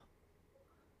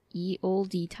Ye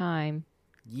olde time.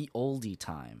 Ye olde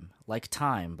time. Like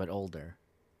time, but older.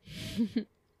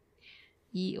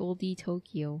 Ye olde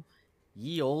Tokyo.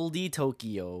 Ye olde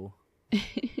Tokyo.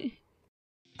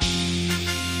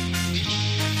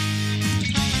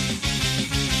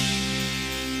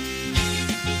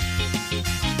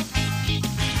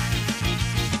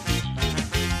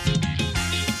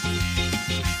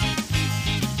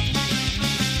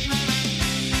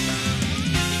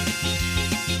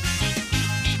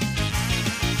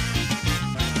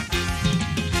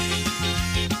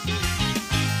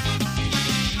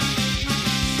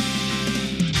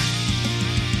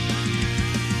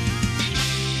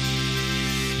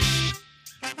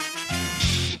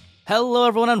 Hello,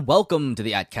 everyone, and welcome to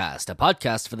the AtCast, a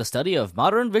podcast for the study of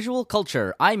modern visual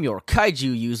culture. I'm your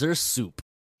kaiju user, Soup.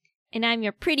 And I'm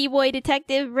your pretty boy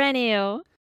detective, Renu.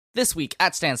 This week,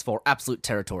 AT stands for Absolute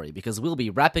Territory, because we'll be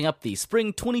wrapping up the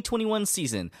spring 2021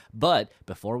 season. But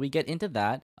before we get into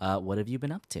that, what have you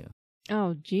been up to?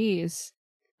 Oh, geez.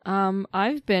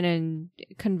 I've been in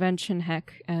convention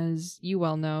heck, as you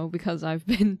well know, because I've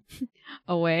been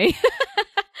away.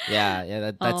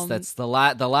 That's the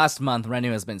last month.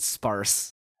 Renu has been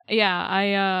sparse.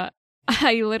 Yeah,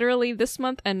 I literally this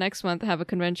month and next month have a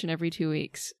convention every 2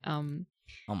 weeks. Oh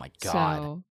my god,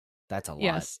 so, that's a lot.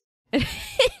 Yes,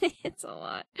 it's a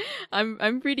lot.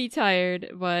 I'm pretty tired,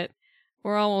 but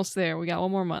we're almost there. We got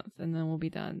one more month, and then we'll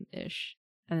be done-ish.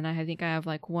 And then I think I have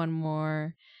like one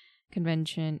more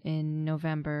convention in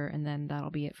November, and then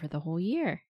that'll be it for the whole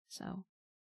year. So.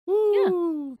 Woo! Yeah.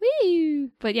 Woo!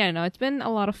 But yeah, no, it's been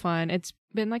a lot of fun. It's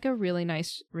been like a really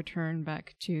nice return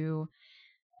back to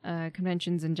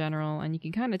conventions in general, and you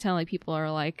can kind of tell like people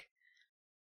are like,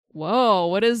 whoa,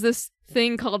 what is this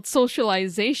thing called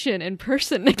socialization in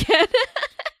person again?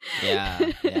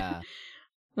 Yeah.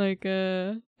 Like,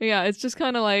 yeah, it's just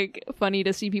kind of like funny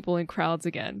to see people in crowds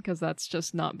again, because that's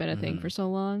just not been a thing for so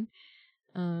long.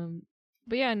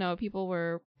 But yeah, no, people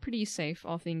were pretty safe,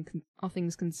 all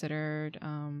things considered.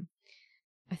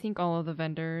 I think all of the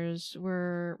vendors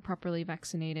were properly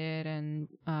vaccinated, and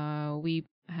we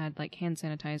had like hand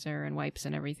sanitizer and wipes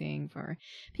and everything for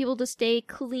people to stay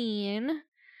clean.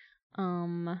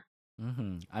 I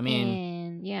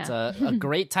mean, yeah, it's a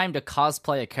great time to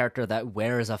cosplay a character that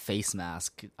wears a face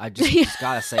mask. I just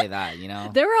gotta say that, you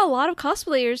know? There were a lot of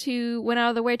cosplayers who went out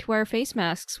of their way to wear face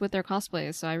masks with their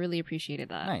cosplays, so I really appreciated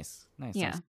that. Nice. Yeah.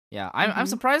 Nice. Yeah, I'm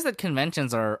surprised that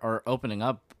conventions are opening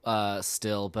up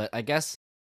still, but I guess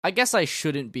I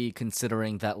shouldn't be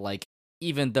considering that, like,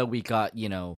 even though we got, you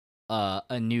know,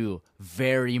 a new,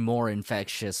 very more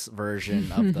infectious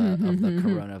version of the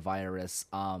coronavirus,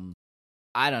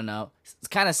 I don't know. It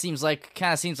kind of seems like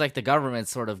the government's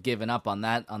sort of given up on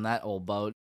that old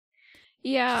boat.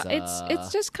 Yeah,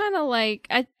 it's just kind of like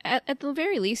at the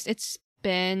very least, it's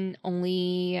been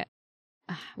only,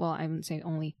 well, I wouldn't say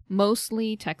only,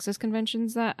 mostly Texas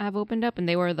conventions that have opened up, and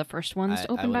they were the first ones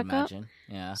to open back imagine. up.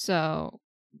 Yeah. So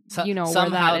you know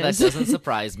somehow where that is. That doesn't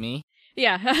surprise me.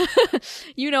 Yeah,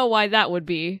 you know why that would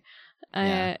be.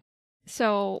 Yeah.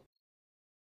 So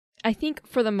I think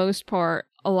for the most part,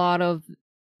 a lot of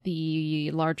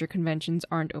the larger conventions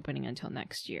aren't opening until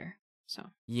next year. So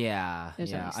yeah.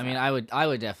 There's I mean, I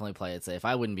would definitely play it safe.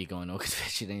 I wouldn't be going to a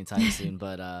convention anytime soon,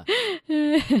 but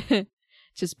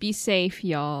just be safe,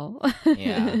 y'all.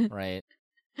 yeah, right.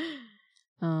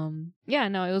 Yeah,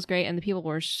 no, it was great, and the people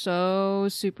were so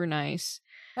super nice.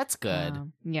 That's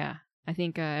good. Yeah, I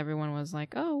think everyone was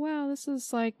like, "Oh wow, this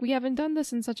is like, we haven't done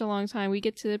this in such a long time. We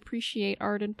get to appreciate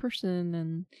art in person,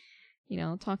 and you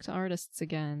know, talk to artists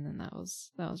again." And that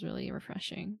was really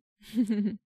refreshing.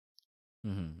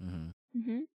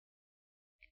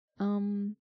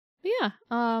 Yeah.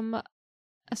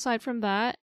 Aside from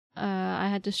that, I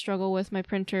had to struggle with my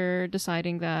printer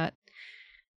deciding that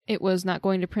it was not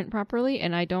going to print properly,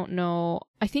 and I don't know.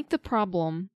 I think the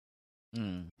problem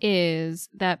is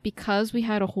that because we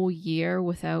had a whole year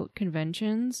without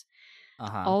conventions,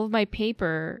 all of my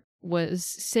paper was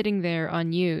sitting there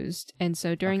unused, and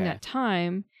so during that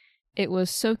time, it was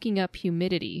soaking up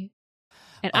humidity.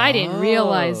 And I didn't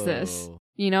realize this,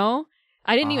 you know?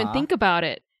 I didn't even think about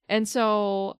it. And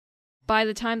so by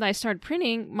the time that I started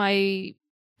printing, my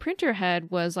printer head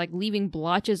was like leaving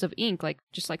blotches of ink, like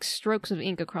just like strokes of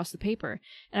ink across the paper.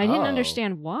 And I didn't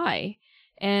understand why.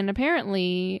 And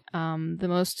apparently, the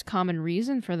most common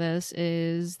reason for this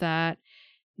is that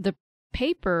the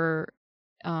paper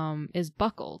is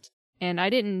buckled. And I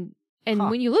didn't,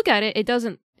 and when you look at it, it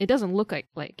doesn't look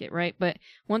like it, right? But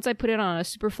once I put it on a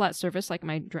super flat surface like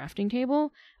my drafting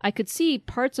table, I could see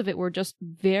parts of it were just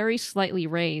very slightly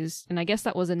raised, and I guess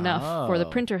that was enough for the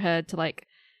printer head to like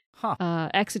Huh.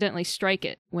 accidentally strike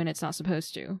it when it's not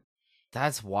supposed to.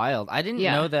 That's wild. I didn't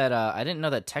know that. I didn't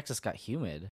know that Texas got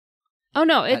humid. Oh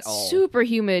no, it's super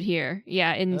humid here.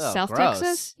 Yeah, in South gross.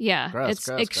 Texas. Yeah, it's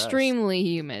extremely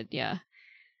humid. Yeah.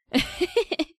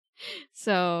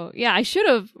 So yeah, I should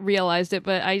have realized it,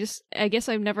 but I guess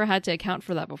I've never had to account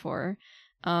for that before,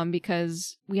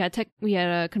 because we had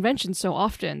a convention so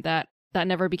often that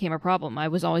never became a problem. I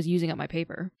was always using up my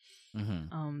paper.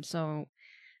 Mm-hmm. So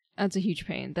that's a huge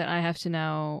pain that I have to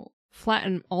now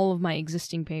flatten all of my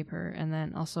existing paper and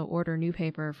then also order new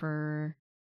paper for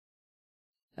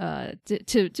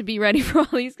to be ready for all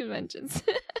these conventions.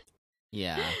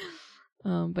 Yeah.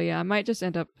 But yeah, I might just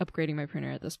end up upgrading my printer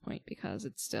at this point because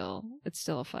it's still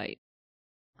a fight.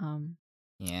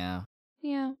 Yeah.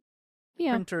 Yeah.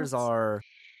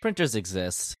 Printers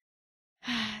exist.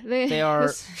 They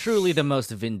are truly the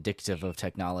most vindictive of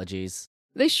technologies.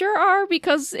 They sure are,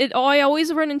 because I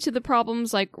always run into the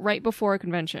problems like right before a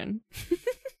convention.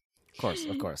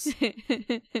 Of course.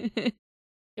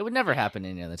 It would never happen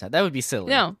any other time. That would be silly.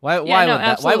 No. Why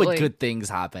would good things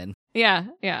happen? Yeah.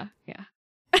 Yeah.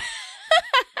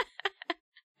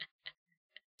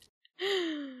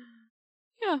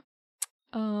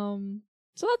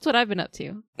 So that's what I've been up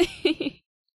to.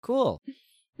 Cool.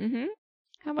 Mm-hmm.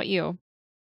 How about you?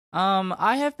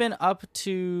 I have been up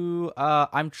to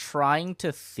I'm trying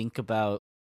to think about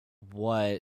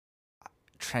what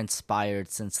transpired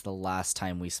since the last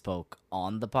time we spoke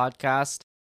on the podcast.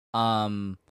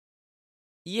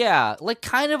 Yeah, like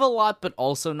kind of a lot, but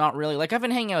also not really. Like I've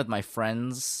been hanging out with my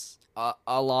friends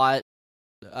a lot.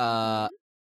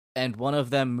 And one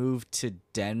of them moved to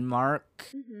Denmark.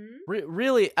 Mm-hmm.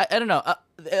 Really, I don't know.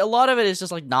 A lot of it is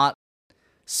just like not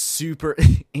super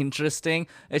interesting.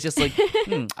 It's just like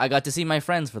I got to see my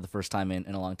friends for the first time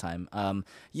in a long time.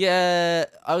 Yeah,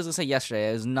 I was gonna say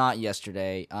yesterday. It was not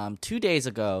yesterday. 2 days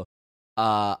ago,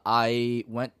 I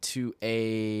went to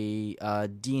a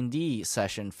D&D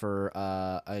session for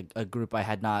a group I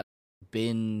had not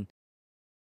been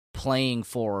playing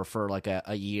for like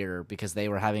a year, because they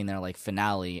were having their like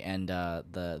finale, and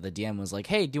the DM was like,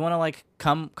 "Hey, do you want to like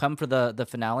come for the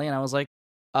finale?" And I was like,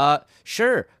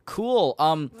 sure, cool.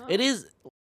 It is.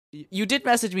 You did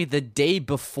message me the day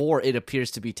before it appears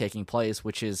to be taking place,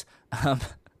 which is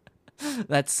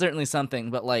that's certainly something.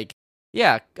 But like,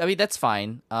 yeah, I mean that's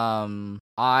fine.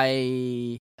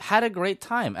 I had a great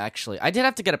time actually. I did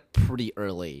have to get up pretty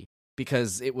early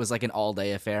because it was like an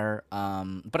all-day affair.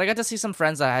 But I got to see some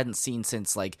friends that I hadn't seen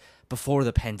since like before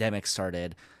the pandemic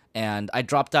started, and I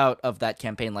dropped out of that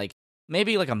campaign like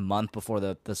maybe like a month before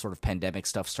the sort of pandemic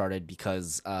stuff started,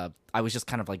 because I was just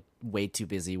kind of like way too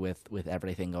busy with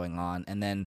everything going on. And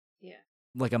then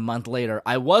like a month later,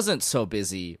 I wasn't so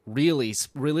busy, really,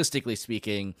 realistically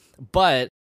speaking, but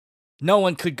no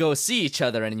one could go see each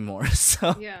other anymore.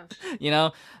 So, you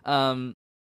know,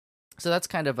 so that's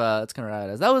kind of how it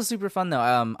is. That was super fun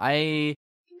though.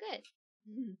 Good.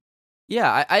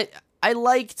 Yeah, I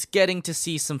liked getting to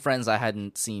see some friends I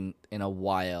hadn't seen in a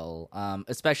while,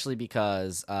 especially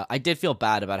because I did feel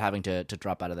bad about having to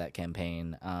drop out of that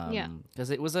campaign. Because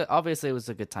it was obviously it was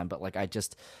a good time, but like I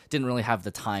just didn't really have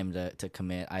the time to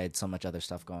commit. I had so much other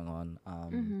stuff going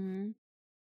on.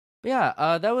 But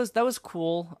yeah, that was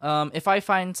cool. If I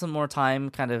find some more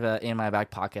time, kind of in my back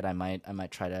pocket, I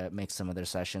might try to make some other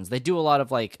sessions. They do a lot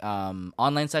of like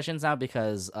online sessions now,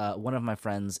 because one of my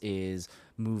friends is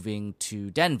moving to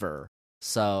Denver.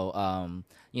 So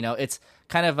you know, it's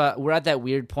kind of we're at that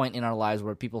weird point in our lives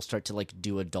where people start to like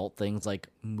do adult things, like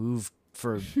move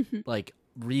for like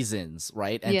reasons,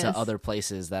 right? And to other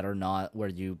places that are not where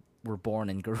you were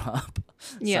born and grew up.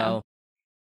 Yeah. So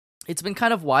it's been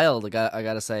kind of wild, I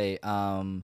gotta say.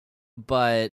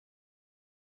 But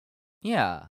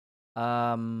yeah,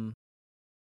 I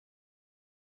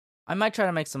might try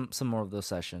to make some more of those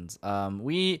sessions.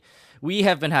 We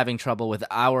have been having trouble with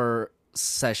our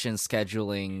session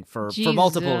scheduling for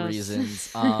multiple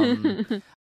reasons.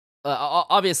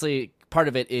 Obviously, part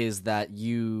of it is that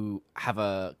you have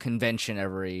a convention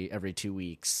every 2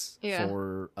 weeks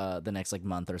for the next like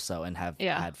month or so, and have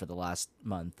had for the last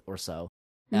month or so.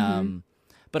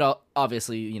 But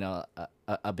obviously, you know,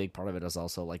 a big part of it is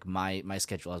also like my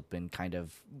schedule has been kind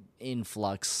of in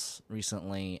flux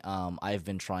recently. I've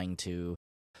been trying to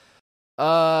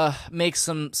make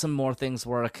some more things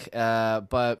work,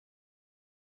 but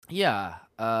yeah,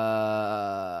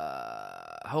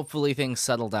 hopefully things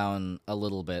settle down a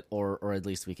little bit, or at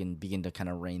least we can begin to kind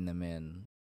of rein them in.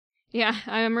 Yeah,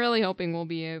 I'm really hoping we'll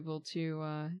be able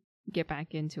to get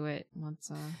back into it once.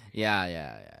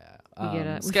 Yeah. We find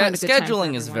a good time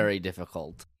scheduling for is everyone. very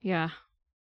difficult. Yeah.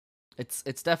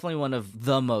 it's definitely one of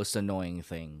the most annoying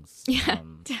things. Yeah,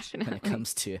 definitely. When it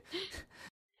comes to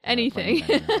anything.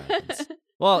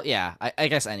 Well, yeah, I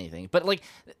guess anything, but like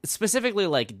specifically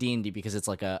like D&D because it's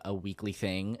like a weekly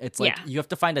thing. It's like you have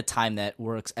to find a time that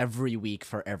works every week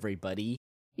for everybody.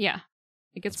 Yeah,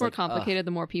 it gets more complicated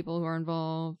the more people who are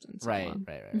involved. And so on.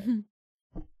 Right.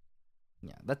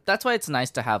 Yeah, that's why it's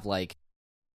nice to have like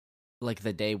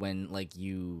the day when like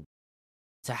to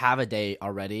have a day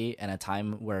already and a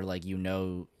time where like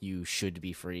you should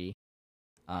be free.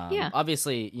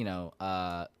 Obviously,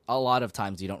 a lot of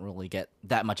times you don't really get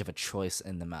that much of a choice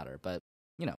in the matter, but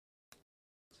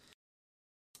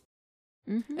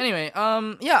Anyway,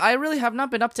 I really have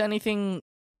not been up to anything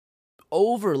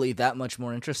overly that much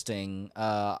more interesting.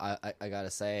 I gotta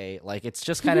say, like it's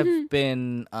just kind of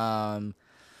been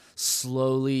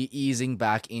slowly easing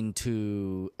back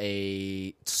into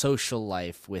a social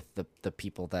life with the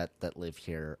people that live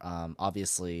here.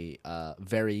 Obviously,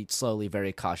 very slowly,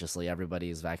 very cautiously. Everybody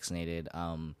is vaccinated.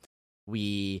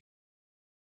 We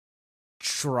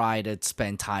try to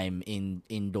spend time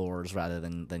indoors rather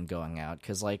than going out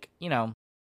because, like,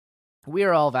 we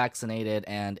are all vaccinated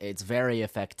and it's very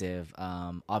effective.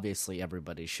 Obviously,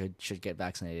 everybody should get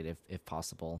vaccinated if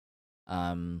possible.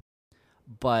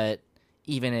 But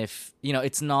even if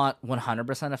it's not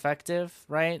 100% effective,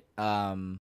 right?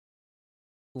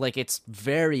 Like it's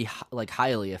very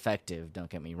highly effective, don't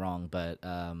get me wrong, but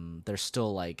there's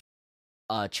still like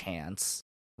a chance,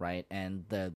 right? And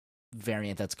the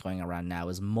variant that's going around now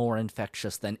is more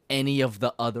infectious than any of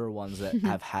the other ones that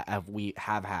we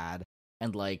have had,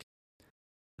 and like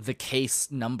the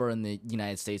case number in the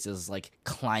United States is like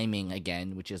climbing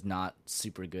again, which is not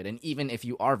super good. And even if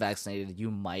you are vaccinated,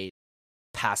 you might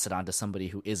pass it on to somebody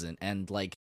who isn't. And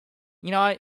like,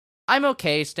 I'm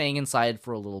okay staying inside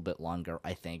for a little bit longer,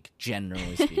 I think,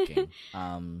 generally speaking.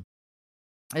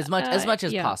 As much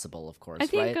as possible, of course. I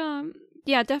think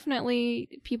right?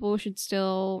 Definitely people should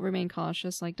still remain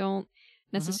cautious. Like, don't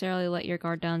necessarily let your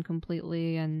guard down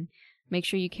completely, and make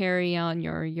sure you carry on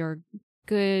your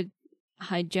good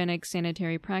hygienic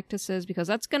sanitary practices, because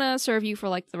that's gonna serve you for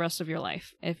like the rest of your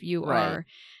life if you are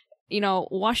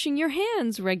washing your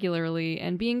hands regularly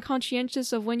and being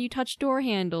conscientious of when you touch door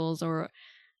handles or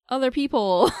other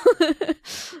people.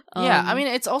 Yeah, I mean,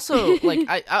 it's also like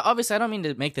I obviously I don't mean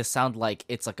to make this sound like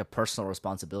it's like a personal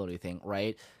responsibility thing,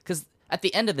 right? Because at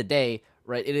the end of the day,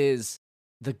 right, it is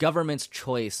the government's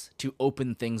choice to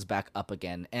open things back up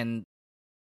again, and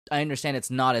I understand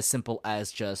it's not as simple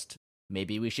as just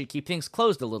maybe we should keep things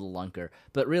closed a little longer,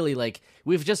 but really, like,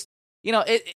 we've just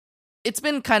it's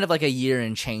been kind of like a year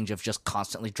and change of just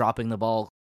constantly dropping the ball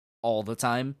all the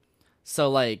time. So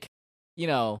like,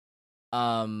 it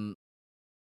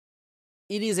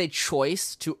is a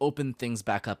choice to open things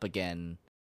back up again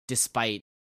despite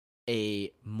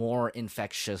a more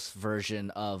infectious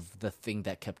version of the thing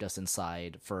that kept us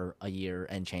inside for a year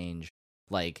and change,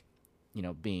 like,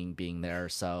 being there.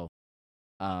 So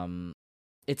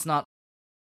it's not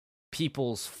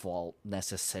people's fault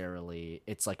necessarily.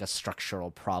 It's like a structural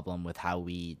problem with how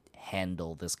we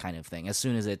handle this kind of thing. As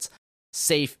soon as it's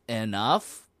safe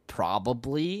enough,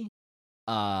 probably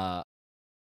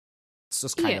it's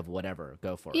just kind of whatever,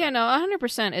 go for it. Yeah, no,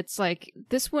 100%. It's like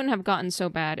this wouldn't have gotten so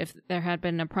bad if there had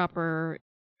been a proper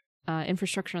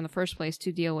infrastructure in the first place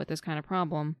to deal with this kind of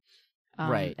problem.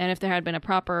 Right. And if there had been a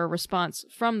proper response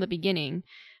from the beginning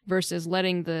versus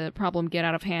letting the problem get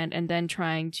out of hand and then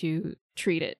trying to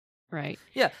treat it. Right.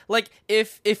 Yeah, like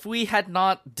if we had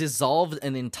not dissolved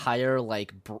an entire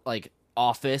like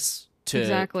office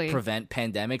to prevent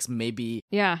pandemics, maybe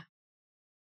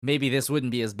this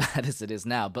wouldn't be as bad as it is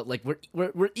now. But like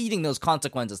we're eating those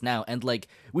consequences now, and like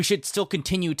we should still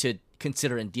continue to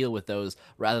consider and deal with those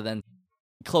rather than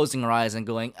closing our eyes and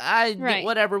going,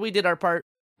 whatever, we did our part.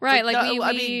 Right, like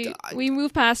we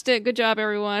moved past it. Good job,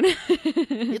 everyone.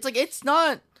 It's like it's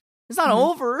not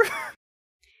over.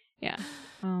 Yeah.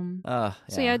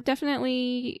 So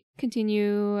definitely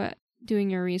continue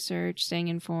doing your research, staying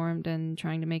informed, and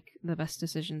trying to make the best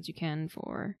decisions you can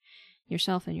for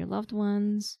yourself and your loved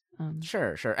ones.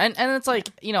 Sure. And it's like,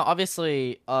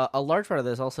 obviously a large part of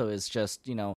this also is just,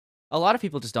 a lot of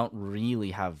people just don't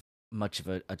really have much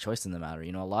of a choice in the matter.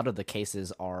 A lot of the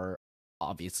cases are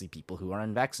obviously people who are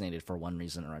unvaccinated for one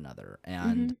reason or another.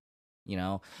 And,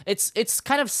 it's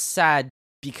kind of sad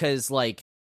because like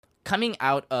coming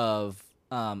out of,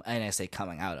 and I say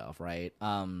coming out of, right?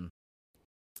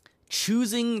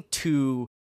 Choosing to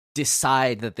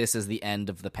decide that this is the end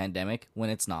of the pandemic when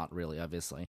it's not really,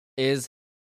 obviously, is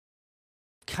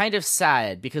kind of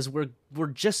sad because we're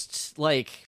just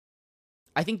like,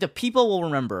 I think the people will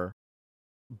remember,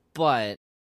 but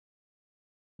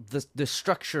the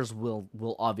structures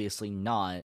will obviously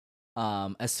not,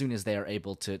 as soon as they are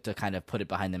able to kind of put it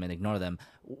behind them and ignore them.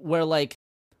 Where like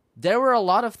there were a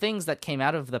lot of things that came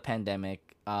out of the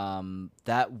pandemic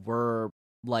that were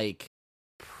like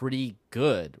pretty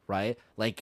good, right?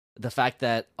 Like the fact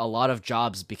that a lot of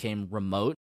jobs became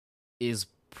remote is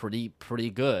pretty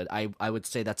good. I would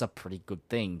say that's a pretty good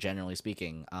thing, generally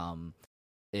speaking.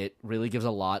 It really gives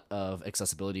a lot of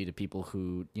accessibility to people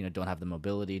who, you know, don't have the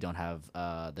mobility, don't have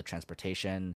the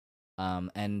transportation,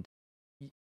 and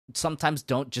sometimes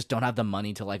don't have the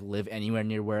money to like live anywhere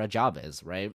near where a job is,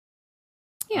 right?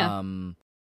 Yeah.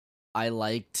 I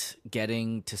liked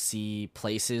getting to see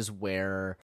places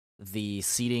where the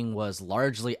seating was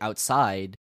largely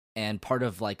outside and part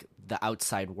of like the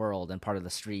outside world and part of the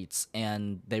streets,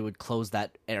 and they would close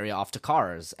that area off to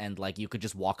cars, and like you could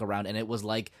just walk around, and it was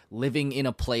like living in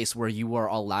a place where you were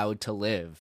allowed to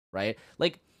live, right?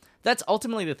 Like that's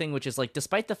ultimately the thing, which is like,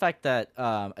 despite the fact that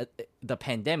the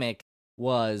pandemic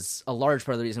was a large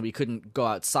part of the reason we couldn't go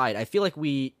outside, I feel like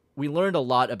we learned a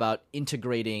lot about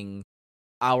integrating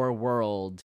our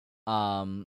world,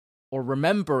 or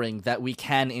remembering that we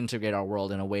can integrate our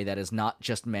world in a way that is not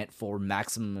just meant for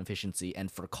maximum efficiency and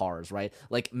for cars, right?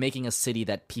 Like making a city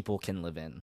that people can live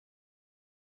in.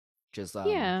 Just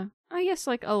yeah, I guess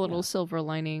like a little silver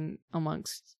lining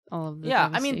amongst all of the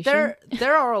I mean there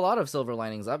are a lot of silver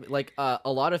linings. Like a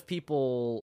lot of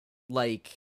people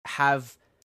like have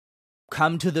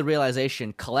come to the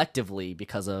realization collectively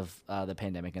because of the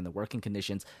pandemic and the working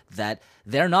conditions that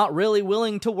they're not really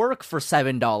willing to work for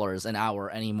 $7 an hour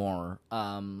anymore.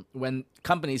 When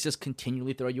companies just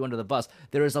continually throw you under the bus,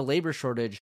 there is a labor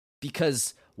shortage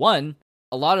because, one,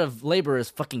 a lot of laborers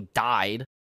fucking died,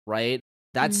 right?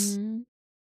 That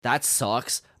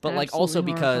sucks. But like also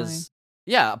because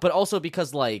but also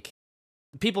because like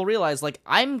people realize like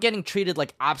I'm getting treated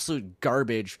like absolute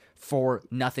garbage for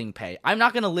nothing pay. I'm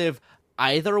not gonna live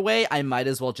either way. I might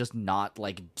as well just not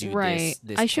like do this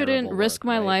I shouldn't terrible risk work,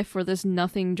 my right? life for this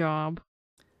nothing job.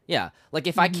 Yeah, like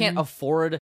if I can't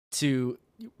afford to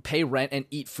pay rent and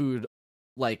eat food,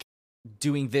 like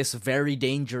doing this very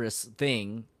dangerous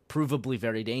thing, provably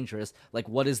very dangerous, like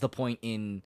what is the point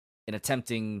in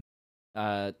attempting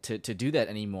to do that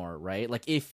anymore, right? Like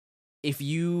if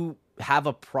you have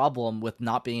a problem with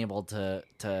not being able to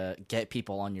get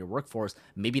people on your workforce,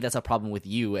 maybe that's a problem with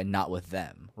you and not with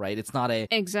them, right? It's not a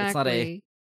exactly.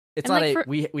 It's not a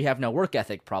we have no work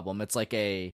ethic problem. It's like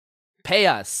a pay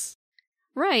us.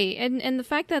 Right. And the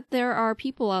fact that there are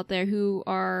people out there who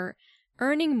are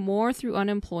earning more through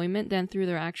unemployment than through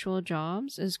their actual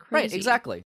jobs is crazy. Right,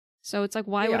 exactly. So it's like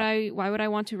why would I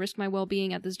want to risk my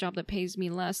well-being at this job that pays me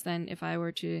less than if I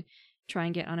were to try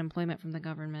and get unemployment from the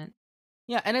government?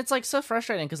 Yeah, and it's like so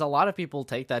frustrating because a lot of people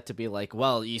take that to be like,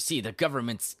 well, you see, the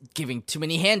government's giving too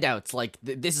many handouts. Like,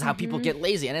 this is how people get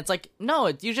lazy. And it's like,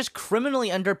 no, you're just criminally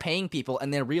underpaying people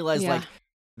and then realize, like,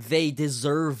 they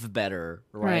deserve better,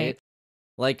 right?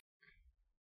 Like,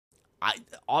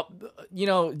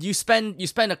 you spend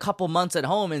a couple months at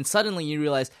home and suddenly you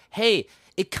realize, hey,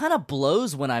 it kind of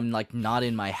blows when I'm, like, not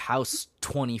in my house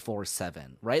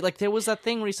 24/7, right? Like, there was that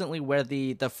thing recently where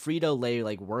the Frito-Lay,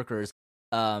 like, workers,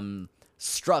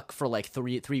 struck for like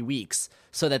three weeks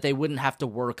so that they wouldn't have to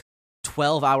work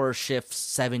 12-hour shifts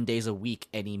 7 days a week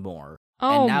anymore.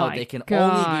 And now they can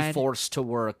only be forced to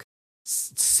work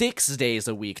 6 days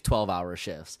a week, 12-hour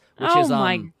shifts. Which is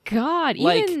my god!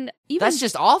 Like, even that's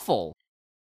just awful.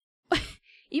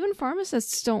 Even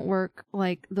pharmacists don't work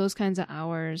like those kinds of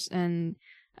hours, and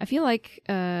I feel like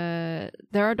there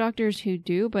are doctors who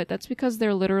do, but that's because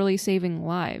they're literally saving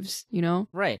lives. You know,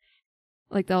 right?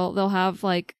 Like they'll have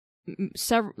like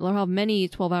they'll have many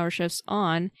 12-hour shifts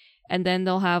on, and then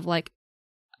they'll have like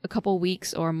a couple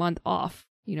weeks or a month off.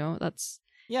 You know, it's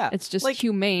just like,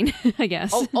 humane, I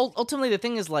guess. Ultimately, the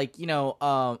thing is like, you know,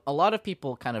 a lot of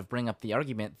people kind of bring up the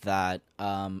argument that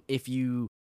if you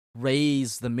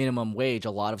raise the minimum wage,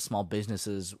 a lot of small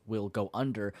businesses will go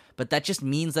under, but that just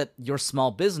means that your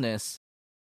small business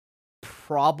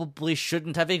probably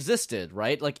shouldn't have existed,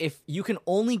 right? Like if you can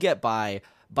only get by,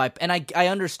 and I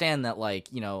understand that, like,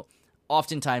 you know,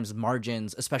 oftentimes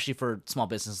margins, especially for small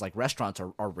businesses like restaurants,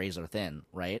 are razor thin,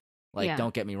 right? Like,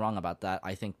 don't get me wrong about that.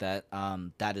 I think that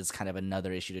that is kind of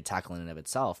another issue to tackle in and of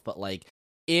itself. But like,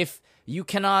 if you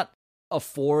cannot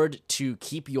afford to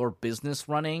keep your business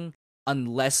running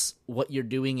unless what you're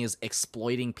doing is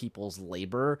exploiting people's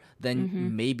labor,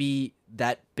 then maybe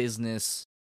that business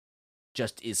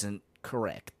just isn't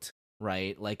correct.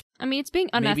 Right, like I mean, it's being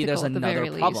unethical. Maybe there's at the another very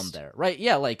problem least. there, right?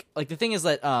 Yeah, like the thing is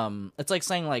that it's like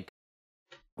saying like,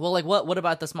 well, like what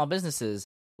about the small businesses?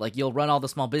 Like, you'll run all the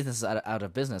small businesses out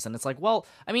of business. And it's like, well,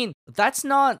 I mean, that's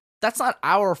not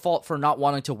our fault for not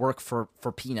wanting to work for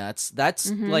peanuts.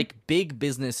 That's like big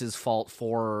businesses' fault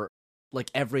for like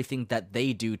everything that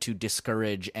they do to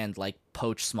discourage and like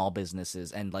poach small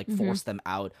businesses and like force them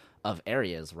out of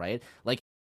areas, right? Like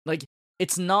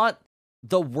it's not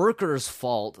the workers'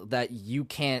 fault that you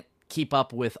can't keep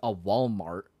up with a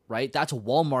Walmart, right? That's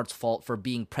Walmart's fault for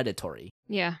being predatory.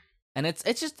 Yeah. And it's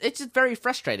just very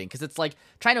frustrating because it's like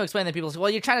trying to explain to people, well,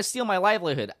 you're trying to steal my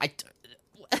livelihood.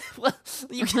 Well,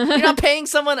 you're not paying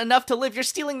someone enough to live. You're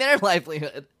stealing their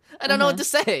livelihood. I don't know what to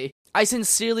say. I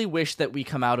sincerely wish that we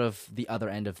come out of the other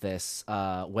end of this,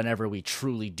 whenever we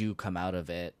truly do come out of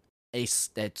it, a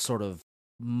sort of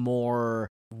more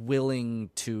willing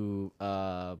to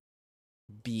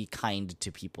be kind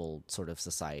to people sort of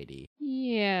society.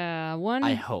 Yeah,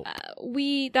 I hope.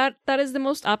 That is the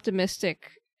most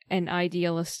optimistic and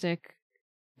idealistic,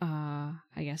 I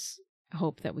guess,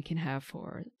 hope that we can have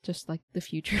for just like the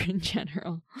future in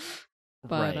general.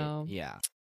 But right.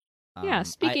 Yeah.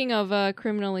 Speaking of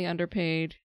criminally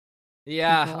underpaid.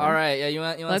 Yeah. people, all right. Yeah. You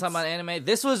want to talk about anime?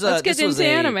 This was let's get into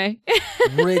anime.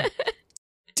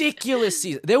 Ridiculous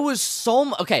season. There was so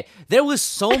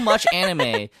much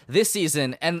anime this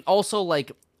season, and also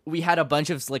like we had a bunch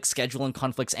of like scheduling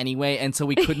conflicts anyway, and so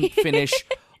we couldn't finish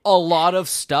a lot of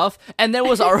stuff, and there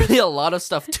was already a lot of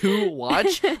stuff to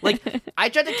watch. Like, I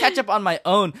tried to catch up on my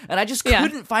own, and I just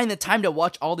couldn't find the time to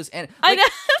watch all this anime. Like, I know.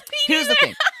 Here's the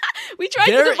thing. We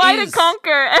tried to divide and conquer,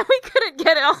 and we couldn't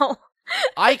get it all.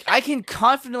 I can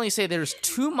confidently say there's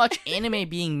too much anime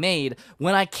being made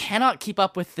when I cannot keep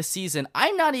up with the season.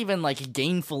 I'm not even like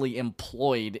gainfully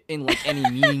employed in like any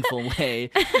meaningful way,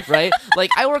 right?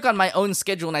 Like, I work on my own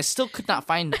schedule, and I still could not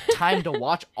find time to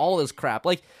watch all this crap.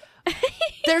 Like,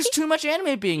 there's too much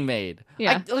anime being made.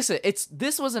 Yeah. Listen,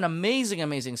 this was an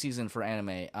amazing season for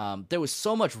anime. There was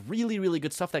so much really, really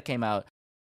good stuff that came out.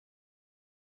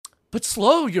 But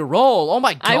slow your roll. Oh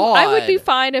my god. I would be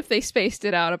fine if they spaced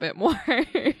it out a bit more.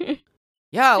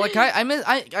 Yeah, like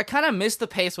I kind of missed the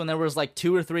pace when there was like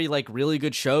 2 or 3 like really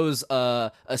good shows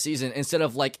a season instead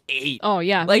of like 8. Oh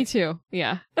yeah, like, me too.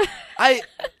 Yeah.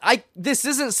 This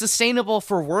isn't sustainable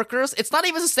for workers. It's not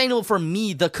even sustainable for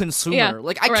me, the consumer. Yeah,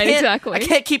 like I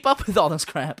can't keep up with all this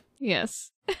crap.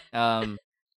 Yes.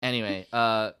 Anyway,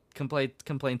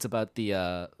 complaints about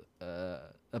the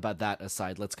about that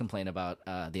aside, let's complain about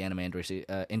the anime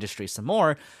industry some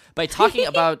more by talking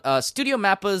about Studio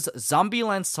Mappa's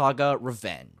Zombieland Saga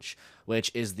Revenge,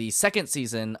 which is the second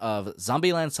season of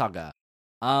Zombieland Saga.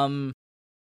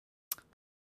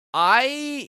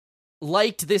 I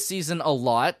liked this season a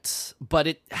lot, but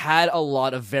it had a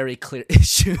lot of very clear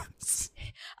issues.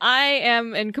 I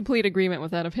am in complete agreement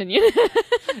with that opinion.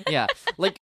 Yeah,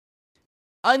 like,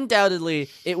 undoubtedly,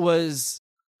 it was,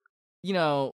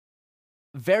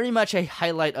 very much a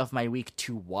highlight of my week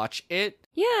to watch it.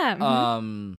 Yeah.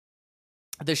 Mm-hmm.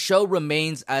 The show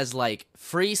remains as like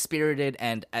free-spirited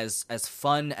and as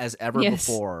fun as ever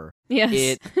before. Yes.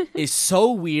 It is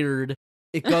so weird.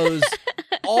 It goes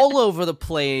all over the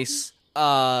place.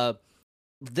 The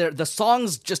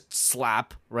songs just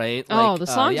slap, right? Like, the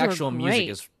songs the actual are great.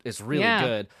 music is really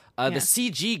good. The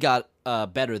CG got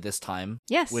better this time.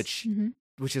 Yes.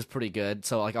 Which is pretty good.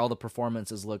 So like all the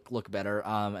performances look better,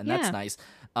 and that's nice.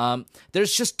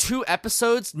 There's just 2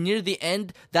 episodes near the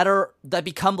end that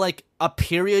become like a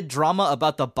period drama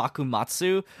about the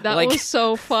Bakumatsu. That like, was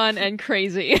so fun and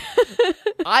crazy.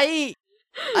 I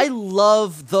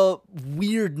love the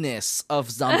weirdness of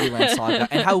Zombieland Saga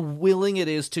and how willing it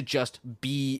is to just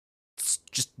be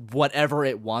just whatever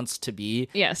it wants to be.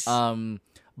 Yes.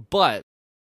 But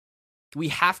we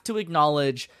have to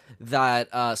acknowledge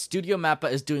that Studio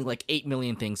Mappa is doing like 8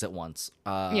 million things at once.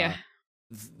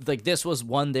 Like, this was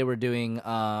one they were doing.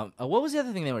 What was the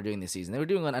other thing they were doing this season? They were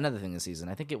doing another thing this season.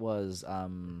 I think it was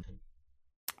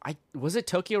was it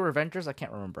Tokyo Revengers? I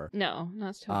can't remember. No,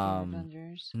 not Tokyo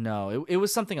Revengers. No, it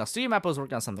was something else. Studio Mappa was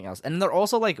working on something else, and they're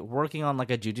also like working on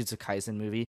like a Jujutsu Kaisen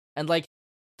movie. And like,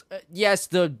 yes,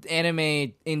 the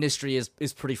anime industry is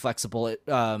pretty flexible.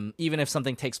 Even if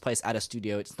something takes place at a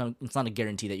studio, it's not a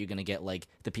guarantee that you're gonna get like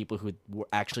the people who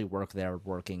actually work there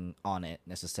working on it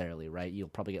necessarily, right? You'll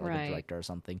probably get like a director or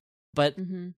something. But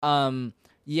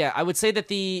yeah, I would say that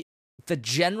the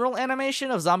general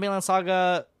animation of Zombieland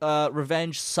Saga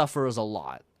Revenge suffers a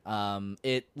lot.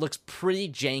 It looks pretty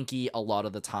janky a lot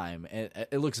of the time.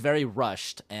 It looks very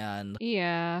rushed, and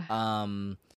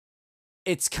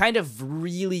it's kind of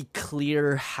really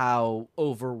clear how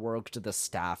overworked the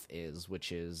staff is,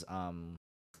 which is kind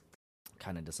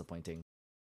of disappointing.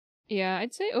 Yeah,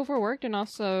 I'd say overworked, and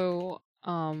also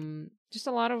just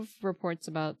a lot of reports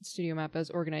about Studio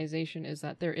Mappa's organization is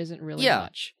that there isn't really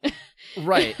much.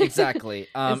 Right, exactly.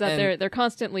 Is that they're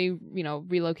constantly,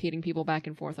 relocating people back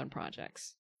and forth on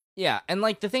projects. Yeah, and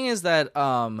like the thing is that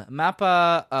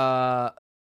Mappa,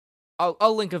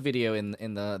 I'll link a video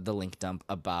in the link dump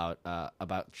about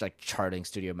like charting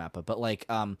Studio Mappa, but like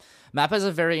Mappa is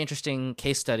a very interesting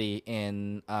case study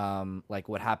in like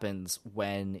what happens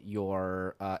when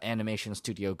your animation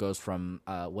studio goes from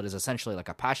what is essentially like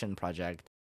a passion project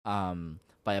by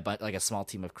like a small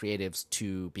team of creatives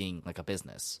to being like a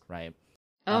business, right?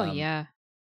 Oh yeah.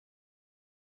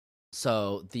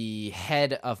 So the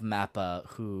head of Mappa,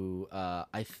 who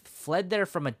I fled there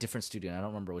from a different studio, and I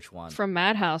don't remember which one. From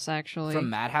Madhouse, actually. From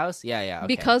Madhouse? Yeah. Okay.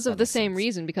 Because of the same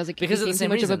reason, because it became too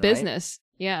much of a business.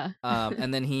 Right? Yeah.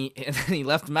 And then he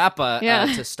left Mappa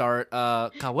to start.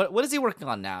 God, what is he working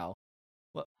on now?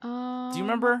 What? Do you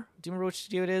remember? Do you remember which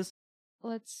studio it is?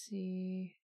 Let's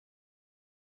see.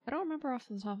 I don't remember off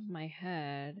the top of my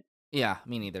head. Yeah,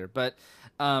 me neither. But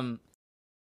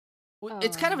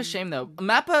it's kind of a shame, though.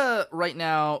 Mappa right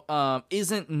now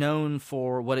isn't known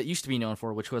for what it used to be known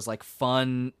for, which was like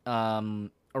fun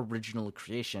original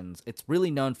creations. It's really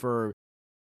known for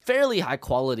fairly high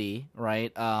quality,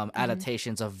 right?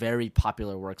 Adaptations of very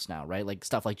popular works now, right? Like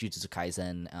stuff like Jujutsu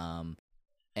Kaisen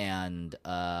and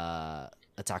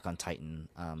Attack on Titan,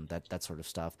 that sort of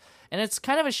stuff. And it's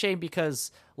kind of a shame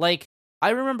because, like, I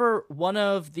remember one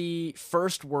of the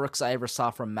first works I ever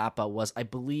saw from Mappa was, I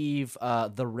believe,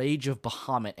 the Rage of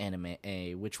Bahamut anime,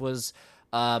 which was,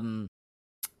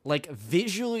 like,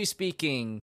 visually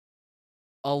speaking,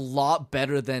 a lot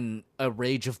better than a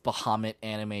Rage of Bahamut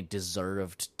anime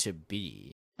deserved to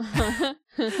be.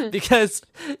 Because,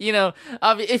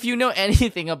 if you know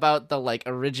anything about the, like,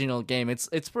 original game,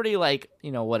 it's pretty, like,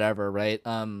 whatever, right?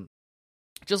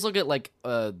 Just look at, like,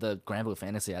 the Granblue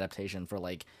Fantasy adaptation for,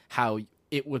 like, how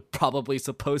it would probably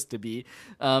supposed to be.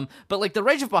 But, like, the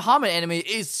Rage of Bahamut anime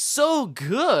is so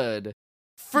good.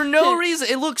 For no reason.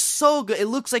 It looks so good. It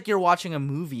looks like you're watching a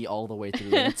movie all the way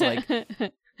through. It's, like,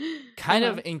 kind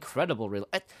of incredible, really.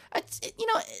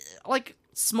 Like,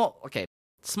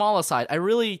 small aside, I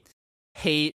really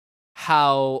hate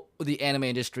how the anime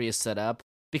industry is set up.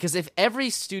 Because if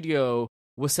every studio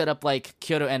was set up like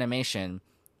Kyoto Animation,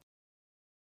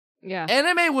 yeah,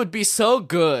 anime would be so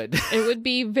good. It would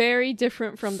be very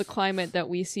different from the climate that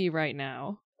we see right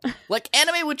now. Like,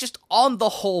 anime would just, on the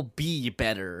whole, be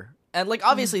better. And, like,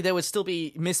 obviously there would still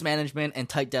be mismanagement and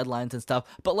tight deadlines and stuff,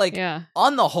 but, like,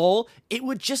 on the whole, it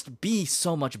would just be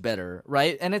so much better,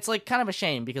 right? And it's, like, kind of a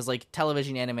shame because, like,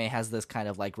 television anime has this kind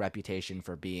of, like, reputation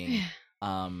for being,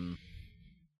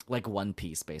 like, One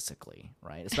Piece, basically,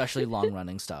 right? Especially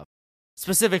long-running stuff.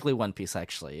 Specifically, One Piece,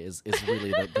 actually, is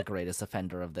really the greatest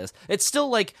offender of this. It's still,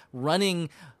 like, running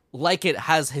like it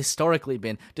has historically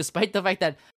been, despite the fact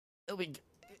that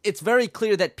it's very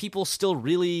clear that people still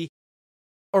really,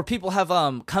 or people have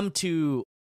come to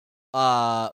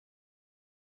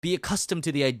be accustomed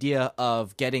to the idea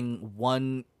of getting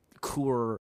one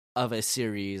cour of a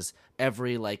series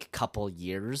every, like, couple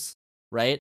years,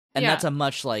 right? And that's a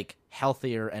much, like,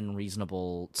 healthier and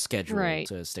reasonable schedule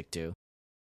to stick to.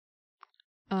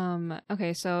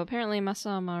 Okay, so apparently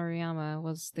Masao Maruyama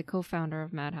was the co-founder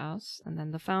of Madhouse, and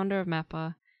then the founder of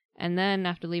Mappa, and then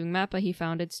after leaving Mappa, he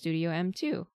founded Studio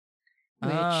M2,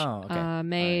 which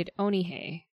made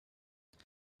Onihei.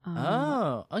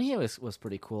 Onihei was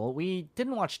pretty cool. We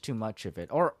didn't watch too much of it,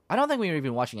 or I don't think we were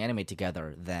even watching anime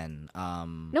together then.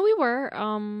 No, we were.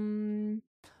 I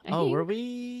think, were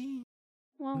we?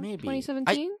 Well, maybe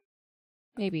 2017.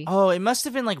 Maybe. Oh, it must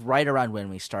have been like right around when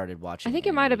we started watching. I think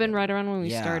it might have been right around when we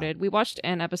started. We watched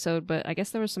an episode, but I guess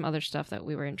there was some other stuff that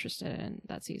we were interested in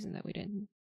that season that we didn't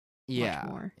watch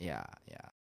more. Yeah.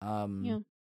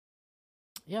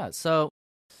 So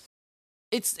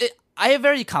I have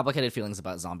very complicated feelings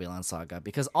about Zombieland Saga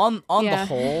because on the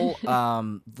whole,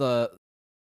 the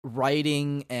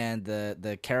writing and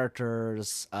the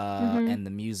characters and the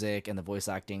music and the voice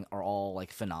acting are all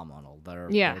like phenomenal.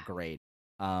 They're great.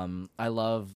 I'm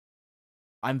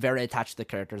very attached to the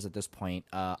characters at this point.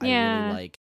 I really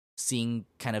like seeing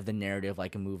kind of the narrative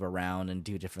like move around and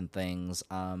do different things.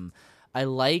 I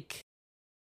like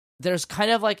there's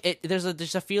kind of like there's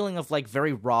a feeling of like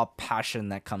very raw passion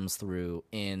that comes through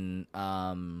in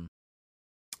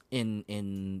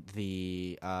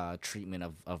the treatment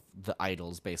of the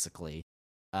idols, basically,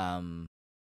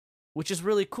 which is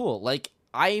really cool. Like,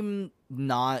 I'm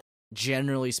not,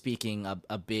 generally speaking,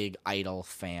 a big idol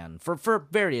fan for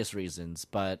various reasons,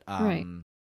 but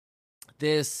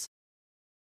this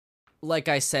like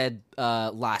I said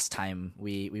last time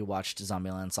we watched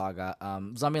Zombieland Saga,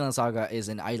 Zombieland Saga is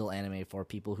an idol anime for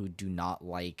people who do not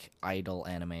like idol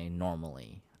anime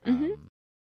normally. Mm-hmm.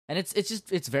 And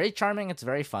it's very charming, it's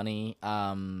very funny.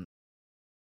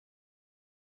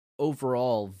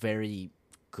 Overall very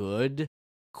good,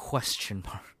 question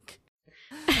mark.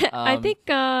 I think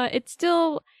it's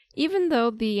still, even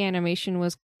though the animation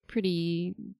was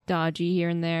pretty dodgy here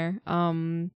and there,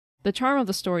 the charm of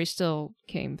the story still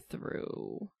came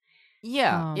through.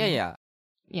 Yeah.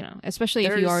 You know, especially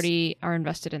if you already are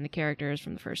invested in the characters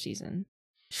from the first season.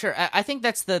 Sure, I think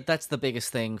that's the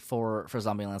biggest thing for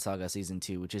Zombieland Saga Season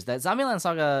 2, which is that Zombieland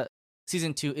Saga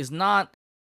Season 2 is not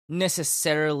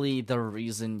necessarily the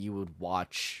reason you would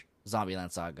watch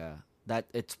Zombieland Saga. That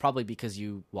it's probably because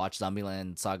you watch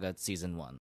Zombieland Saga Season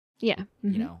 1. Yeah.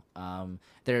 Mm-hmm. You know,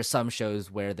 there are some shows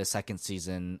where the second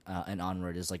season and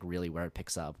onward is like really where it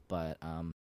picks up, but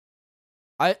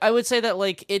I would say that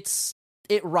like it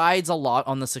rides a lot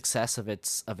on the success of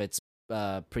its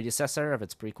predecessor, of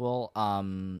its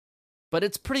prequel, but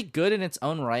it's pretty good in its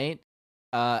own right,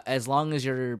 as long as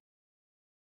you're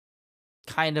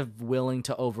kind of willing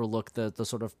to overlook the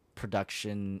sort of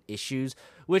production issues,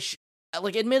 which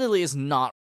like admittedly is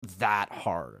not that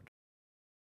hard.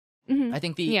 Mm-hmm. I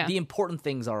think the important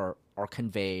things are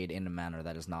conveyed in a manner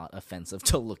that is not offensive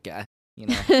to look at, you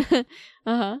know.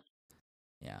 Uh-huh.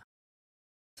 Yeah.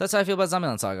 So that's how I feel about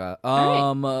Zombieland Saga.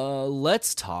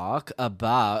 Let's talk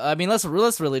about. I mean, let's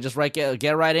really just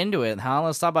get right into it. Huh?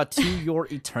 Let's talk about To Your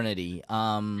Eternity.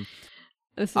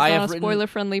 This is not a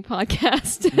spoiler-friendly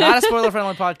podcast. Not a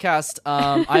spoiler-friendly podcast.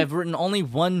 I have written only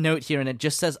one note here, and it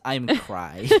just says "I'm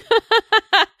cry."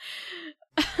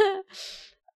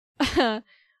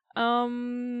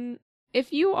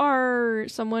 If you are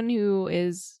someone who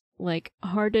is like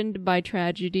hardened by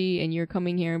tragedy and you're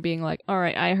coming here and being like, all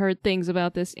right, I heard things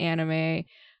about this anime,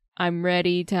 I'm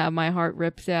ready to have my heart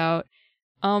ripped out,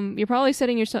 you're probably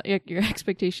setting your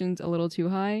expectations a little too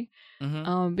high.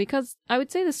 Mm-hmm. Because I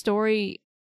would say the story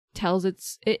tells it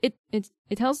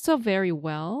tells itself very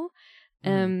well.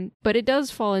 But it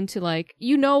does fall into like,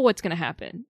 you know what's gonna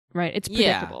happen, right? It's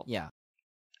predictable. Yeah.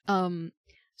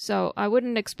 So I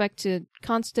wouldn't expect to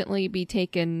constantly be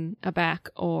taken aback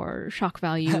or shock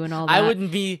value and all that. I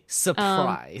wouldn't be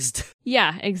surprised.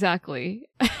 Yeah, exactly.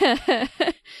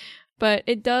 But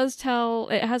it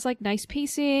has like nice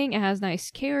pacing, it has nice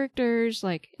characters,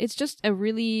 like it's just a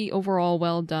really overall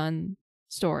well done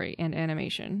story and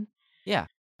animation. Yeah,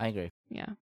 I agree. Yeah.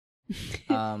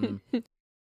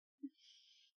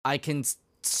 I can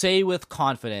say with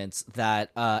confidence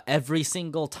that every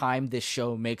single time this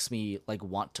show makes me like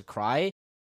want to cry,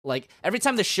 like every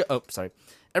time the show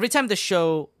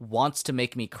wants to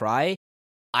make me cry,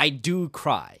 I do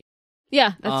cry.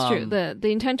 Yeah, that's true.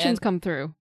 The intentions come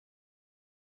through.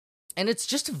 And it's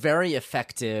just very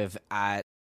effective at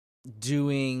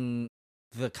doing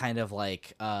the kind of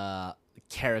like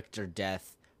character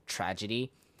death tragedy.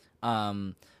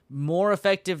 More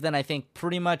effective than I think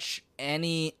pretty much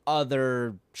any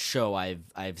other show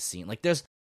I've seen. Like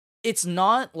it's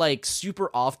not like super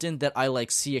often that I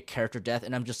like see a character death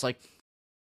and I'm just like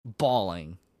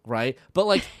bawling, right? But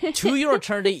like To Your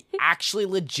Eternity actually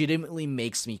legitimately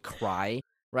makes me cry,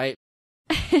 right?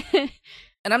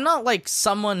 And I'm not like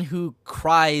someone who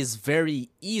cries very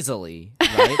easily,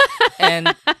 right?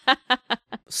 And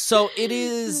so it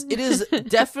is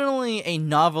definitely a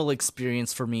novel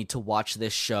experience for me to watch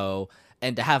this show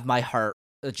and to have my heart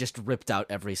just ripped out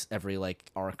every like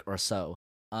arc or so.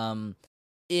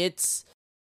 It's,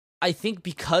 I think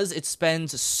because it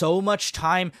spends so much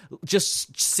time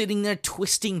just sitting there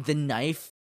twisting the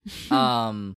knife,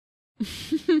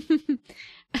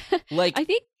 like I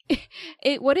think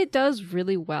what it does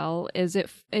really well is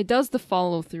it does the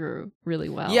follow through really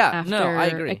well. Yeah, no, I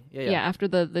agree. Yeah. After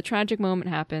the tragic moment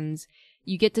happens,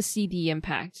 you get to see the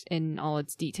impact in all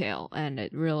its detail, and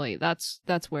it really that's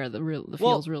where the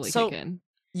feels really kick in.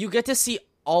 You get to see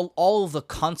all of the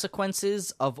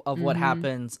consequences of what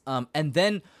happens, and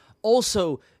then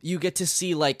also you get to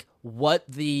see like what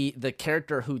the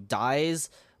character who dies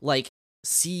like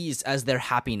sees as their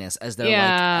happiness, as their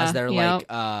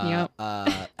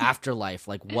afterlife,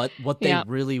 like what they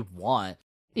really want.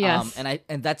 Yes.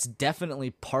 And that's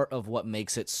definitely part of what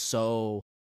makes it so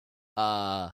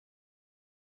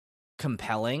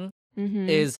compelling,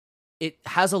 is it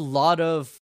has a lot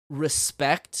of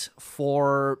respect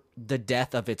for the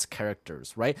death of its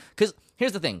characters, right? Because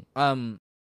here's the thing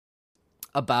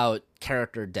about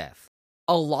character death.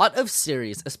 A lot of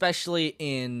series, especially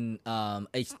in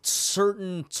a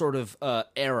certain sort of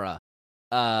era,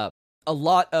 a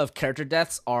lot of character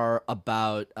deaths are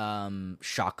about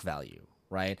shock value,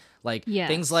 right? Like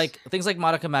things like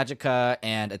Madoka Magica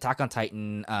and Attack on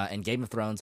Titan and Game of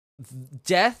Thrones.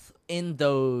 Death in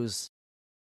those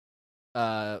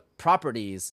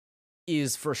properties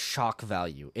is for shock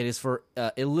value. It is for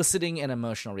eliciting an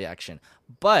emotional reaction.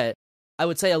 But I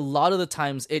would say a lot of the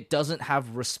times it doesn't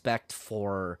have respect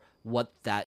for what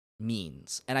that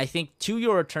means. And I think To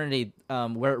Your Eternity,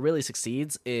 where it really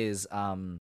succeeds is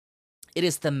it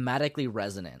is thematically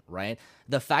resonant, right?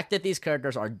 The fact that these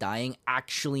characters are dying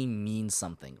actually means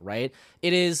something, right?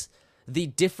 It is the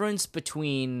difference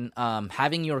between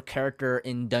having your character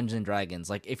in Dungeons & Dragons,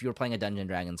 like if you were playing a Dungeons &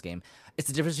 Dragons game, it's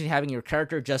the difference between having your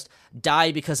character just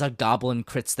die because a goblin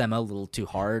crits them a little too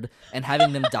hard and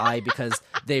having them die because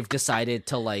they've decided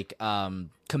to like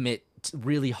commit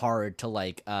really hard to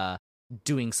like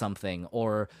doing something,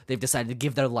 or they've decided to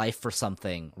give their life for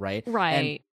something, right? Right.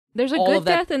 And there's a good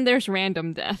death and there's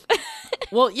random death.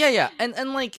 Well, yeah.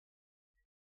 And like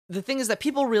the thing is that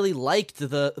people really liked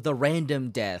the random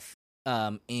death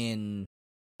in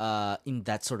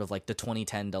that sort of like the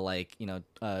 2010 to like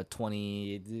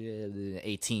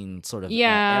 2018 sort of era,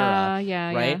 right?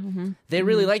 Yeah. Mm-hmm. They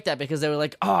really liked that because they were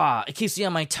like, it keeps me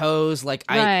on my toes. Like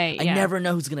I never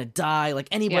know who's gonna die. Like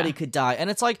anybody could die, and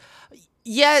it's like,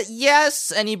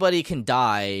 yes, anybody can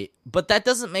die, but that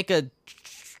doesn't make it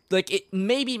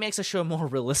maybe makes a show more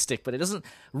realistic, but it doesn't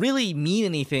really mean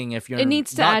anything if you're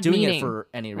not doing it for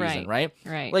any reason, right?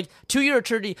 Right. Like, To Your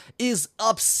Eternity is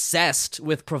obsessed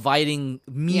with providing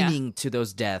meaning to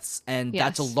those deaths, and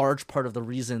that's a large part of the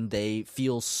reason they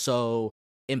feel so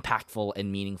impactful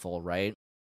and meaningful, right?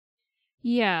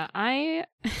 Yeah, I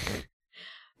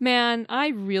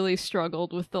really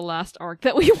struggled with the last arc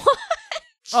that we watched.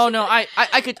 Oh no, I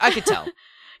could tell.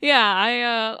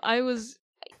 Yeah, I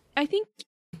think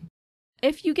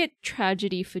if you get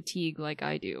tragedy fatigue like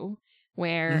I do,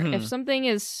 where if something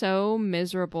is so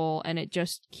miserable and it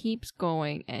just keeps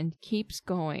going and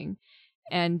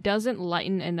doesn't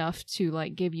lighten enough to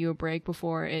like give you a break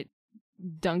before it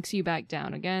dunks you back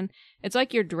down again, it's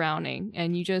like you're drowning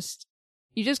and you just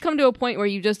come to a point where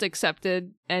you just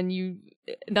accepted and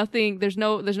there's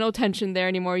no tension there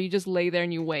anymore. You just lay there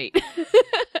and you wait.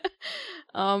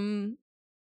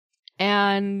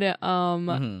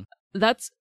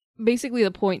 That's basically the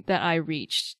point that I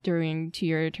reached during To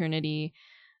Your Eternity,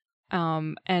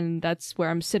 and that's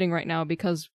where I'm sitting right now,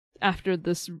 because after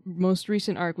this most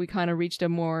recent arc we kind of reached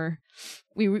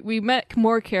we met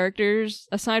more characters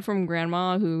aside from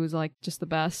Grandma, who's like just the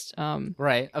best.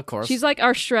 Right, of course, she's like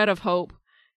our shred of hope,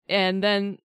 and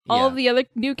then all of the other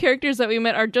new characters that we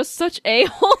met are just such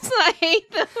a-holes and I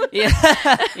hate them.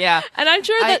 Yeah. And I'm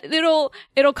sure that it'll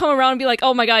come around and be like,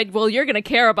 oh my god, well, you're gonna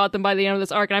care about them by the end of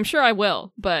this arc, and I'm sure I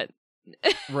will, but...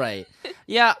 Right.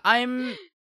 Yeah, I'm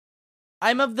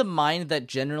of the mind that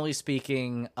generally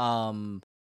speaking, I'm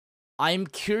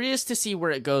curious to see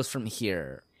where it goes from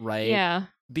here, right? Yeah.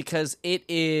 Because it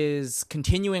is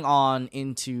continuing on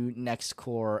into Next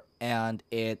Core, and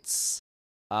it's...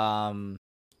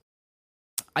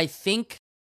 I think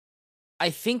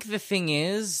the thing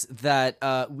is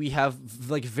that we have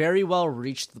like very well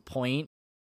reached the point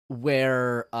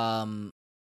where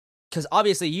because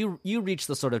obviously you reach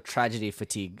the sort of tragedy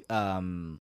fatigue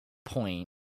point,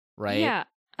 right? Yeah,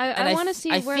 I want to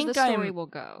see where the story will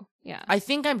go. Yeah, I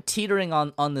think I'm teetering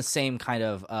on the same kind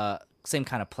of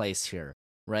place here,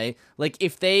 right? Like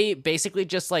if they basically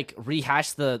just like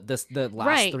rehash the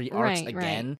last three arcs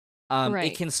again.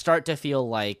 It can start to feel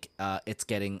like it's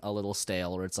getting a little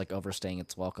stale, or it's like overstaying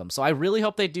its welcome. So I really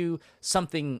hope they do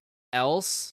something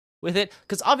else with it,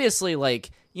 because obviously,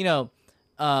 like,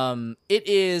 it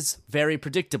is very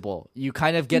predictable. You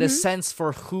kind of get a sense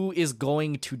for who is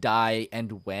going to die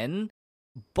and when,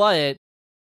 but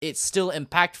it's still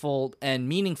impactful and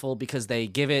meaningful because they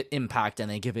give it impact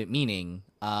and they give it meaning,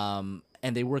 and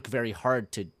they work very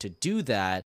hard to do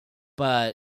that,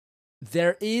 but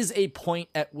there is a point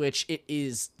at which it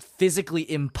is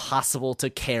physically impossible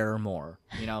to care more,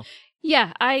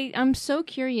 Yeah, I'm so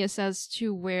curious as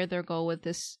to where they'll go with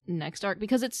this next arc,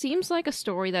 because it seems like a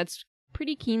story that's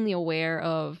pretty keenly aware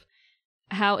of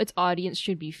how its audience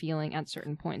should be feeling at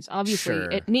certain points. Obviously,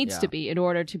 it needs to be in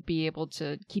order to be able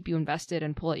to keep you invested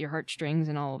and pull at your heartstrings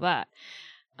and all of that.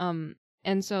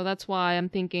 And so that's why I'm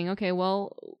thinking, okay,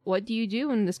 well, what do you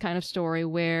do in this kind of story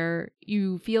where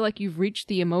you feel like you've reached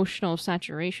the emotional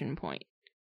saturation point?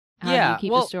 How do you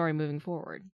keep the story moving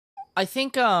forward? I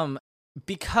think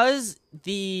because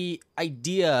the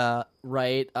idea,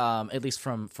 right, at least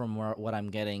from what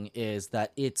I'm getting, is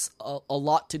that it's a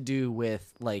lot to do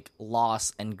with like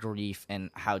loss and grief and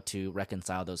how to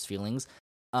reconcile those feelings.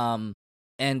 And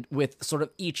with sort of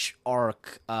each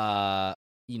arc, our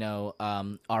little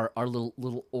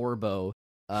Orbo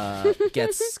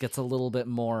gets a little bit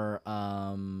more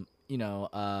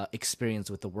experience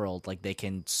with the world. Like they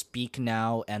can speak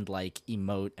now and like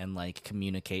emote and like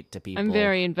communicate to people. I'm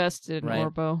very invested in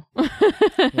Orbo.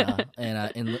 Yeah,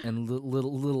 and in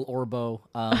little Orbo,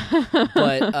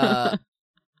 but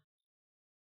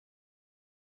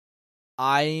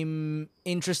I'm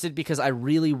interested because I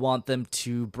really want them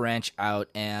to branch out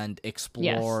and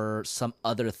explore some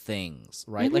other things,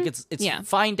 right? Mm-hmm. Like it's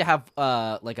fine to have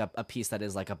like a piece that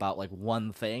is like about like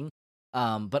one thing,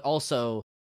 but also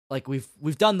like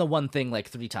we've done the one thing like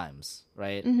 3 times,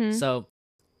 right? Mm-hmm. So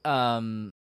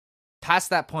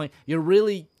past that point, you're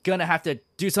really gonna have to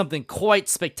do something quite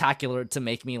spectacular to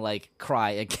make me like cry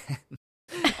again.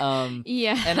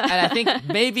 Yeah, and I think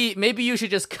maybe you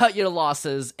should just cut your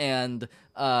losses and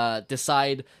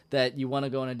decide that you want to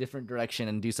go in a different direction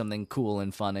and do something cool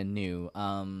and fun and new.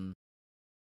 And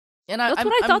that's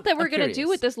what I thought that we're gonna do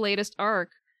with this latest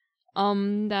arc.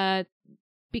 That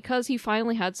because he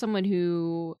finally had someone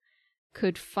who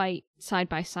could fight side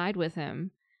by side with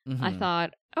him, Mm-hmm. I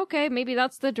thought, okay, maybe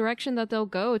that's the direction that they'll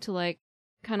go to like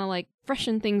kind of like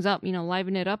freshen things up,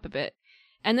 liven it up a bit.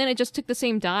 And then it just took the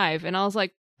same dive, and I was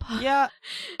like, yeah,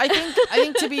 I think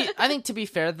to be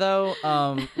fair though,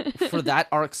 for that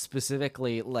arc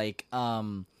specifically, like,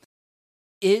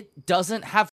 it doesn't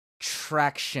have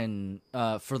traction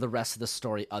for the rest of the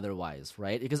story otherwise,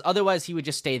 right? Because otherwise he would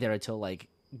just stay there until like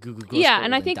Gugu goes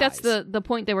and I think dies. that's the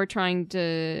point they were trying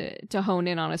to hone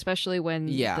in on, especially when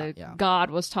the god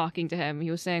was talking to him.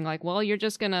 He was saying like, well, you're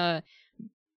just gonna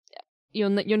you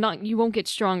won't get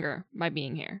stronger by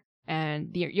being here.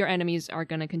 And your enemies are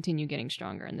going to continue getting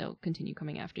stronger, and they'll continue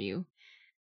coming after you.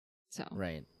 So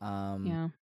right, yeah.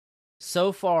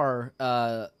 So far,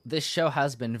 this show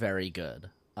has been very good.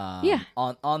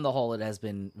 On the whole, it has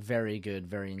been very good,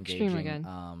 very engaging. Extremely good.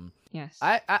 Yes,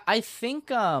 I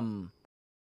think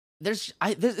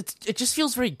it just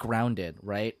feels very grounded,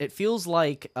 right? It feels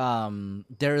like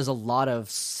there is a lot of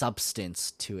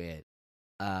substance to it,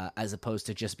 as opposed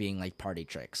to just being like party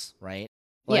tricks, right?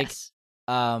 Like, yes.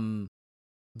 The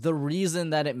reason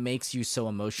that it makes you so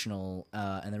emotional,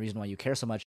 and the reason why you care so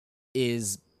much,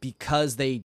 is because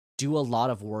they do a lot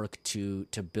of work to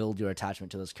build your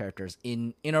attachment to those characters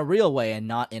in a real way, and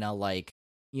not in a like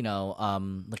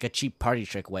a cheap party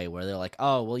trick way where they're like,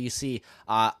 oh well, you see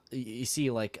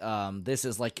like this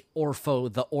is like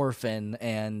Orpho the orphan,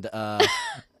 and I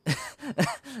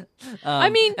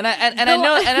mean, and I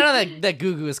know that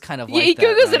Gugu is kind of like that,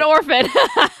 Gugu's right? An orphan.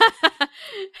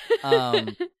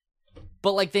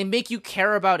 But like they make you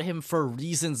care about him for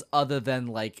reasons other than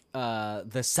like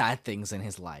the sad things in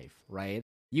his life, right?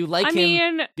 You like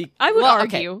him. I mean, I would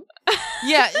argue. Okay.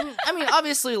 Yeah, I mean,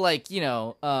 obviously, like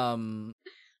there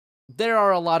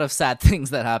are a lot of sad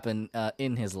things that happen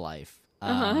in his life,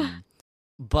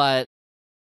 but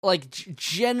like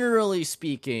generally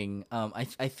speaking,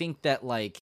 I think that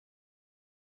like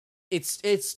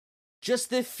it's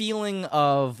just the feeling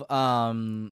of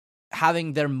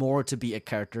having there more to be a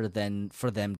character than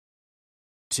for them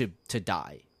to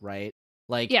die, right?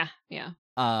 Like yeah.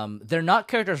 They're not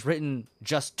characters written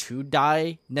just to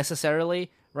die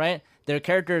necessarily, right? They're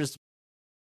characters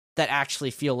that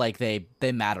actually feel like they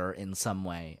matter in some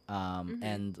way.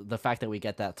 And the fact that we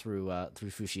get that through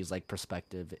Fushi's like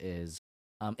perspective is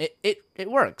it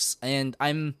works. And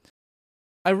I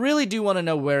really do want to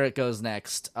know where it goes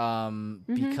next,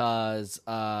 because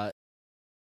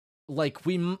like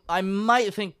I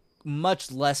might think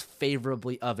much less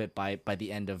favorably of it by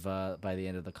the end of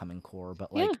the coming core,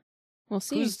 but like we'll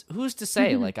see. Who's to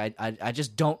say? Like I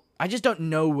just don't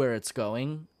know where it's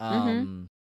going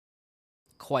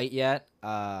quite yet.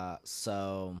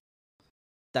 So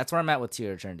that's where I'm at with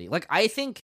Tear Eternity. Like I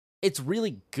think it's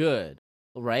really good,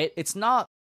 right? It's not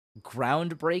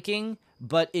groundbreaking,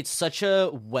 but it's such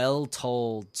a well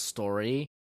told story.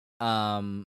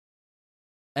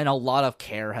 And a lot of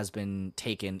care has been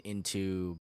taken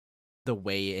into the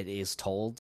way it is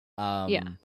told.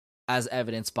 As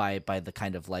evidenced by the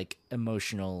kind of like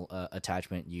emotional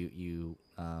attachment you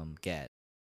get,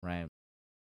 right?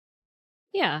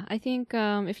 Yeah, I think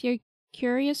if you're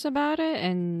curious about it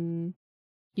and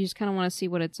you just kind of want to see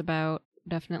what it's about,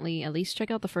 definitely at least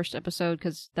check out the first episode,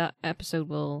 because that episode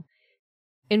will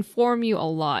inform you a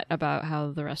lot about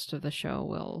how the rest of the show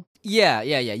will. Yeah.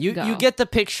 You get the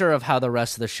picture of how the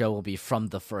rest of the show will be from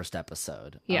the first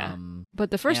episode. Yeah,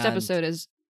 but the first episode is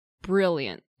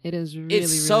brilliant. It is really,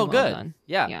 it's so really well good. done.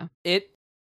 Yeah. It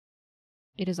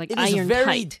is like iron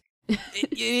tight.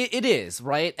 it is,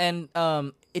 right? And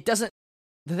it doesn't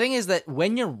the thing is that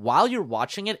while you're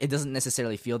watching it, it doesn't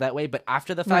necessarily feel that way, but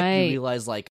after the fact you realize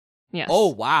like, yes. Oh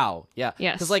wow. Yeah.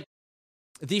 Yes. Because like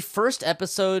the first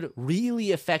episode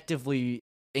really effectively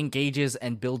engages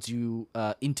and builds you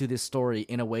into this story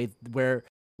in a way where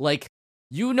like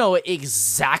you know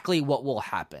exactly what will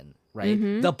happen, right?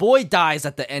 Mm-hmm. The boy dies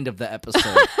at the end of the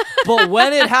episode. But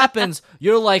when it happens,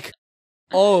 you're like,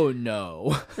 oh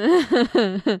no.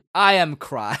 I am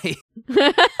crying.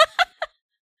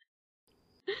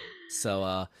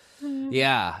 So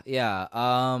yeah.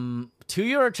 To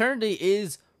Your Eternity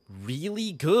is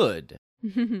really good.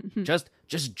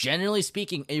 just generally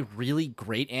speaking, a really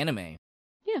great anime.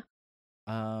 Yeah.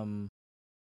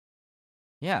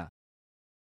 Yeah.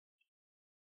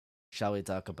 Shall we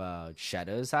talk about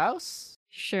Shadow's House?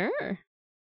 Sure.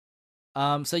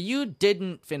 So you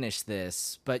didn't finish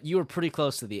this, but you were pretty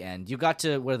close to the end. You got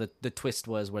to where the twist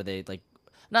was, where they like,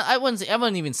 no, I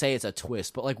wouldn't even say it's a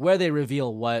twist, but like where they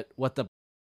reveal what the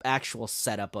actual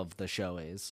setup of the show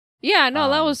is. Yeah, no,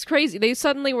 that was crazy. They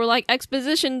suddenly were like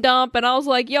exposition dump, and I was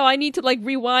like, yo, I need to like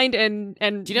rewind and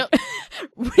do you know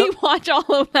rewatch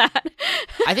all of that.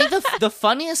 I think the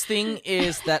funniest thing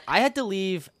is that I had to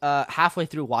leave halfway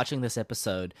through watching this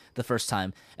episode the first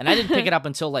time, and I didn't pick it up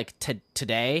until like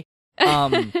today.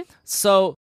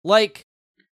 So like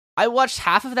I watched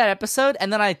half of that episode,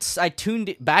 and then I tuned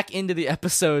it back into the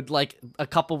episode like a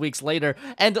couple weeks later,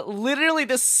 and literally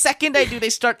the second I do, they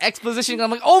start expositioning. And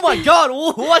I'm like, oh my god,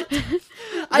 what?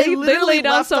 They laid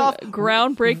out some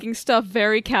groundbreaking stuff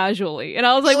very casually, and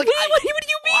I was like, what do you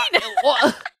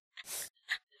mean?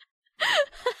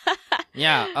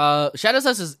 Yeah, Shadow's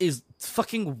House is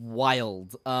fucking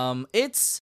wild.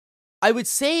 It's, I would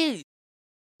say,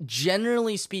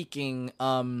 generally speaking,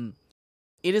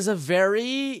 it is a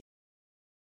very,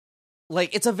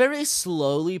 like, it's a very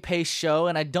slowly paced show,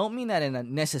 and I don't mean that in a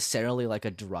necessarily like a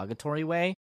derogatory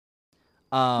way.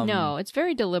 No, it's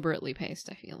very deliberately paced,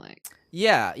 I feel like.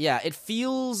 Yeah, it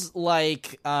feels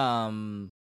like a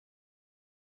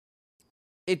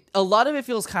lot of it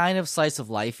feels kind of slice of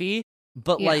lifey,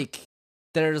 but like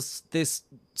there's this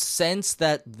sense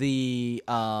that the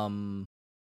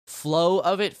flow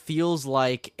of it feels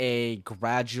like a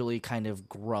gradually kind of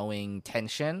growing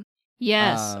tension.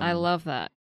 Yes, I love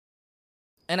that.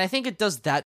 And I think it does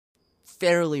that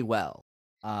fairly well.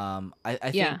 I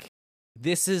think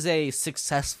this is a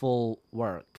successful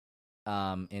work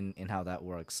in how that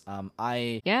works.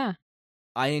 I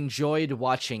enjoyed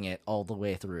watching it all the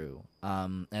way through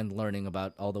and learning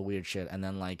about all the weird shit, and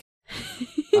then like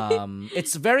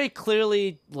it's very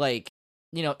clearly like,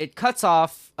 you know, it cuts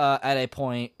off at a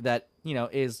point that, you know,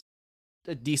 is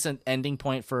a decent ending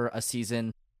point for a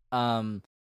season.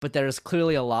 But there's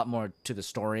clearly a lot more to the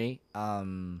story. So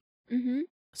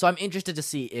I'm interested to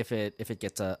see if it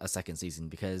gets a second season,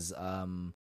 because I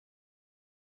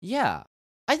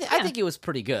think it was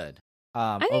pretty good.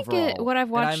 I think overall. what I've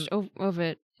watched of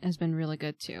it has been really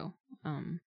good too.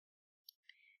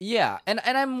 Yeah, and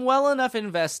I'm well enough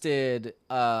invested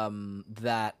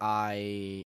that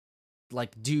I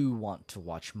like do want to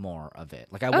watch more of it.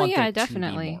 Like I want there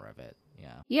definitely to be more of it.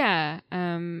 Yeah. Yeah.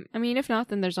 I mean, if not,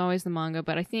 then there's always the manga.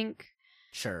 But I think,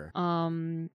 sure.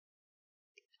 I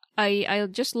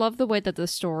just love the way that the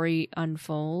story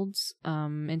unfolds.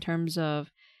 In terms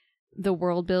of the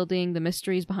world building, the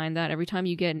mysteries behind that. Every time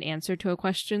you get an answer to a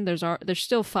question, there's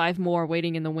still 5 more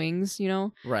waiting in the wings. You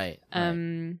know. Right.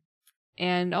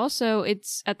 And also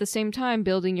it's at the same time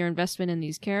building your investment in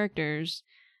these characters.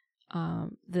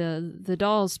 The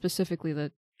dolls, specifically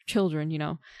the children, you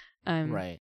know.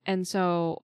 Right. And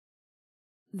so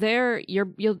you're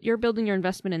building your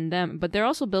investment in them, but they're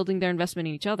also building their investment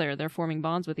in each other. They're forming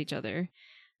bonds with each other,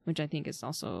 which I think is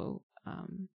also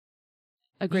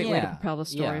a great way to propel the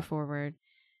story forward.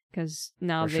 Because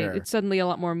now it's suddenly a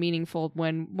lot more meaningful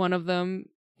when one of them,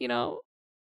 you know,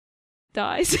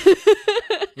 dies.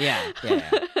 Yeah.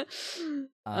 So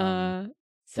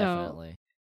definitely.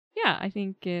 Yeah, I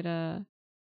think it.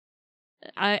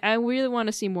 I really want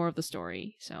to see more of the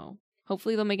story. So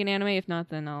hopefully they'll make an anime. If not,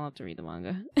 then I'll have to read the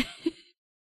manga.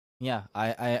 Yeah, I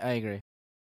agree.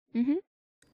 Mm-hmm.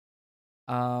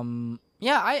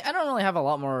 Yeah, I don't really have a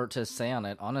lot more to say on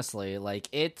it, honestly. Like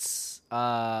it's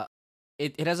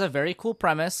it has a very cool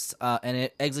premise, and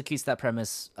it executes that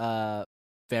premise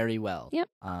very well. Yep.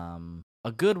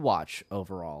 A good watch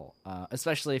overall,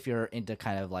 especially if you're into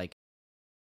kind of like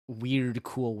weird,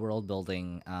 cool world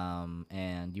building,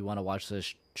 and you want to watch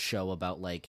this show about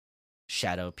like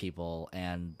shadow people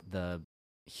and the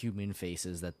human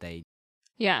faces that they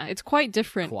it's quite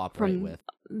different cooperate from with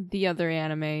the other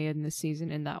anime in this season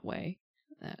in that way.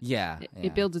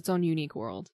 It builds its own unique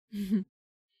world.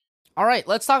 All right,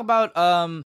 let's talk about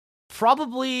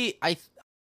probably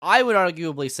I would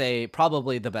arguably say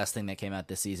probably the best thing that came out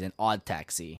this season, Odd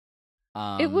Taxi.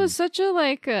 It was such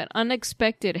a an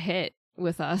unexpected hit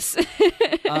with us.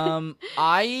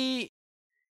 I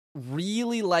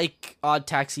really like Odd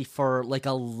Taxi for like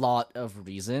a lot of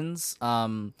reasons.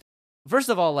 First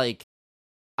of all, like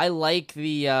I like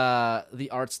the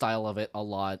art style of it a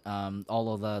lot.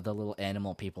 All of the little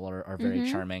animal people are very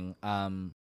charming.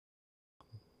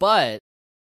 But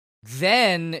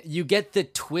then you get the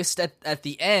twist at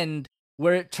the end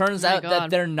where it turns out that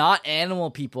they're not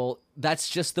animal people. That's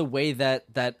just the way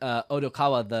that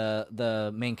Odokawa,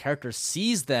 the main character,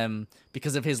 sees them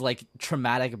because of his like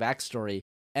traumatic backstory,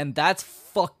 and that's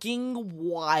fucking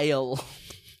wild.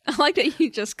 I like that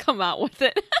you just come out with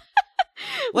it.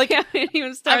 Like, we haven't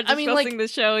even started discussing the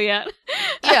show yet.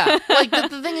 Yeah, like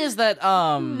the thing is that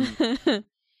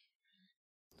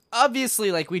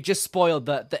obviously, like, we just spoiled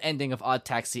the ending of Odd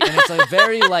Taxi, and it's a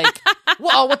very like,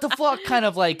 whoa, what the fuck kind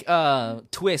of like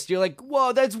twist. You're like,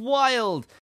 whoa, that's wild.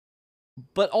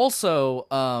 But also,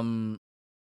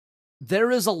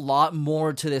 there is a lot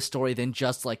more to this story than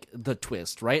just like the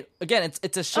twist, right? Again,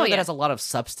 it's a show that has a lot of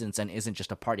substance and isn't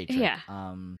just a party trick. Yeah.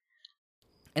 And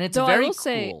it's very cool.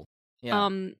 Say,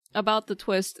 about the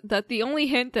twist, that the only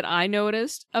hint that I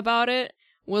noticed about it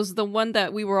was the one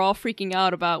that we were all freaking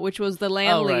out about, which was the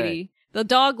landlady, the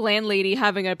dog landlady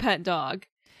having a pet dog.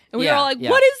 And we were all like,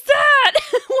 what is that?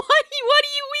 what do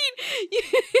you mean?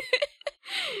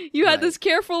 You had this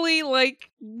carefully, like,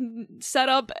 set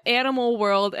up animal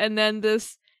world, and then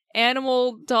this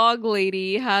animal dog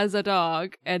lady has a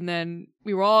dog, and then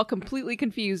we were all completely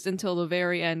confused until the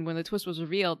very end when the twist was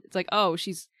revealed. It's like, oh,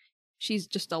 she's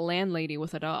just a landlady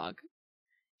with a dog.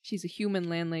 She's a human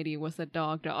landlady with a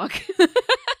dog.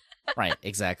 Right,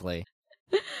 exactly.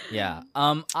 Yeah.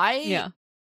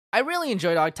 I really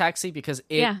enjoyed Odd Taxi because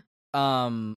it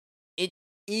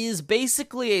is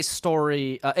basically a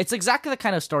story. It's exactly the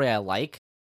kind of story I like,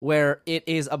 where it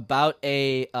is about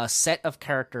a set of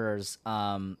characters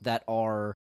that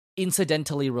are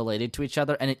incidentally related to each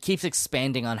other, and it keeps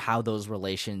expanding on how those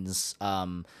relations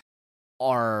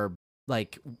are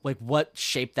like what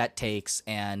shape that takes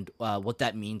and what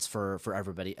that means for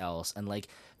everybody else. And like,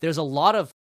 there's a lot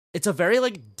of, it's a very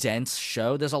like dense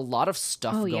show. There's a lot of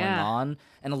stuff going on,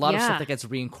 and a lot of stuff that gets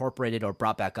reincorporated or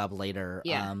brought back up later.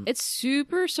 Yeah, it's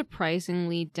super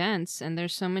surprisingly dense, and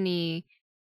there's so many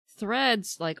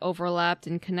threads like overlapped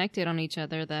and connected on each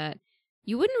other that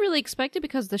you wouldn't really expect it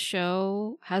because the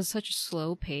show has such a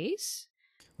slow pace.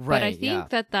 Right. But I think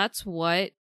that that's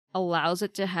what allows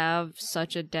it to have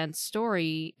such a dense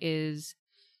story is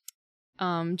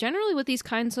generally with these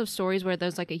kinds of stories where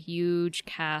there's like a huge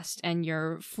cast and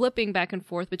you're flipping back and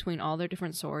forth between all their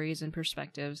different stories and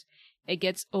perspectives, it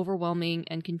gets overwhelming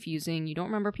and confusing. You don't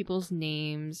remember people's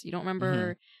names. You don't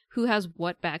remember who has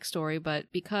what backstory, but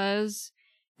because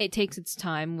it takes its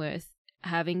time with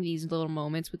having these little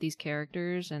moments with these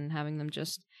characters and having them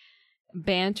just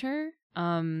banter,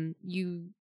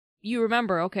 you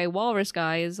remember, okay, Walrus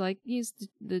Guy is like, he's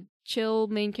the chill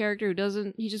main character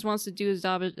who he just wants to do his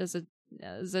job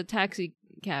as a taxi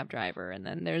cab driver. And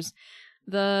then there's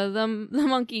the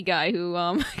monkey guy who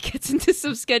gets into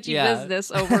some sketchy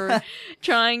business over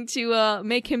trying to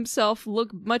make himself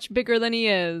look much bigger than he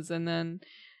is, and then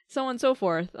so on and so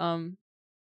forth.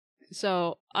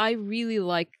 So I really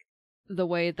like the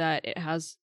way that it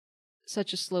has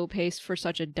such a slow pace for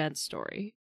such a dense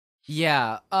story.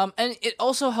 Yeah, and it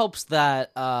also helps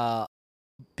that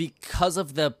because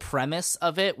of the premise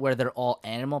of it, where they're all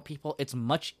animal people, it's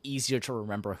much easier to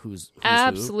remember who's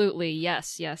absolutely who.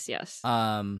 Yes.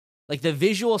 Like the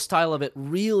visual style of it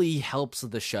really helps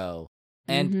the show,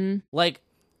 and like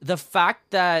the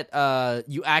fact that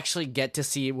you actually get to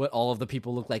see what all of the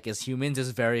people look like as humans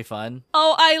is very fun.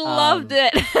 Oh, I loved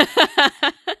it.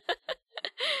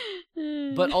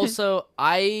 But also,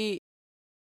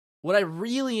 what I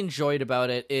really enjoyed about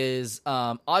it is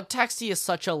Odd Taxi is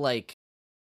such a like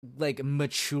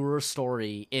mature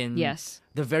story in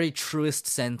the very truest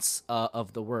sense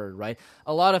of the word, right?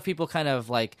 A lot of people kind of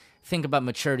like think about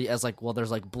maturity as like, well,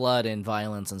 there's like blood and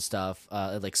violence and stuff,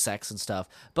 like sex and stuff.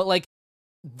 But like,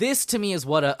 this to me is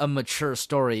what a mature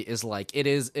story is like. It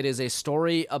is a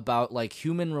story about like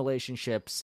human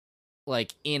relationships,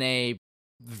 like in a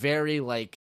very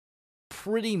like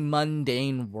pretty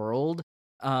mundane world,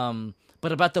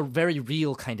 but about the very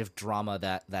real kind of drama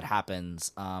that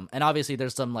happens. And obviously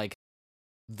there's some like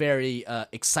very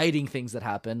exciting things that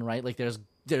happen, right? Like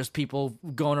there's people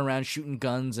going around shooting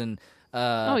guns and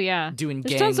doing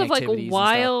gang tons of like activities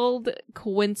wild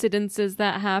coincidences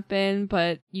that happen,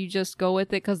 but you just go with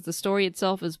it because the story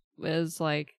itself is is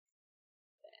like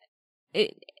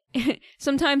it.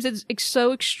 Sometimes it's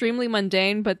so extremely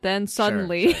mundane, but then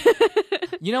suddenly, Sure.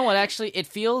 You know what? Actually, it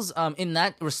feels in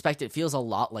that respect, it feels a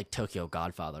lot like Tokyo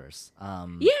Godfathers.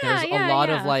 There's a lot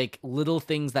of like little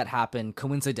things that happen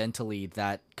coincidentally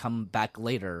that come back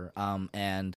later,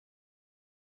 and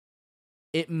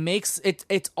it makes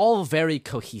it's all very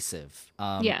cohesive.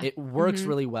 It works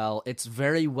really well. It's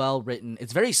very well written.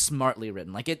 It's very smartly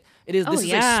written. Like it is. This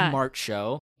is a smart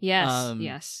show. Yes,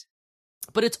 yes.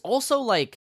 But it's also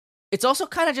like it's also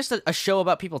kind of just a show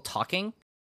about people talking.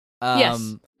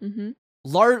 Yes.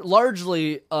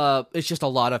 Largely, it's just a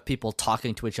lot of people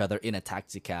talking to each other in a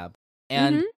taxi cab,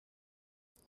 and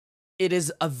it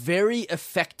is a very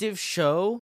effective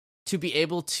show to be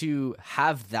able to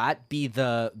have that be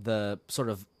the sort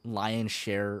of lion's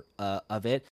share of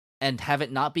it, and have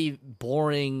it not be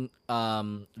boring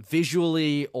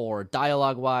visually or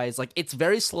dialogue wise. Like it's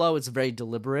very slow, it's very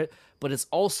deliberate, but it's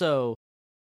also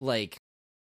like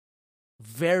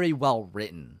very well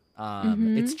written.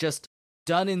 It's just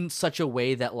done in such a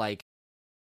way that like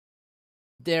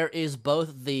there is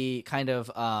both the kind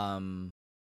of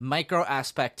micro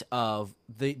aspect of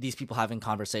these people having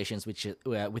conversations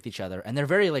with each other, and they're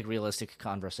very like realistic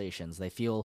conversations. They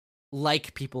feel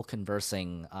like people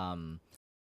conversing,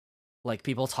 like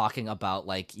people talking about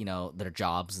like, you know, their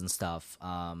jobs and stuff,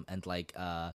 and like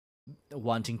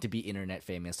wanting to be internet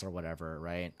famous or whatever,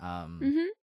 right?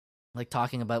 Like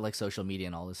talking about like social media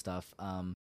and all this stuff.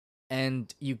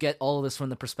 And you get all of this from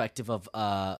the perspective of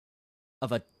a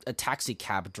taxi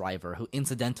cab driver who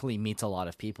incidentally meets a lot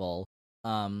of people,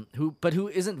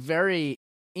 who isn't very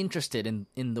interested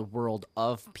in the world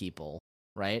of people,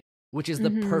 right? Which is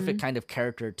the perfect kind of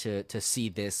character to see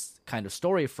this kind of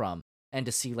story from, and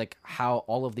to see like how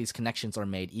all of these connections are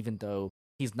made, even though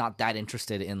he's not that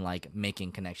interested in like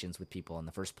making connections with people in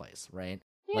the first place, right?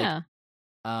 Yeah.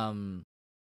 Like,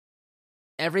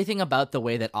 everything about the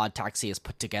way that Odd Taxi is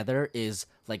put together is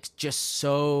like just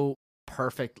so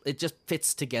perfect. It just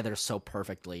fits together so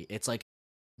perfectly. It's like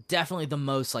definitely the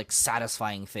most like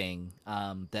satisfying thing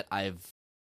that I've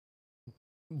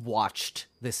watched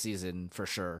this season for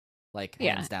sure. Like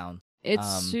hands down.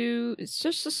 It's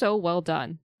just so well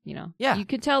done, you know. Yeah. You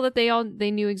could tell that they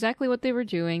knew exactly what they were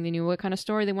doing. They knew what kind of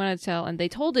story they wanted to tell, and they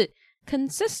told it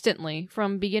consistently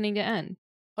from beginning to end.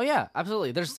 Oh yeah,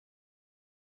 absolutely.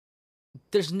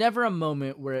 There's never a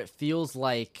moment where it feels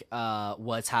like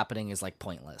what's happening is like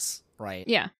pointless, right?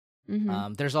 Yeah.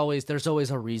 There's always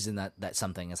a reason that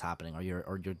something is happening, or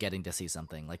you're getting to see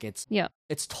something. Like it's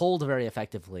told very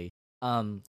effectively.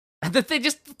 That they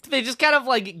just kind of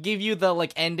like give you the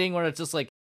like ending where it's just like,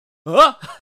 oh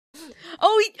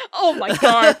my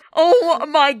god, oh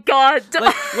my god.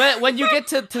 Like when you get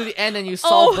to the end and you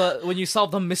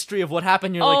solve the mystery of what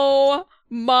happened, you're like,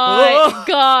 my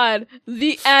god,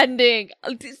 the ending.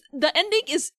 The ending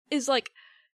is like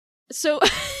so.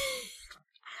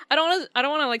 I don't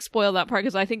want to like spoil that part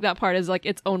because I think that part is like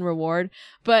its own reward.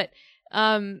 But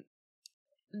I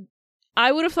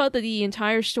would have thought that the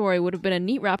entire story would have been a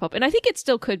neat wrap up, and I think it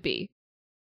still could be.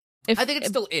 I think it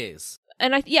still is,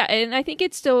 and I think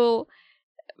it still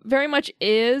very much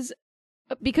is,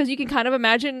 because you can kind of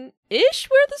imagine ish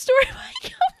where the story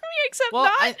might go. Except well,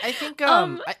 not. I think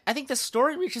I think the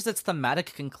story reaches its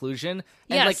thematic conclusion,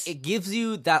 and like it gives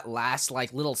you that last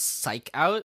like little psych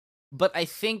out. But I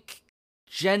think,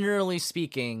 generally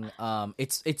speaking,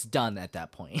 it's done at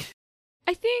that point.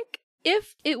 I think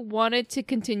if it wanted to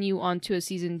continue on to a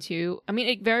season 2, I mean,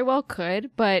 it very well could,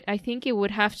 but I think it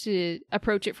would have to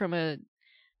approach it from a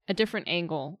different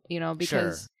angle, you know,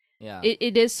 because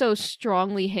it is so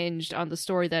strongly hinged on the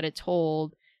story that it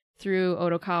told through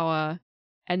Odokawa.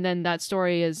 And then that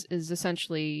story is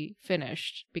essentially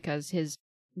finished because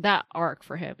that arc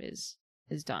for him is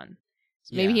done.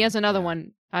 So maybe he has another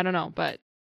one. I don't know, but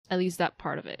at least that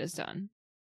part of it is done.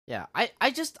 Yeah, I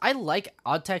like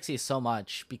Odd Taxi so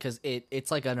much because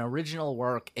it's like an original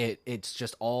work. It's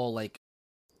just all like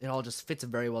it all just fits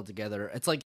very well together. It's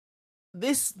like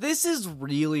this is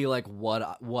really like what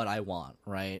I want,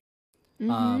 right?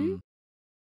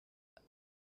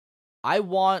 I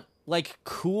want like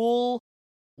cool,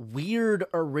 weird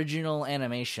original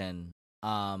animation.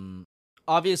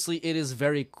 Obviously it is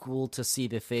very cool to see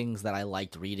the things that I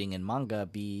liked reading in manga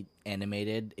be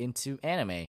animated into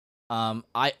anime.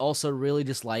 I also really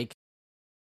dislike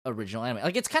original anime.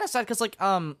 Like it's kind of sad because like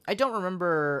I don't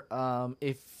remember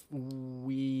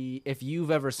if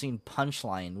you've ever seen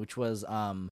Punchline, which was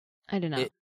I don't know.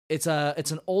 It's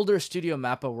an older Studio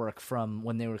Mappa work from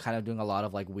when they were kind of doing a lot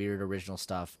of like weird original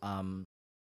stuff.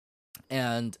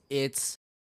 And it's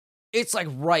it's like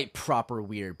right proper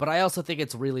weird, but I also think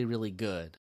it's really, really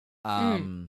good.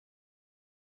 And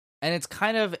it's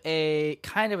kind of a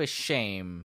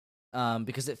shame,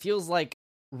 because it feels like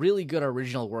really good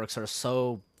original works are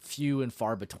so few and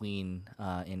far between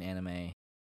in anime.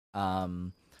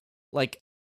 Like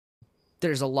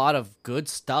there's a lot of good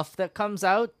stuff that comes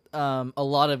out. A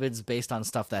lot of it's based on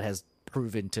stuff that has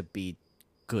proven to be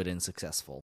good and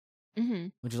successful.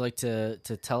 Would you like to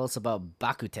tell us about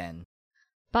Bakuten?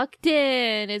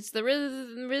 Bakuten, it's the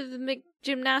rhythmic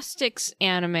gymnastics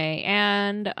anime,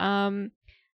 and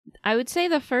I would say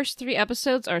the first 3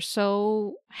 episodes are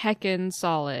so heckin'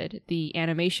 solid. The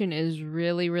animation is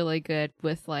really, really good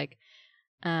with like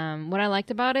what I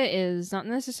liked about it is not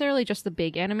necessarily just the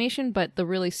big animation, but the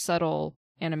really subtle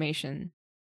animation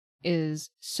is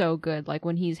so good. Like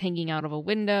when he's hanging out of a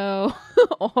window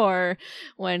or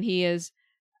when he is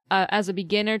as a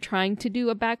beginner trying to do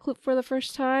a backflip for the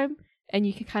first time, and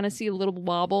you can kind of see a little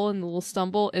wobble and the little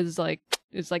stumble is like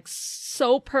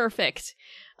so perfect.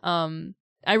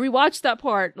 I rewatched that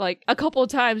part like a couple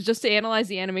of times just to analyze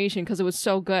the animation because it was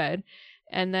so good.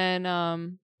 And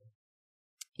then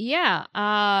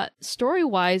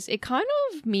story-wise, it kind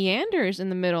of meanders in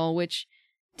the middle, which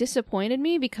disappointed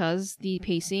me because the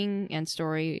pacing and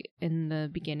story in the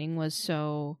beginning was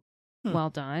so well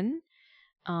done.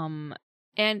 And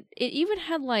it even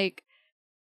had like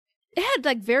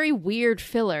very weird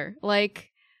filler.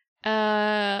 Like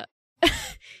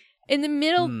in the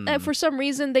middle, for some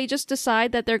reason, they just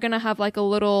decide that they're gonna have like a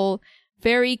little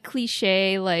very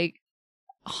cliche, like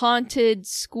haunted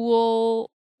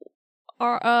school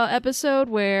episode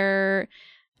where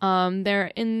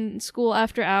they're in school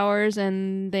after hours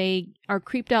and they are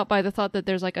creeped out by the thought that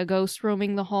there's like a ghost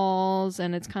roaming the halls,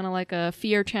 and it's kind of like a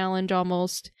fear challenge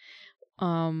almost,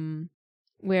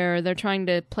 where they're trying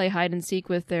to play hide and seek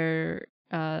with their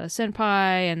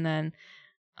senpai, and then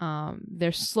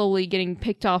they're slowly getting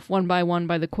picked off one by one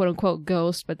by the quote-unquote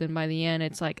ghost, but then by the end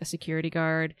it's like a security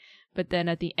guard. But then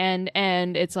at the end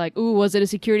it's like, ooh, was it a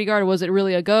security guard or was it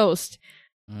really a ghost?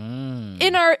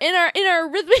 In our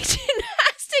rhythmic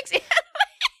gymnastics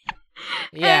anime.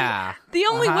 Yeah. And the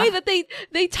only way that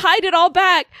they tied it all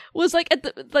back was like at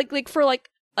the like for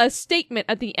like a statement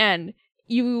at the end.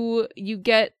 You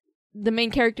get the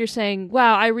main character saying,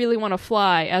 "Wow, I really want to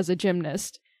fly as a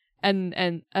gymnast."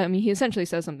 And I mean, he essentially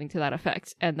says something to that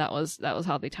effect, and that was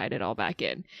how they tied it all back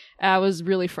in. I was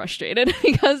really frustrated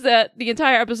because the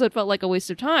entire episode felt like a waste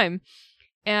of time,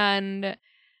 and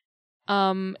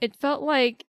it felt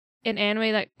like an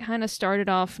anime that kind of started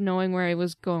off knowing where it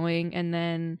was going and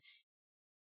then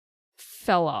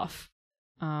fell off,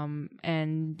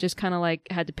 and just kind of like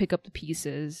had to pick up the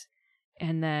pieces,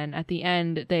 and then at the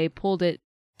end they pulled it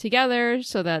together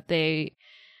so that they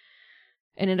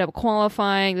ended up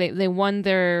qualifying. They won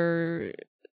their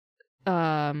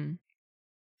they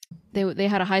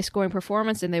had a high scoring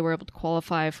performance and they were able to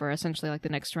qualify for essentially like the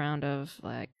next round of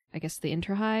like, I guess, the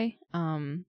inter high,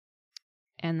 and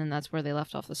then that's where they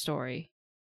left off the story.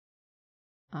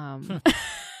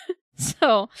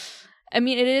 So I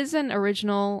mean, it is an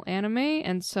original anime,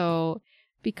 and so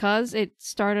because it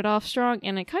started off strong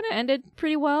and it kind of ended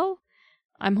pretty well,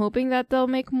 I'm hoping that they'll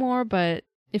make more, but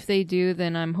if they do,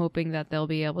 then I'm hoping that they'll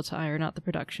be able to iron out the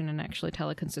production and actually tell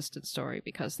a consistent story,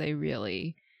 because they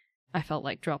really, I felt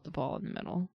like, dropped the ball in the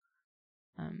middle.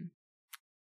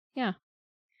 Yeah.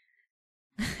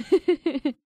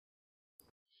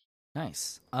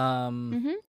 Nice.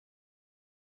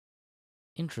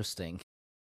 Interesting.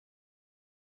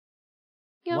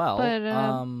 Yeah, well, but,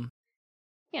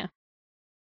 yeah.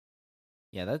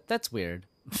 Yeah, that's weird.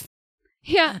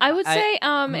 Yeah, I would say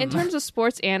in terms of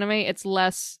sports anime, it's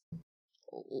less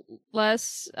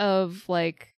of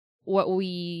like what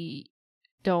we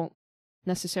don't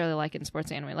necessarily like in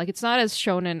sports anime. Like, it's not as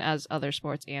shonen as other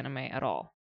sports anime at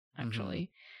all, actually.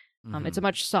 It's a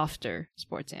much softer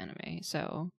sports anime,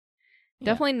 so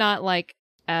definitely not like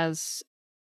as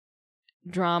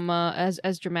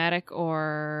dramatic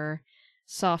or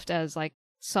soft as like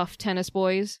Soft Tennis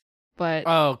Boys. But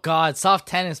oh god, Soft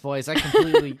Tennis Boys! I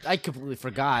completely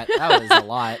forgot. That was a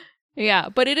lot. Yeah,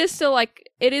 but it is still like,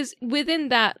 it is within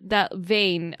that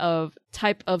vein of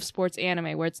type of sports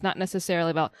anime where it's not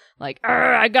necessarily about like,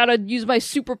 I gotta use my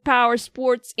superpower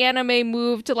sports anime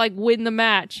move to like win the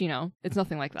match. You know, it's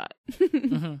nothing like that.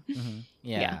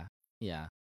 Yeah.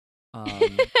 All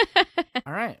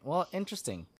right. Well,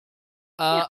 interesting.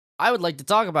 I would like to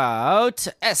talk about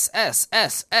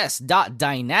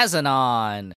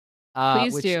SSSS.Dynazenon.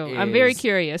 Please do. I'm very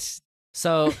curious.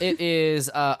 So it is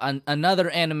another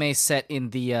anime set in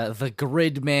the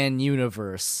Gridman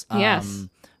universe. Yes.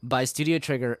 by Studio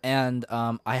Trigger, and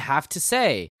I have to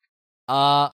say,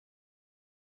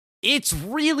 it's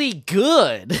really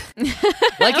good.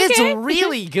 Like, Okay. it's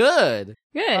really good.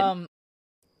 Good.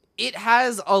 It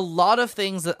has a lot of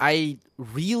things that I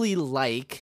really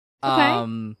like.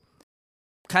 Okay.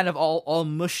 Kind of all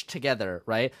mushed together,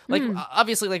 right? Like,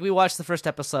 obviously, like, we watched the first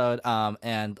episode,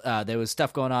 and there was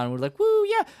stuff going on. And we're like, woo,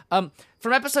 yeah.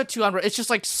 From episode 2 onward, it's just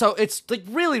like it's like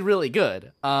really, really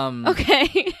good.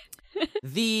 Okay.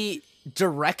 The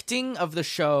directing of the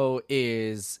show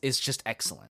is just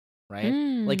excellent, right?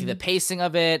 Like, the pacing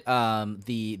of it,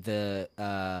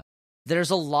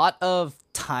 there's a lot of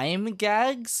time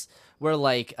gags where,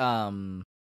 like,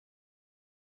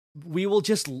 we will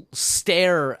just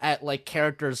stare at, like,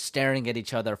 characters staring at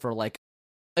each other for, like,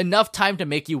 enough time to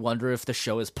make you wonder if the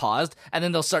show is paused, and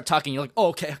then they'll start talking. You're like, oh,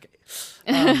 okay.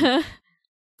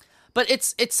 But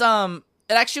it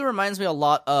actually reminds me a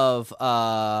lot of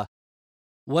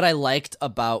what I liked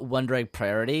about Wonder Egg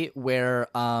Priority, where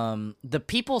the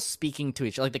people speaking to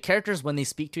each other, like the characters when they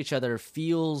speak to each other,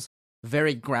 feels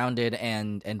very grounded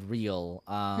and real.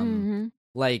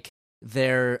 Like,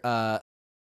 they're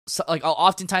so, like,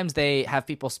 oftentimes they have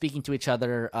people speaking to each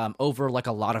other over, like,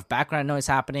 a lot of background noise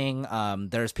happening.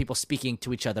 There's people speaking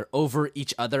to each other over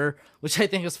each other, which I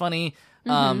think is funny.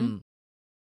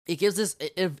 It gives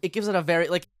it gives it a very,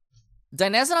 like,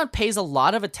 Dynazenon pays a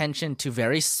lot of attention to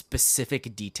very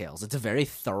specific details. It's very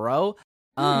thorough.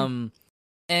 And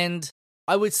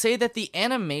I would say that the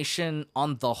animation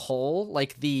on the whole,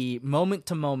 like the moment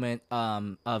to moment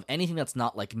of anything that's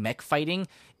not like mech fighting,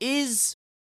 it's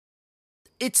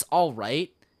all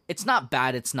right. It's not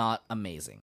bad. It's not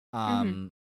amazing. It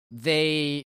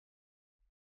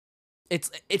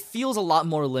feels a lot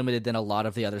more limited than a lot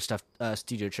of the other stuff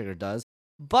Studio Trigger does.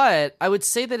 But I would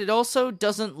say that it also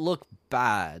doesn't look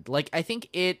bad. Like, I think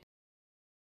it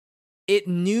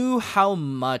knew how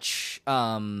much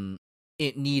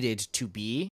it needed to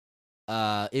be.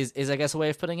 Is I guess a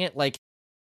way of putting it. Like,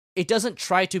 it doesn't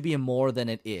try to be more than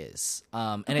it is.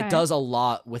 And it does a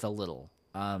lot with a little.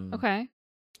 Okay.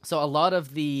 So a lot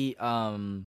of the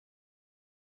kind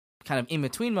of in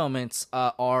between moments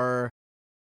are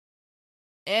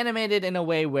animated in a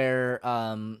way where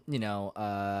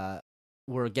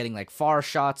we're getting like far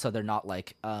shots, so they're not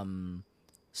like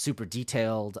super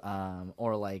detailed,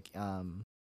 or like a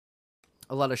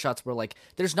lot of shots where like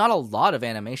there's not a lot of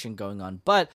animation going on,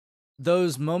 but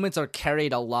those moments are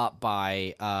carried a lot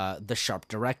by the sharp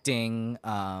directing,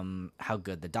 how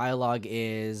good the dialogue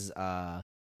is,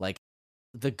 like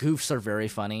the goofs are very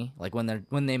funny. Like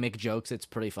when they make jokes, it's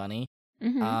pretty funny.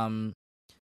 And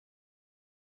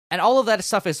all of that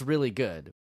stuff is really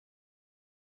good.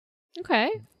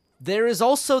 Okay. There is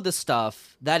also the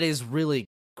stuff that is really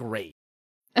great.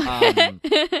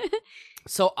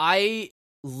 So I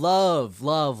love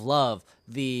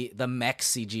the mech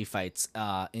CG fights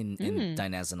in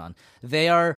Dynazenon. They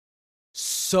are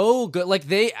so good. Like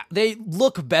they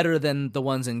look better than the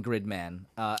ones in Gridman.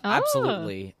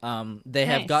 Absolutely. They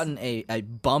have gotten a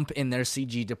bump in their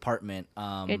CG department,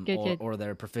 Good. or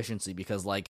their proficiency, because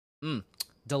like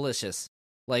delicious.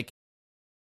 Like,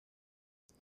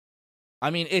 I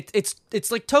mean, it's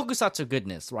like tokusatsu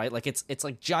goodness, right? Like it's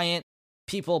like giant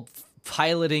people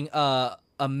piloting a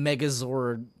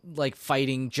Megazord, like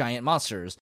fighting giant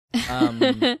monsters.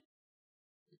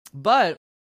 But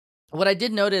what I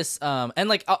did notice, and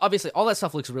like obviously all that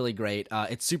stuff looks really great.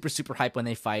 It's super super hype when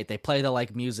they fight. They play the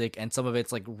like music, and some of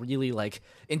it's like really like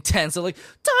intense. So like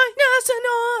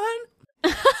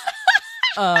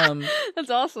Dynazenon.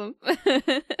 That's awesome.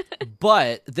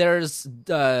 But there's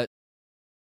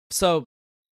so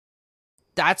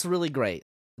that's really great.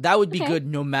 That would be good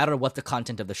no matter what the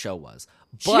content of the show was.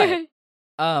 But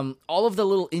all of the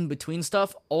little in between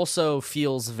stuff also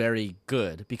feels very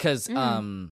good, because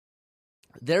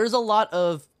there's a lot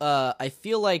of I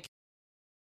feel like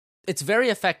it's very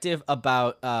effective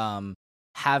about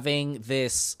having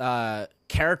this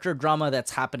character drama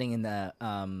that's happening in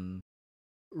the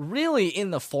really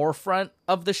in the forefront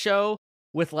of the show,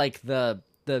 with like the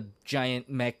giant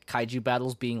mech kaiju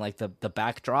battles being like the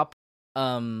backdrop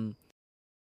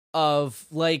of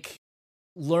like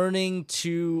learning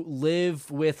to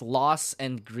live with loss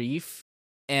and grief,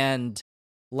 and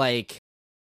like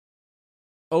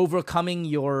overcoming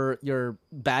your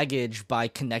baggage by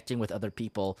connecting with other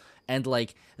people, and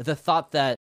like the thought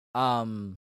that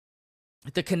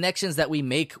the connections that we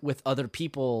make with other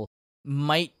people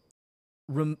might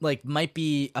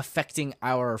be affecting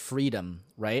our freedom,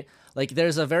 right? Like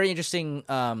there's a very interesting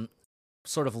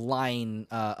sort of line,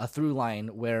 a through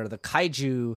line, where the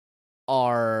kaiju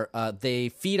are they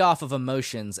feed off of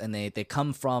emotions, and they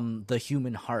come from the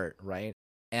human heart, right?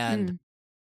 And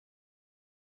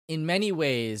in many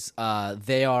ways,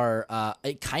 they are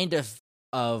a kind of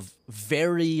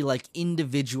very like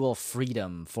individual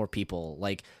freedom for people,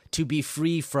 like to be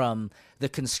free from the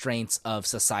constraints of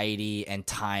society and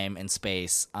time and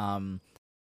space.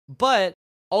 But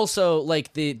also,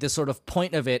 like, the sort of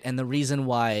point of it and the reason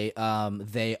why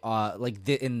they are like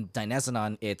in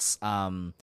Dynazenon, it's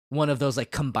one of those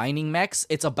like combining mechs.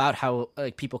 It's about how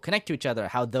like people connect to each other,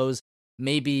 how those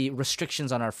may be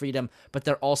restrictions on our freedom, but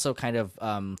they're also kind of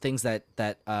things that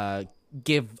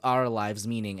give our lives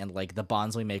meaning, and like the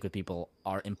bonds we make with people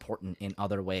are important in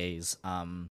other ways.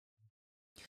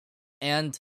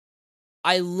 And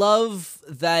I love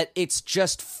that it's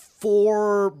just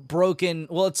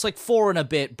it's like 4 and a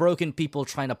bit broken people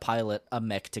trying to pilot a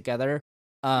mech together.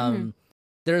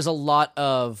 There's a lot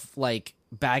of like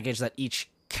baggage that each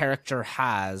character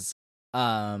has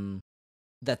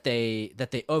that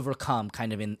they overcome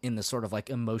kind of in the sort of like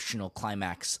emotional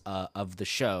climax of the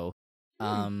show.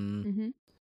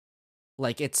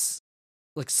 Like, it's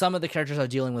like some of the characters are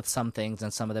dealing with some things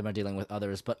and some of them are dealing with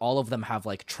others, but all of them have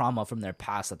like trauma from their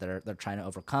past that they're trying to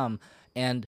overcome.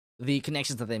 And the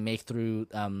connections that they make through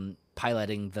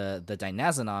piloting the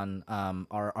Dynazenon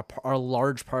are a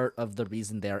large part of the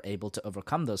reason they are able to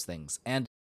overcome those things. And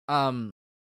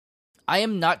I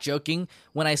am not joking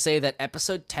when I say that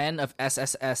episode 10 of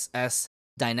SSSS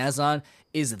Dynazenon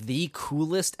is the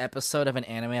coolest episode of an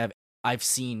anime I've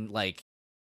seen, like,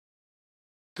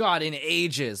 God, in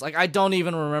ages. Like, I don't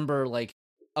even remember like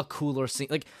a cooler scene.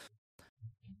 Like,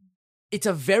 it's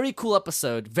a very cool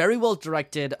episode, very well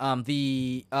directed.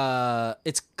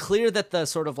 It's clear that the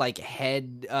sort of like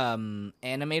head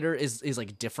animator is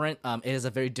like different. It has a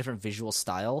very different visual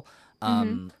style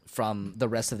from the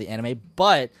rest of the anime,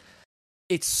 but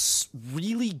it's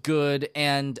really good,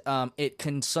 and it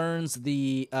concerns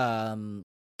the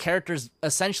characters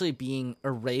essentially being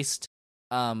erased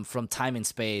from time and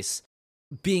space,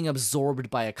 being absorbed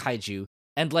by a kaiju,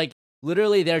 and like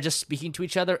literally they're just speaking to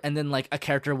each other, and then like a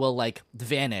character will like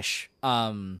vanish,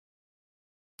 and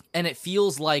it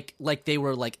feels like they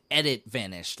were like edit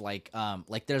vanished, like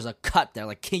there's a cut there,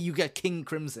 like you get King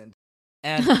Crimson,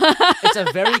 and it's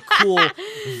a very cool,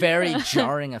 very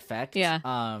jarring effect.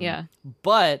 Yeah.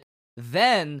 But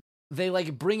then they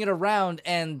like bring it around,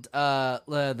 and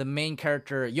the main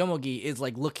character Yomogi is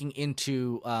like looking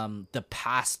into the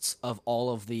pasts of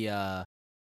all of the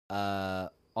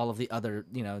other,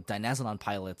 you know, Dynazenon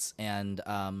pilots, and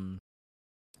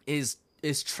is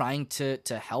trying to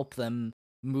help them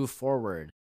move forward.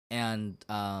 And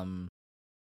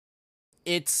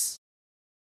it's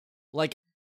like,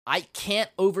 I can't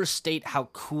overstate how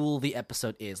cool the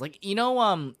episode is. Like, you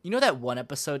know that one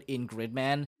episode in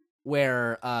Gridman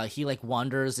where he like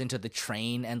wanders into the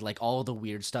train and like all the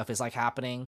weird stuff is like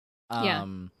happening.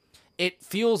 It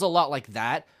feels a lot like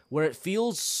that, where it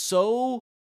feels so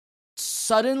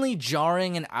suddenly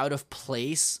jarring and out of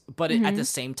place, but at the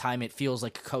same time it feels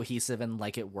like cohesive and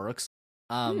like it works.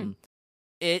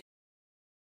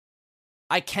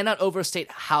 I cannot overstate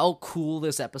how cool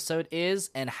this episode is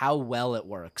and how well it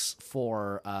works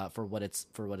for what it's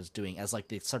doing as like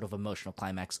the sort of emotional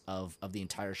climax of the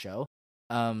entire show.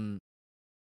 Yeah.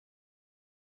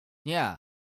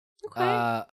 Okay.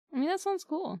 I mean, that sounds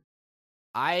cool.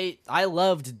 I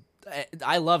loved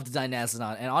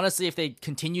Dynazenon, and honestly, if they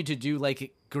continue to do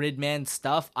like Gridman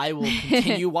stuff, I will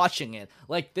continue watching it.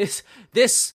 Like, this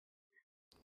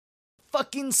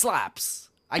fucking slaps.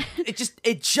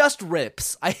 It just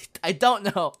rips. I don't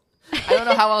know. I don't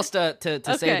know how else to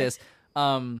say this.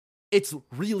 It's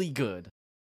really good,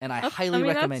 and I highly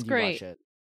recommend you watch it.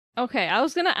 Okay, I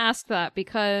was gonna ask that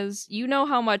because you know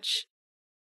how much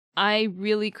I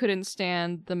really couldn't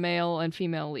stand the male and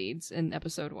female leads in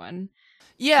episode 1.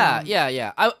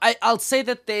 Yeah. I'll say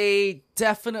that they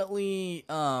definitely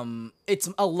it's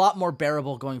a lot more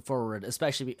bearable going forward,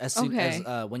 especially as soon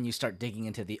as when you start digging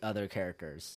into the other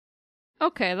characters.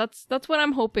 Okay, that's what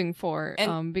I'm hoping for.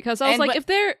 Because I was like, if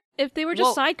they were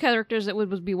just side characters, it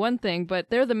would be one thing, but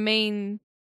they're the main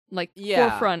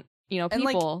forefront,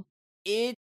 people.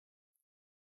 And, like,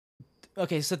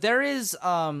 okay, so there is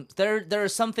there are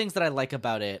some things that I like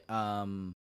about it,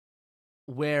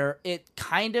 where it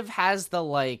kind of has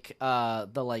okay,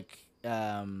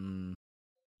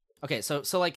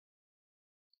 so like,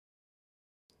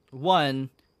 one,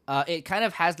 it kind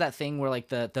of has that thing where like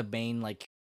the main like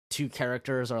two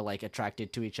characters are like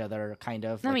attracted to each other, kind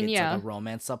of. Like, it's like a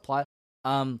romance subplot.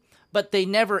 But they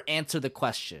never answer the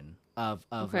question of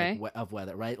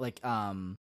whether, right? Like,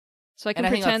 So I can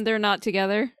pretend they're not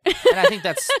together. And I think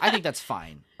that's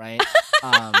fine, right?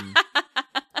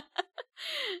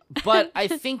 But I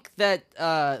think that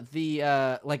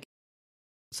the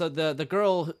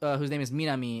girl whose name is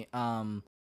Minami,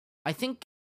 I think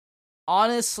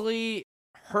honestly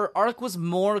her arc was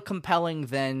more compelling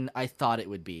than I thought it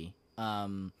would be.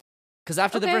 Because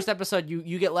after the first episode,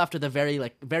 you get left with a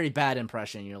very bad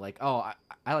impression. You're like, oh,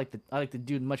 I like the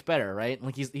dude much better, right?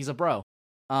 Like he's a bro.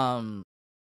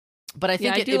 But I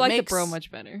think I like the bro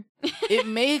much better. It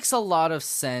makes a lot of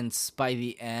sense by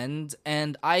the end,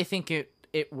 and I think it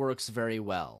works very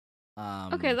well.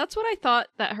 Okay, that's what I thought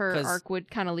that her arc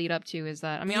would kind of lead up to. Is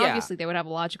that obviously they would have a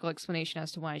logical explanation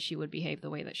as to why she would behave the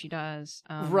way that she does.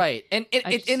 Right, and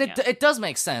it does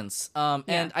make sense.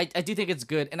 And I do think it's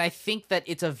good, and I think that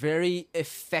it's a very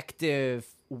effective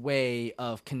way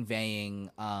of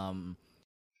conveying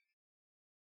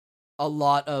a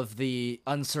lot of the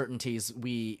uncertainties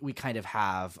we kind of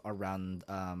have around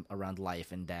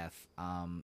life and death.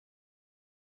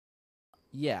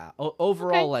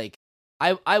 Overall, like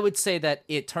I would say that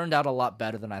it turned out a lot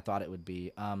better than I thought it would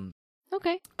be.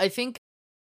 Okay. I think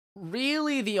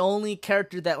really the only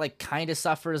character that like kind of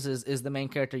suffers is the main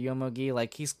character Yomogi.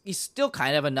 Like he's still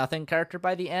kind of a nothing character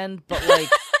by the end, but like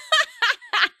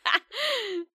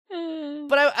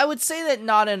but I would say that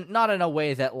not in a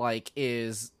way that like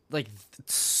is like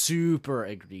super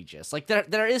egregious. Like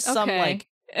there is some like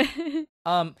they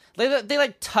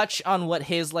like touch on what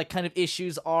his like kind of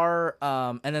issues are,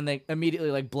 and then they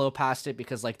immediately like blow past it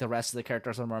because like the rest of the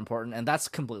characters are more important, and that's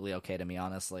completely okay to me,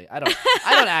 honestly. I don't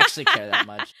actually care that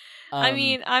much. I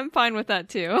mean, I'm fine with that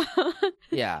too.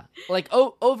 Yeah, like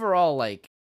overall, like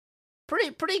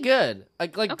pretty good.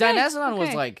 Like Dynazenon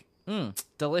was like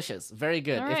delicious, very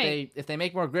good. Right. If they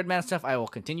make more Gridman stuff, I will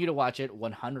continue to watch it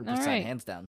 100%, hands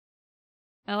down.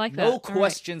 I like that. No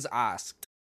questions asked.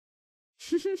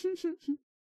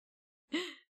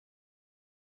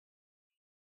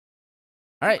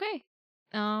 All right. Okay.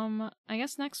 I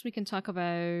guess next we can talk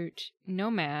about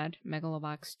Nomad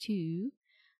Megalobox 2,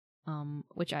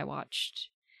 which I watched.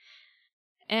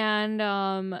 And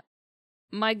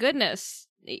my goodness,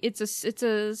 it's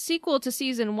a sequel to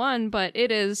season 1, but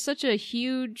it is such a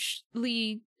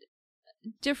hugely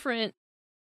different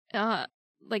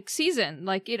like season.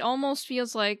 Like it almost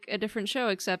feels like a different show,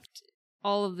 except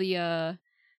all of the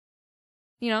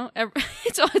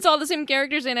it's all the same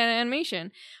characters and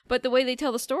animation, but the way they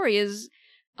tell the story is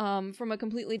from a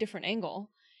completely different angle,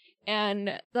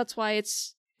 and that's why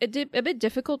it's a bit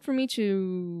difficult for me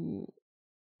to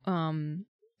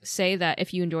say that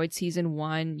if you enjoyed season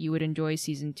 1 you would enjoy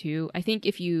season 2. I think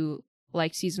if you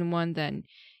like season 1, then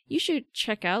you should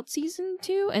check out season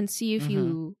 2 and see if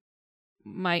you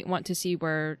might want to see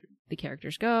where the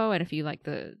characters go and if you like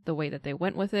the way that they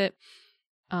went with it.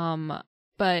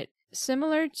 But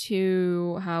similar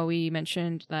to how we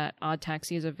mentioned that Odd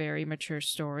Taxi is a very mature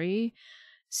story,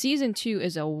 season 2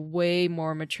 is a way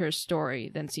more mature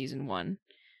story than season 1.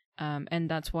 And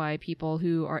that's why people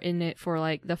who are in it for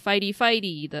like the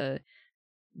fighty,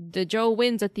 the Joe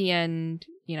wins at the end,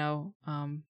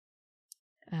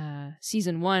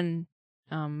 season 1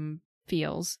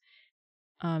 feels,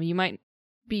 you might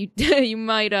be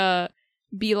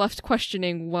be left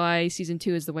questioning why season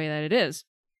 2 is the way that it is.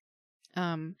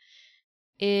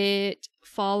 It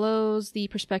follows the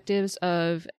perspectives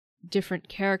of different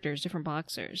characters, different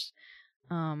boxers.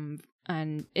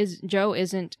 And Joe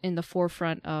isn't in the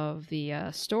forefront of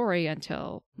the story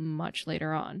until much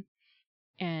later on.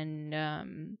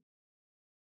 And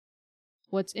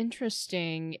what's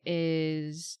interesting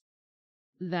is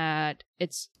that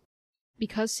it's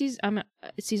because season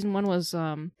 1 was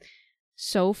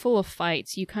so full of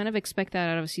fights, you kind of expect that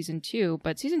out of season 2,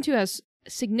 but season 2 has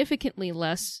significantly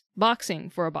less boxing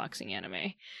for a boxing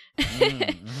anime.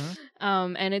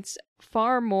 And it's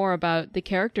far more about the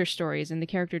character stories and the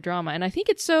character drama, and I think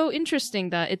it's so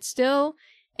interesting that it's still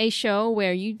a show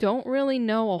where you don't really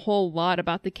know a whole lot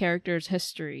about the character's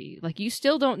history. Like, you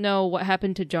still don't know what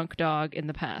happened to Junk Dog in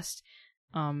the past.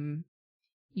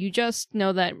 You just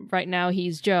know that right now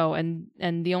he's Joe, and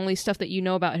the only stuff that you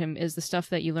know about him is the stuff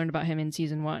that you learned about him in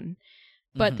season 1.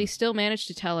 But they still managed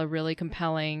to tell a really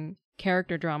compelling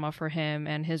character drama for him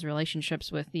and his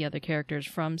relationships with the other characters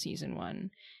from season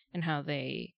 1, and how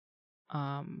they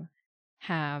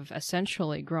have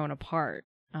essentially grown apart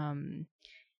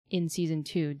in season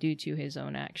 2 due to his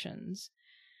own actions.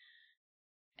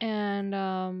 And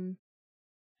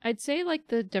I'd say like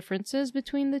the differences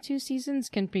between the two seasons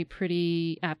can be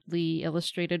pretty aptly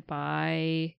illustrated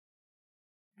by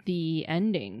the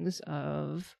endings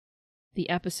of the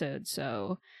episodes.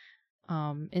 So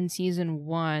in season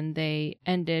 1, they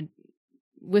ended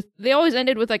they always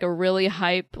ended with like a really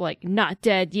hype, like not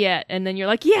dead yet, and then you're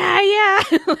like, yeah,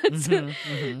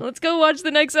 let's go watch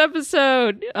the next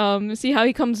episode, see how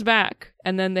he comes back,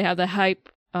 and then they have the hype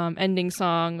ending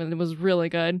song, and it was really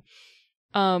good.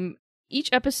 Each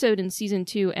episode in season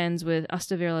 2 ends with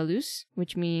Hasta ver la luz,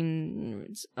 which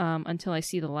means until I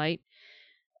see the light.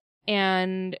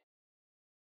 And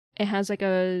it has like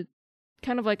a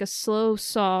kind of like a slow,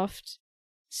 soft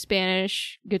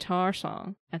Spanish guitar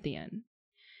song at the end.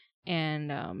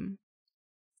 And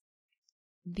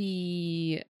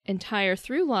the entire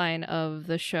through line of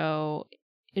the show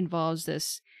involves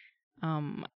this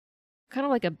kind of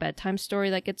like a bedtime story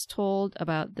that gets told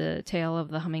about the tale of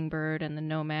the hummingbird and the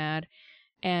nomad,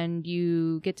 and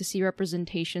you get to see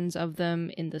representations of them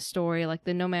in the story. Like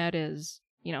the nomad is,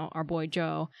 our boy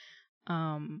Joe,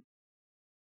 and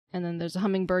then there's a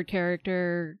hummingbird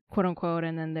character, quote unquote,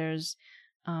 and then there's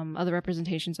other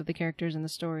representations of the characters in the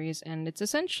stories, and it's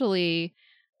essentially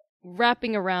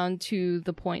wrapping around to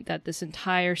the point that this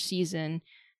entire season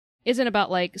isn't about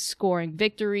like scoring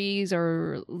victories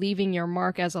or leaving your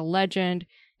mark as a legend.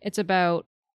 It's about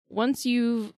once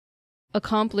you've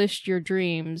accomplished your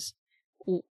dreams,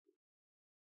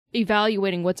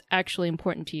 evaluating what's actually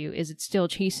important to you. Is it still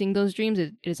chasing those dreams?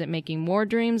 Is it making more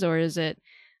dreams, or is it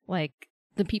like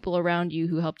the people around you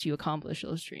who helped you accomplish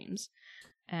those dreams?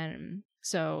 And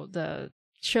so the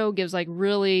show gives like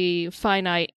really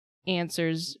finite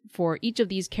answers for each of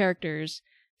these characters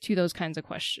to those kinds of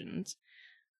questions.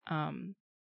 And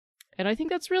I think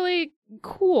that's really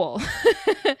cool.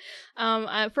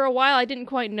 For a while, I didn't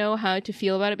quite know how to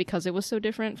feel about it because it was so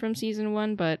different from season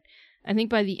 1, but I think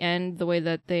by the end, the way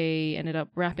that they ended up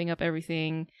wrapping up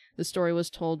everything, the story was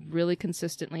told really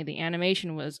consistently. The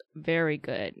animation was very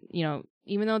good.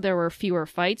 Even though there were fewer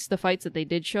fights, the fights that they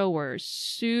did show were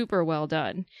super well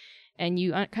done. And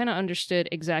you kind of understood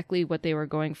exactly what they were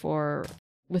going for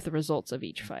with the results of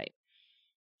each fight.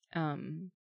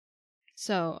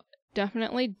 So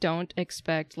definitely don't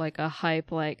expect like a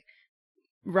hype like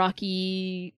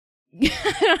Rocky,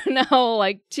 I don't know,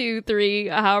 like 2, 3,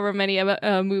 however many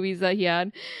movies that he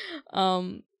had,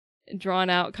 drawn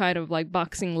out kind of like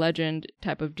boxing legend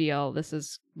type of deal. This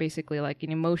is basically like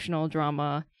an emotional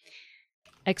drama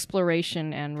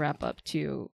exploration and wrap up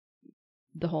to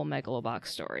the whole Megalobox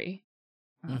story.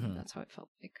 That's how it felt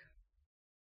like.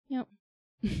 Yep.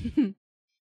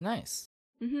 Nice.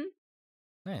 Mm-hmm.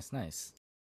 Nice.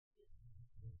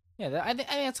 Yeah, I think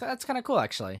that's kind of cool,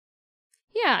 actually.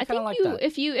 Yeah, I think like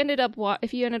if you ended up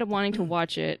wanting to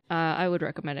watch it, I would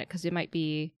recommend it because it might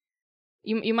be,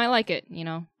 you might like it.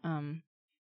 Yeah,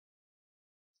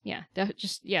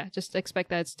 just expect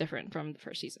that it's different from the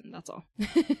first season. That's all.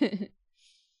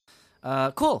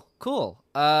 Cool.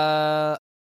 I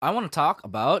want to talk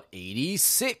about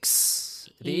 86.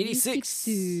 The 86.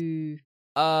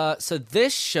 So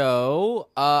this show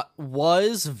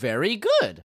was very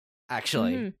good,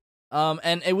 actually. Mm-hmm.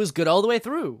 And it was good all the way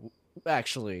through,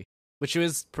 actually, which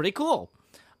was pretty cool.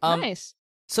 Nice.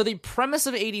 So the premise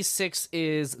of 86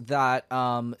 is that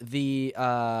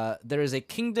there is a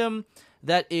kingdom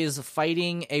that is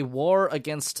fighting a war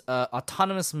against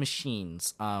autonomous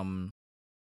machines.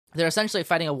 They're essentially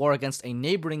fighting a war against a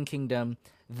neighboring kingdom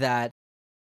that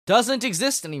doesn't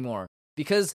exist anymore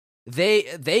because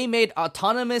they made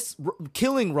autonomous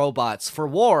killing robots for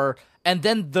war, and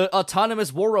then the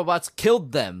autonomous war robots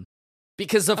killed them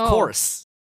because of course,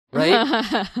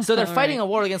 right? So they're fighting a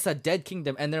war against that dead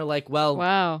kingdom, and they're like, well,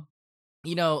 wow,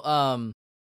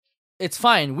 it's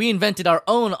fine. We invented our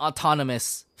own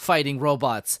autonomous fighting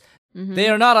robots. Mm-hmm. They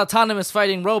are not autonomous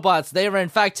fighting robots. They are, in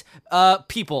fact,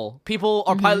 people. People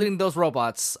are piloting those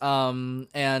robots,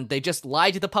 and they just lie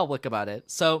to the public about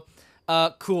it. So,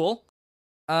 cool.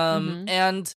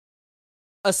 And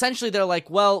essentially they're like,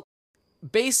 well,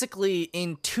 basically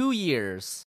in 2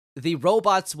 years, the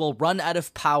robots will run out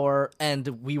of power and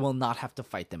we will not have to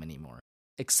fight them anymore.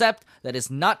 Except that is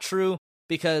not true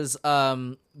because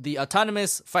the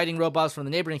autonomous fighting robots from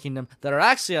the neighboring kingdom that are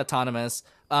actually autonomous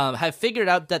have figured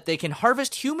out that they can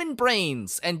harvest human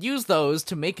brains and use those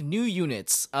to make new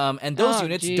units. And those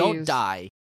units don't die.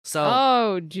 So,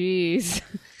 oh, jeez.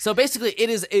 So basically,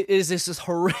 it is this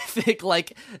horrific,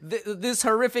 like this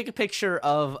horrific picture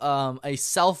of a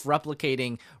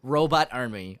self-replicating robot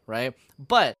army, right?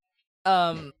 But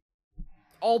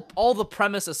all the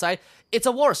premise aside, it's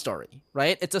a war story,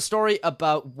 right? It's a story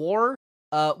about war,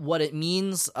 what it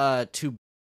means to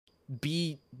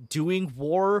be doing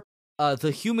war,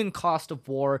 the human cost of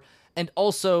war, and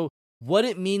also what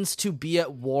it means to be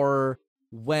at war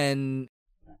when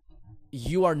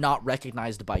you are not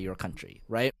recognized by your country,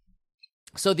 right?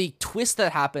 So the twist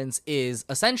that happens is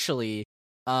essentially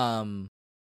And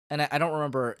I don't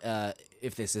remember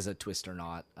if this is a twist or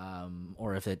not,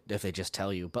 or if they just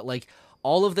tell you, but like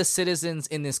all of the citizens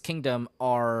in this kingdom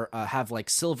are have like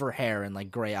silver hair and like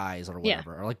gray eyes or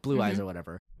whatever, or like blue eyes or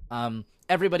whatever.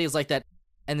 Everybody's like that,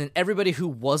 and then everybody who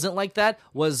wasn't like that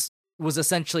was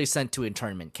essentially sent to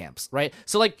internment camps, right?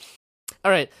 So like,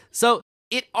 all right, so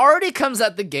it already comes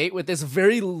at the gate with this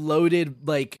very loaded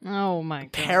like oh my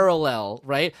God. parallel,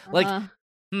 right? Like,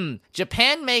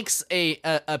 Japan makes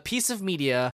a piece of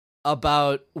media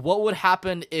about what would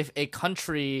happen if a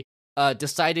country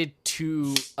decided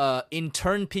to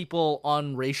intern people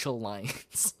on racial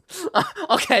lines.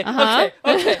 Okay.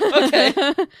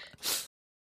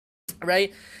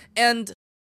 Right? And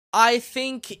I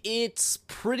think it's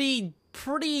pretty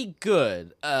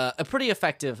good, pretty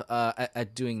effective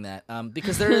at doing that,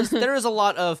 because there is a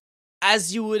lot of,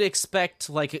 as you would expect,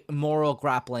 like moral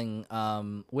grappling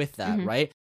with that,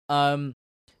 right?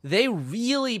 They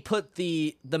really put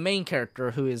the main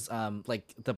character, who is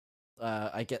like the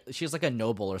she's like a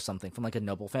noble or something from like a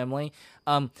noble family.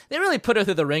 They really put her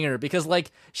through the ringer, because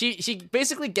like she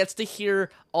basically gets to hear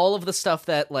all of the stuff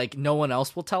that like no one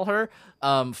else will tell her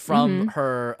from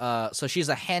her. So she's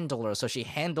a handler, so she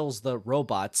handles the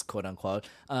robots, quote unquote,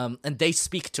 and they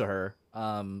speak to her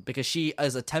because she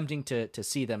is attempting to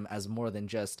see them as more than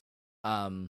just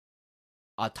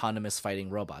autonomous fighting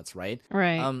robots, right?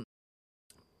 Right.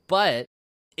 But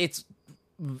it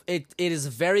is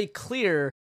very clear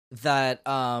that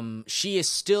she is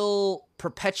still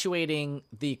perpetuating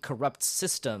the corrupt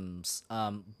systems.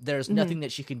 There's nothing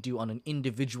that she can do on an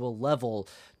individual level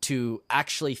to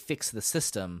actually fix the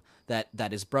system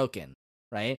that is broken,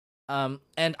 right?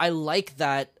 And I like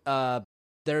that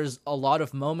there's a lot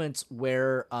of moments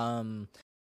where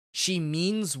she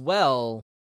means well,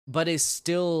 but is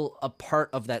still a part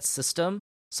of that system.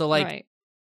 So like, right.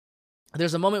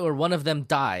 There's a moment where one of them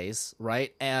dies,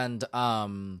 right? And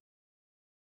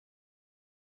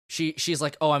she's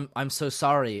like, "Oh, I'm so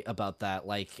sorry about that.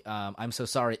 Like, I'm so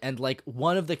sorry." And like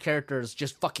one of the characters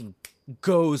just fucking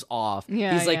goes off.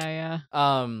 Yeah, he's like,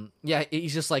 yeah.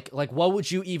 He's just like, what would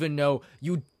you even know?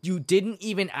 You didn't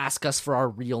even ask us for our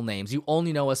real names. You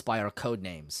only know us by our code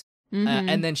names.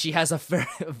 And then she has a very,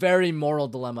 very moral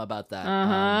dilemma about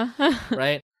that.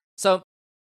 Right? So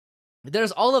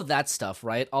there's all of that stuff,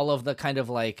 right? All of the kind of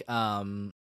like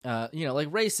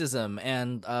like racism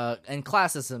and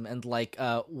classism, and like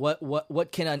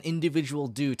what can an individual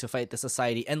do to fight the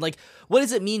society, and like what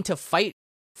does it mean to fight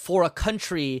for a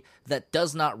country that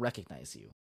does not recognize you,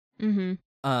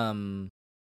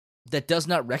 that does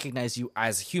not recognize you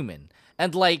as human.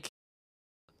 And like,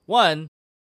 one,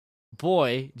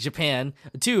 boy, Japan.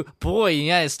 Two, boy,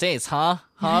 United States, huh?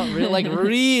 Like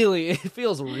really, it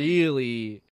feels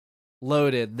really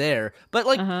loaded there. But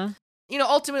like,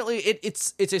 ultimately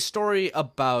it's a story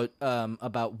about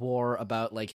war,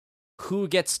 about like who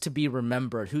gets to be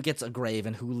remembered, who gets a grave,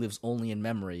 and who lives only in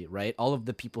memory, right? All of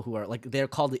the people who are like, they're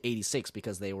called the 86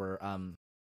 because they were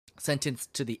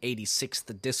sentenced to the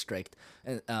 86th district,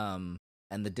 and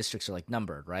the districts are like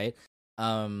numbered, right?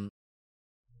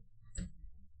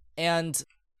 And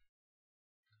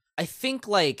I think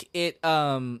like it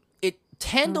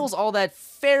handles all that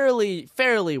fairly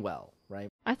well, right?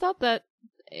 I thought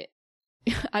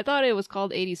it was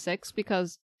called 86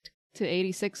 because to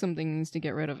 86 something needs to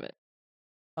get rid of it.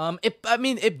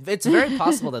 It's very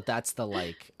possible that's the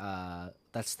like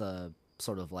that's the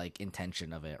sort of like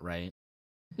intention of it, right?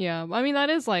 Yeah, I mean that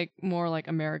is like more like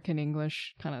American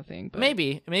English kind of thing. But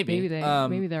maybe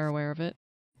they're aware of it.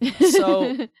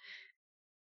 So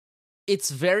it's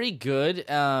very good.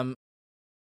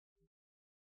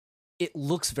 It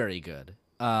looks very good.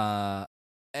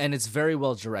 And it's very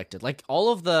well directed. Like all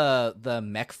of the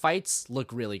mech fights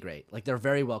look really great. Like they're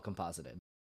very well composited.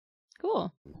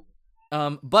 Cool.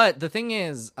 But the thing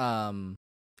is, and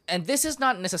this is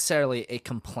not necessarily a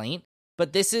complaint,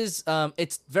 but this is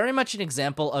it's very much an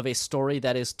example of a story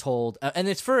that is told, and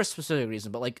it's for a specific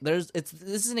reason. But like this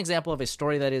is an example of a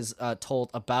story that is told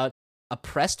about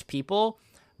oppressed people,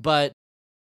 but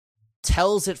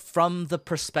tells it from the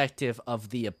perspective of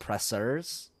the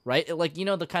oppressors. Right? Like,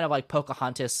 the kind of like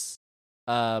Pocahontas,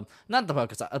 not the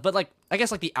Pocahontas, but like, I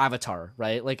guess like the Avatar,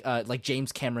 right? Like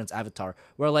James Cameron's Avatar,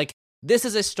 where like, this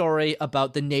is a story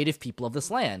about the native people of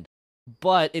this land,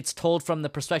 but it's told from the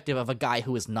perspective of a guy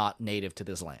who is not native to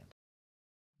this land.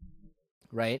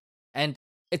 Right? And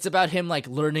it's about him like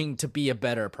learning to be a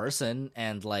better person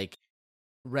and like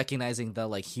recognizing the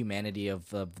like humanity of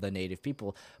the native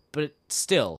people, but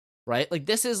still, right? Like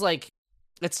this is like,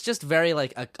 it's just very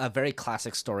like a very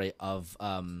classic story of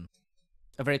a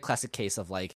very classic case of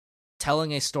like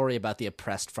telling a story about the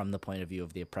oppressed from the point of view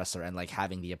of the oppressor, and like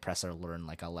having the oppressor learn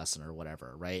like a lesson or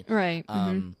whatever, right? Right.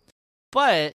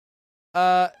 But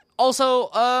also,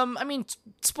 I mean,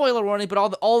 spoiler warning, but all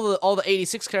the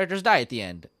 86 characters die at the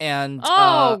end, and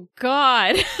God.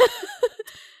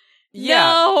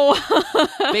 yeah. No.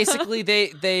 Basically,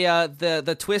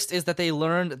 the twist is that they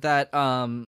learned that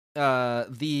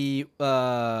the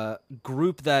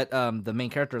group that the main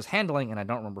character is handling, and I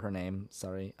don't remember her name,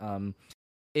 sorry,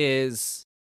 is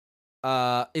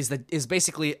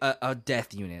basically a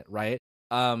death unit, right?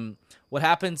 What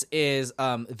happens is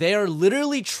they are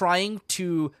literally trying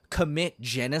to commit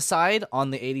genocide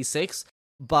on the 86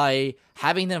 by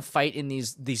having them fight in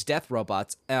these death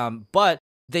robots, but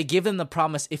they give them the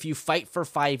promise, if you fight for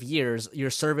 5 years, your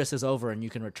service is over and you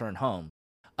can return home.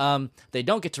 They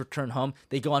don't get to return home.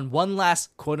 They go on one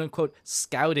last quote-unquote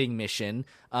scouting mission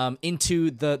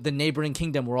into the neighboring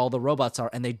kingdom where all the robots are,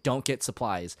 and they don't get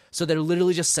supplies. So they're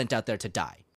literally just sent out there to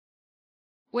die.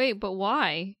 Wait, but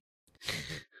why?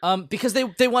 Because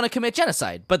they want to commit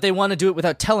genocide, but they want to do it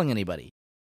without telling anybody.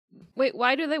 Wait,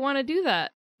 why do they want to do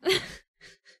that?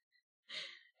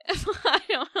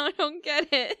 I don't get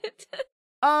it.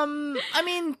 I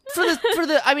mean,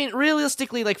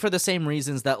 realistically, like, for the same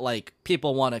reasons that, like,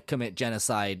 people want to commit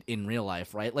genocide in real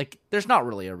life, right? Like, there's not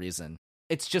really a reason.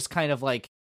 It's just kind of like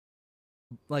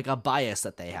a bias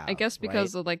that they have. I guess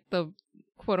because of, like, the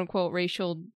quote-unquote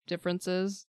racial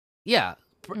differences. Yeah.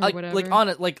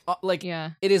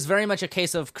 Yeah. It is very much a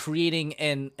case of creating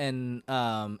an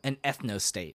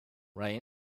ethno-state, right?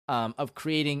 Of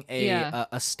creating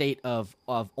a state of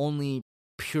only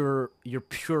your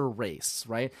pure race,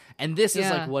 right? And this is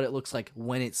like what it looks like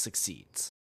when it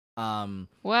succeeds.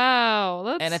 Wow,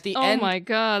 that's, and at the end, oh my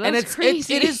god, that's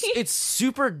crazy. It's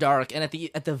super dark, and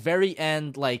at the very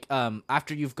end, like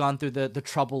after you've gone through the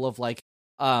trouble of like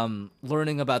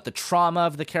learning about the trauma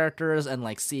of the characters and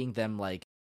like seeing them like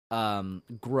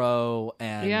grow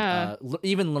and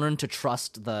even learn to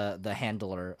trust the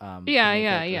handler, whose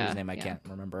name I can't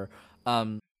remember,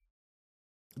 then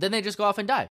they just go off and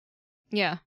die.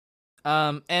 Yeah.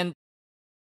 And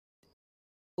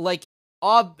like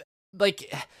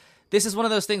this is one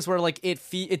of those things where like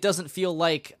it doesn't feel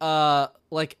like oh,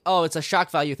 it's a shock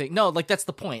value thing. No, like that's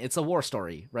the point. It's a war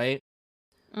story, right?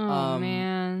 Oh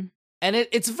man. And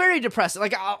it's very depressing.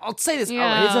 Like I'll say this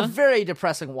outright. It's a very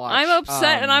depressing watch. I'm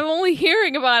upset, and I'm only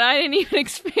hearing about it. I didn't even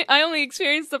I only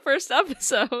experienced the first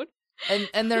episode.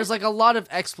 And there's like a lot of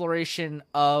exploration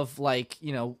of like,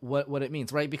 you know, what it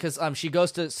means, right? Because she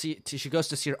goes to see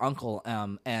her uncle,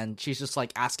 and she's just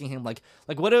like asking him like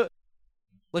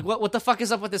what the fuck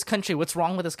is up with this country? What's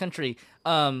wrong with this country?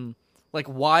 Like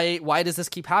why does this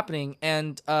keep happening?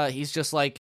 And he's just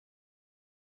like,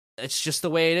 it's just the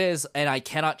way it is, and I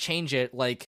cannot change it.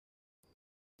 Like,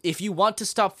 if you want to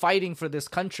stop fighting for this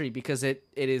country because it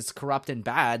is corrupt and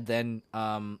bad, then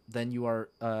you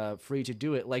are free to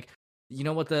do it. Like, you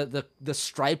know what the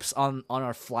stripes on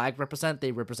our flag represent?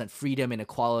 They represent freedom and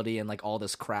equality and like all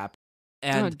this crap.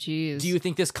 And do you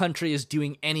think this country is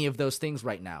doing any of those things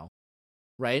right now?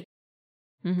 Right?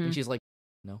 Mm-hmm. And she's like,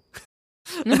 no.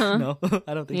 No,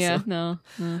 I don't think so. No.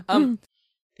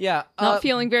 Yeah. Not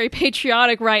feeling very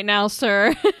patriotic right now,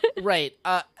 sir. Right.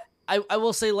 I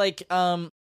will say, like,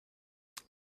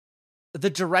 the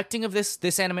directing of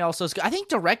this anime also is good. I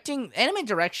think anime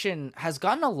direction has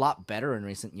gotten a lot better in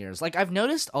recent years. Like, I've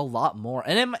noticed a lot more,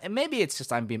 and maybe it's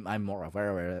just I'm more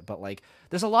aware of it, but like,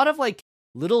 there's a lot of like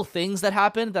little things that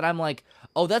happen that I'm like,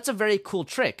 oh, that's a very cool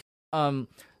trick.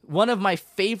 One of my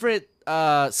favorite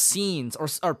scenes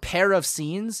or pair of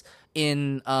scenes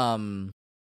in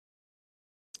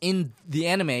the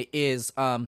anime is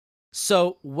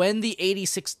so when the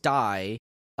 86 die,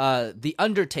 the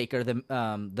Undertaker,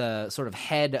 the sort of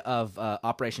head of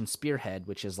Operation Spearhead,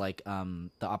 which is like the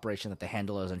operation that the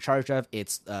Handler is in charge of,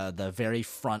 it's the very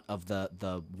front of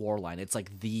the war line. It's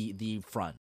like the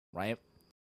front, right?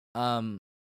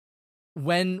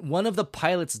 When one of the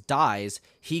pilots dies,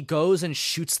 he goes and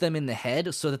shoots them in the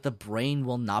head so that the brain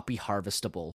will not be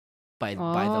harvestable by the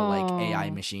like AI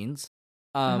machines.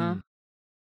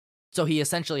 So he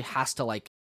essentially has to like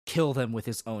kill them with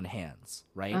his own hands,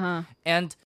 right?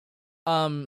 And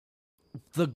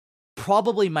the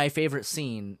probably my favorite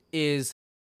scene is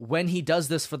when he does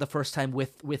this for the first time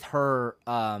with her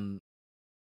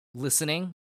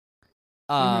listening,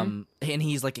 and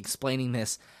he's like explaining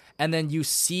this, and then you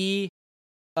see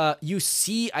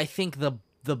I think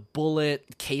the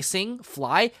bullet casing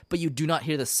fly, but you do not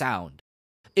hear the sound.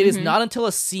 It is not until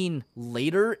a scene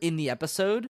later in the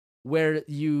episode where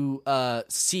you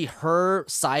see her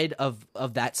side of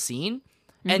that scene,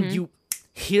 and you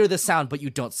hear the sound, but you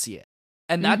don't see it.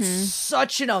 And that's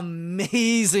such an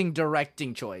amazing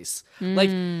directing choice. Like,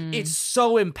 it's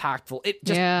so impactful. It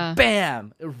just,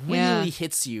 bam, it really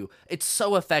hits you. It's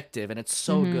so effective, and it's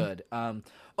so good.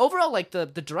 Overall, like, the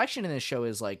direction in this show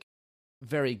is, like,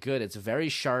 very good. It's very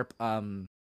sharp.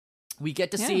 We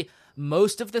get to see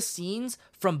most of the scenes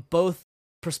from both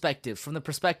perspectives. From the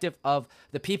perspective of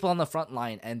the people on the front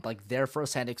line and, like, their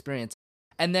firsthand experience.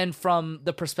 And then from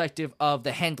the perspective of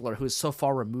the handler who is so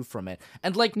far removed from it.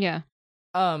 And, like...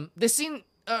 this scene,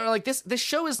 like this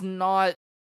show is not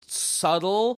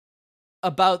subtle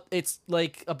about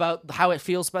about how it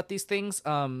feels about these things.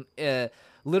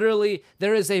 Literally,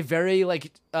 there is a very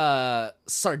like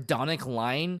sardonic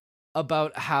line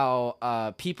about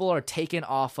how people are taken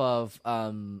off of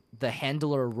the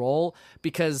handler role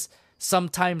because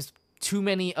sometimes too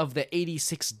many of the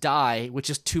 86 die, which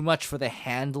is too much for the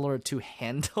handler to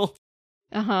handle.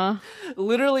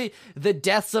 Literally, the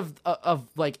deaths of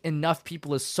like enough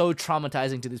people is so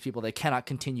traumatizing to these people they cannot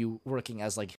continue working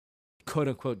as like quote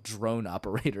unquote drone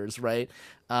operators, right?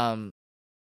 And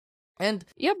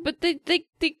yeah, but they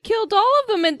killed all of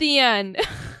them at the end.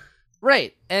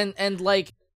 Right. And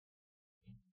like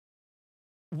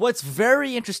what's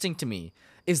very interesting to me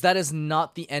is that is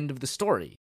not the end of the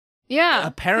story. Yeah.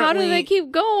 Apparently, how do they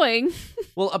keep going?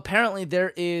 Well, apparently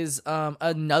there is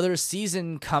another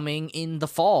season coming in the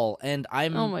fall, and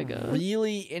I'm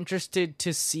really interested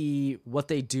to see what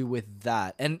they do with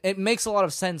that. And it makes a lot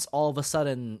of sense all of a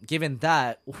sudden, given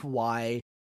that, why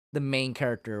the main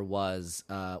character was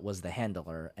the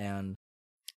handler. And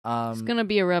it's gonna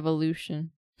be a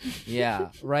revolution. Yeah,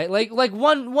 right. Like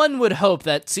one would hope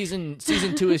that season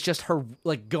 2 is just her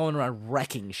like going around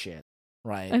wrecking shit.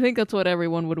 Right. I think that's what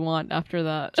everyone would want after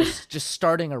that. just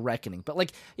starting a reckoning. But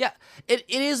like, yeah, it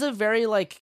is a very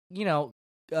like, you know,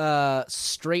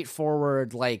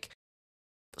 straightforward like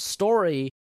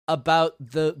story about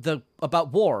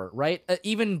about war, right?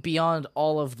 Even beyond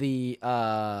all of the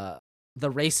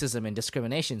racism and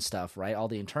discrimination stuff, right? All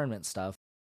the internment stuff.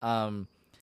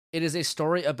 It is a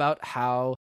story about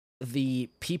how the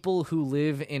people who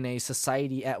live in a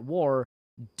society at war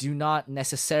do not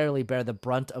necessarily bear the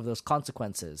brunt of those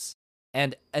consequences,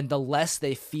 and the less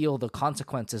they feel the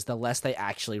consequences, the less they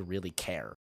actually really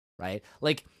care, right?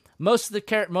 Like most of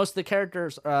the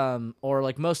characters, or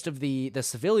like most of the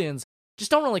civilians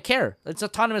just don't really care. It's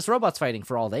autonomous robots fighting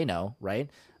for all they know, right?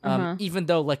 Even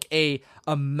though like a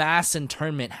mass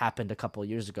internment happened a couple of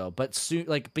years ago, but soon,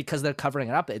 like because they're covering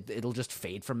it up, it'll just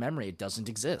fade from memory. It doesn't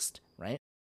exist, right?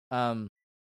 And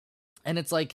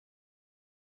it's like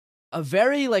a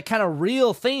very like kind of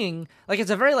real thing. Like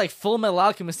it's a very like Full Metal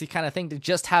Alchemist kind of thing to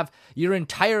just have your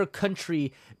entire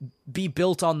country be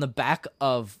built on the back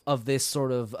of this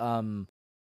sort of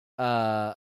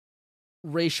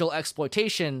racial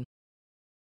exploitation.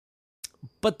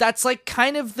 But that's like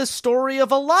kind of the story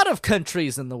of a lot of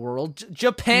countries in the world,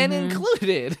 Japan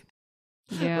included.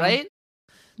 Yeah. Right?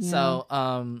 Yeah.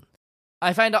 So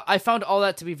I found all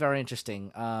that to be very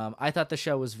interesting. I thought the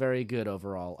show was very good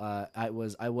overall. I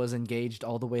was engaged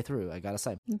all the way through, I gotta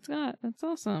say. That's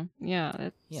awesome. Yeah.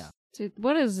 Yeah. Dude,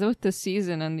 what is with the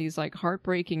season and these like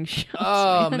heartbreaking shows?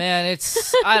 Oh man,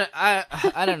 it's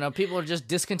I don't know. People are just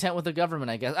discontent with the government,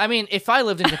 I guess. I mean, if I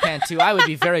lived in Japan too, I would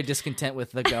be very discontent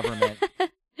with the government.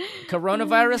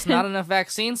 Coronavirus, not enough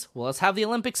vaccines. Well, let's have the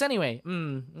Olympics anyway.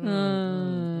 More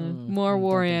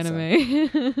war anime.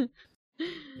 So.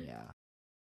 Yeah.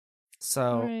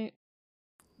 So, right.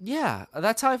 Yeah,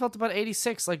 that's how I felt about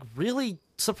 86. Like, really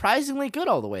surprisingly good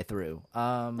all the way through.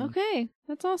 Okay,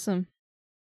 that's awesome.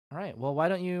 All right, well, why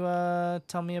don't you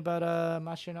tell me about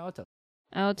Mashiro no Oto?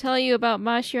 I'll tell you about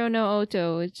Mashiro no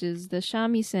Oto, which is the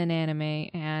shamisen anime,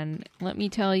 and let me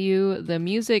tell you, the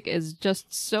music is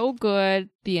just so good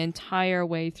the entire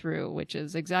way through, which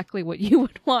is exactly what you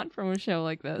would want from a show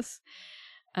like this.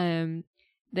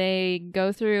 They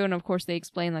go through, and of course they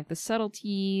explain like the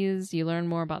subtleties. You learn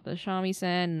more about the shamisen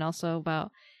and also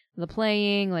about the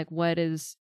playing, like what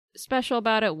is special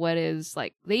about it, what is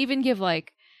like, they even give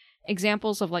like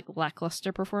examples of like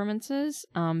lackluster performances,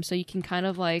 so you can kind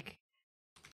of like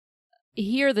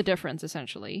hear the difference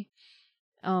essentially.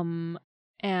 And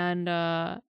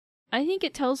I think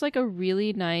it tells like a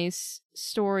really nice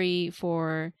story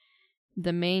for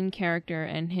the main character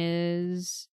and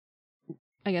his,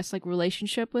 I guess, like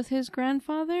relationship with his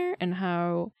grandfather and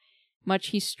how much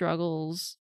he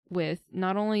struggles with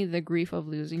not only the grief of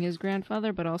losing his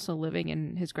grandfather, but also living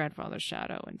in his grandfather's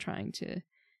shadow and trying to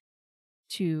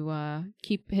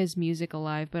keep his music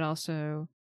alive, but also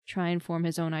try and form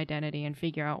his own identity and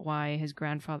figure out why his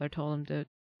grandfather told him to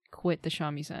quit the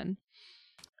shamisen.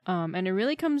 And it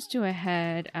really comes to a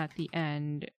head at the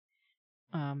end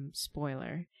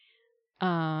spoiler.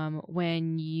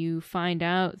 When you find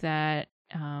out that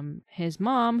his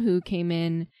mom, who came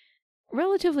in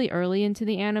relatively early into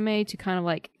the anime to kind of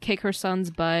like kick her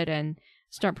son's butt and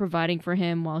start providing for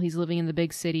him while he's living in the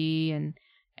big city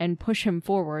and push him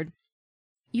forward,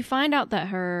 you find out that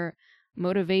her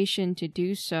motivation to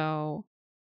do so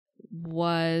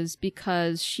was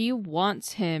because she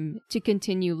wants him to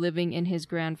continue living in his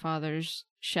grandfather's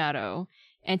shadow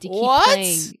and to keep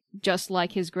playing just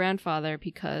like his grandfather,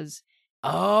 because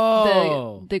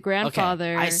the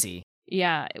grandfather, okay, I see.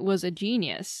 Yeah, was a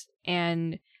genius,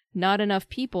 and not enough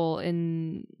people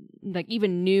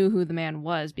even knew who the man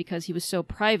was because he was so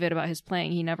private about his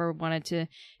playing. He never wanted to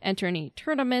enter any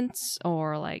tournaments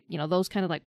or those kind of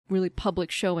like really public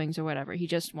showings or whatever. He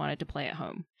just wanted to play at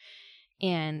home.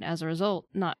 And as a result,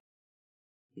 not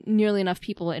nearly enough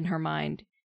people in her mind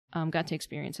got to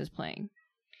experience his playing.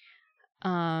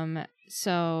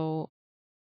 So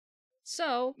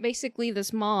basically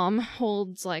this mom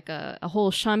holds like a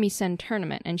whole shamisen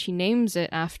tournament, and she names it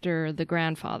after the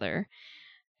grandfather.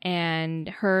 And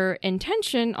her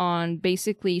intention on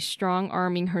basically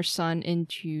strong-arming her son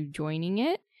into joining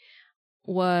it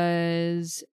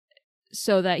was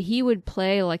so that he would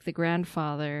play like the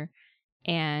grandfather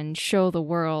and show the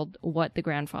world what the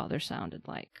grandfather sounded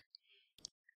like.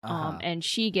 And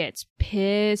she gets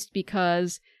pissed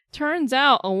because turns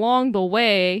out along the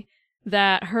way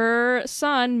that her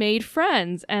son made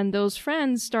friends, and those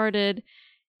friends started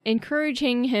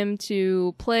encouraging him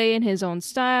to play in his own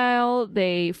style.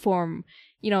 They form,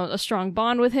 a strong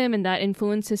bond with him, and that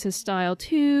influences his style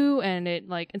too, and it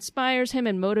inspires him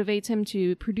and motivates him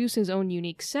to produce his own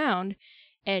unique sound.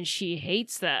 And she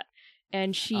hates that.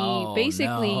 And she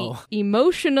basically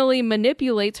emotionally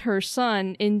manipulates her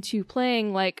son into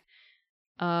playing like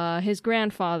his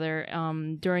grandfather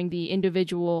during the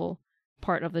individual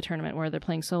part of the tournament where they're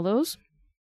playing solos.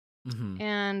 Mm-hmm.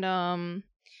 And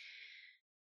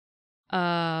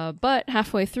but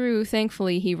halfway through,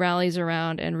 thankfully, he rallies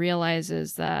around and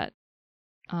realizes that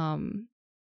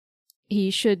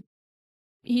he should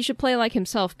play like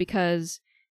himself, because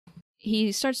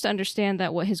he starts to understand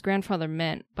that what his grandfather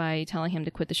meant by telling him to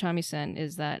quit the shamisen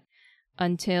is that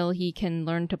until he can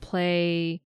learn to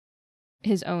play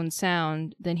his own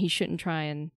sound, then he shouldn't try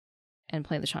and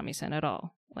play the shamisen at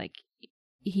all. Like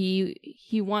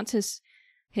he wants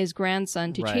his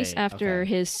grandson to chase after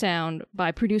his sound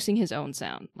by producing his own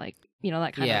sound, that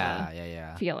kind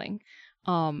of feeling.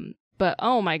 But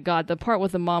oh my god, the part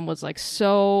with the mom was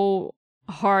so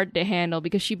hard to handle,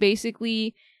 because she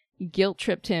basically guilt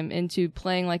tripped him into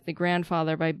playing like the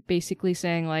grandfather by basically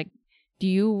saying do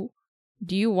you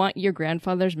want your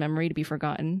grandfather's memory to be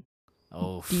forgotten?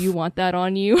 Oh, do you want that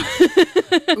on you?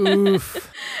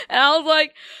 Oof. And I was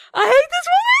like, I hate this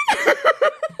woman.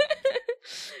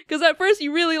 Because at first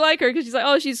you really like her because she's like,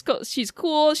 oh, she's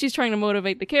cool, she's trying to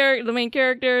motivate the main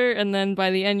character, and then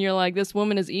by the end you're like, this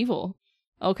woman is evil.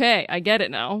 Okay, I get it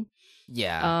now.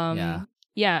 Yeah.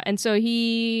 Yeah, and so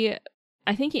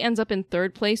I think he ends up in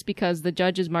third place because the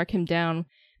judges mark him down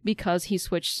because he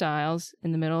switched styles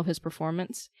in the middle of his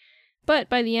performance. But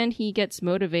by the end, he gets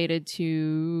motivated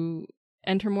to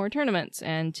enter more tournaments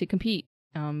and to compete,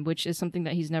 which is something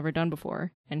that he's never done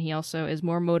before. And he also is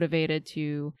more motivated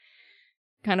to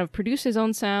kind of produce his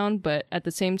own sound, but at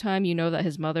the same time, that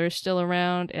his mother is still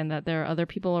around and that there are other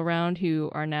people around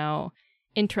who are now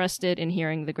interested in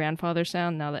hearing the grandfather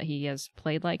sound now that he has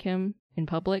played like him in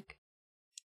public.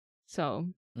 So,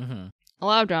 a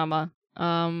lot of drama.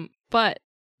 But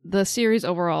the series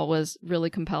overall was really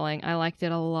compelling. I liked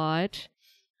it a lot.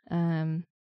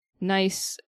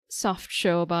 Nice, soft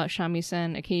show about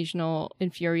shamisen, occasional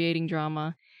infuriating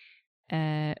drama.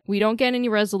 We don't get any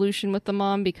resolution with the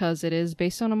mom because it is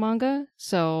based on a manga.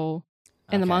 So,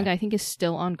 and the manga I think is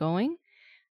still ongoing.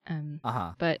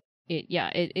 But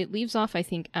it leaves off, I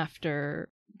think, after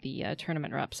the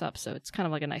tournament wraps up. So it's kind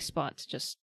of like a nice spot to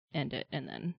just end it, and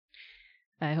then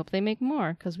I hope they make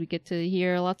more, because we get to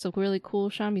hear lots of really cool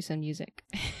shamisen music.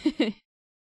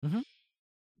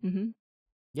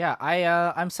 Yeah,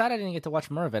 I'm sad I didn't get to watch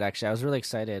more of it, actually. I was really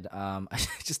excited. I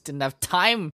just didn't have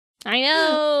time. I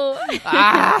know!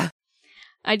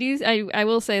 I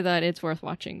will say that it's worth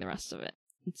watching the rest of it.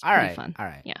 It's pretty fun. All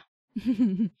right. Yeah.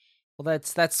 Well,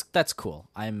 that's cool.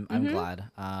 I'm glad.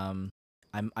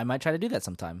 I might try to do that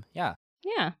sometime. Yeah.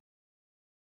 Yeah.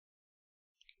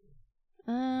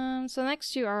 So the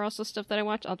next two are also stuff that I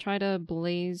watched. I'll try to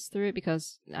blaze through it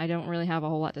because I don't really have a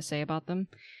whole lot to say about them.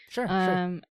 Sure.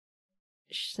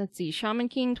 Let's see. Shaman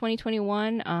King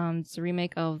 2021. It's a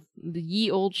remake of the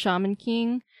ye old Shaman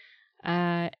King.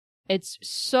 it's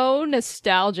so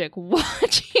nostalgic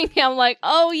watching. I'm like,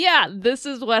 oh yeah, this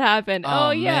is what happened.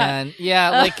 Oh yeah, man. Yeah,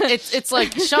 like it's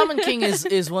like Shaman King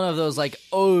is one of those like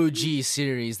OG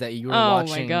series that you were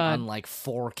watching on like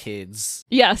 4Kids.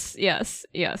 Yes.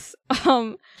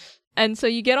 And so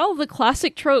you get all the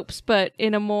classic tropes, but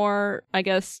in a more, I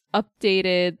guess,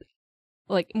 updated,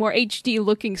 like more HD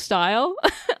looking style.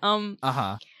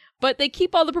 But they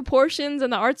keep all the proportions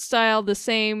and the art style the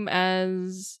same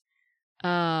as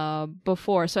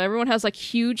before. So everyone has like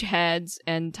huge heads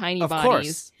and tiny bodies. Of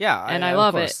course. Yeah. And I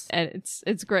love it. And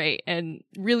it's great. And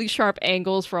really sharp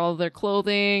angles for all of their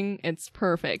clothing. It's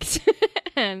perfect.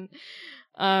 And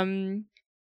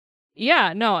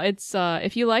yeah, no, it's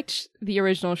if you liked the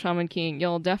original Shaman King,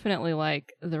 you'll definitely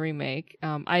like the remake.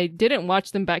 I didn't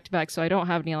watch them back to back, so I don't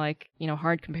have any like,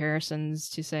 hard comparisons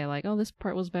to say like, oh, this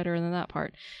part was better than that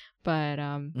part. But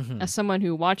as someone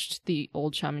who watched the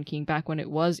old Shaman King back when it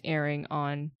was airing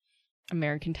on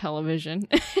American television,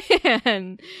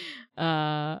 and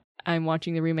I'm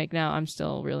watching the remake now, I'm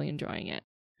still really enjoying it.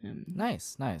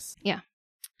 Nice. Yeah.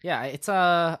 Yeah, it's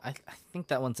I think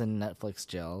that one's in Netflix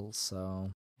jail,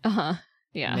 so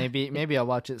yeah. Maybe I'll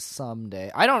watch it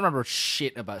someday. I don't remember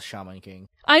shit about Shaman King.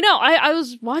 I know. I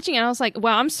was watching it and I was like,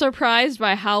 wow, I'm surprised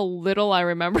by how little I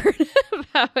remembered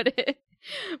about it.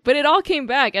 But it all came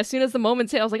back as soon as the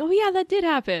moment hit. I was like, oh yeah, that did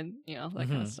happen. That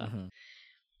kind of stuff.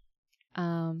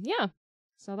 Yeah.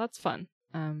 So that's fun.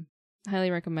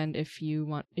 Highly recommend if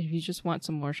you just want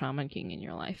some more Shaman King in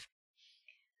your life.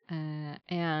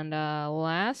 And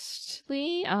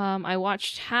lastly, I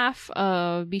watched half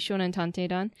of Bishonen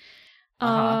Tanteidan.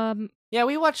 Yeah,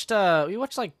 we watched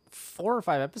like 4 or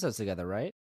 5 episodes together,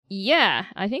 right? Yeah,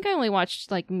 I think I only watched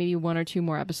like maybe 1 or 2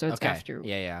 more episodes after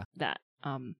that.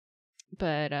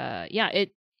 But yeah,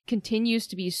 it continues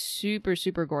to be super,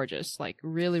 super gorgeous, like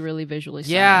really, really visually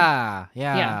stunning.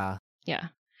 Yeah.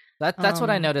 That's what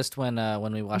I noticed when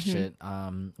we watched it,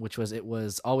 which was it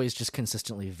was always just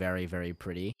consistently very, very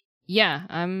pretty. Yeah,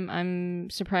 I'm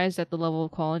surprised at the level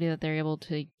of quality that they're able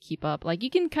to keep up. Like you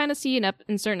can kind of see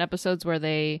in certain episodes where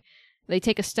they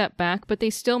take a step back, but they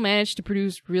still manage to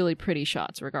produce really pretty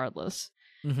shots regardless.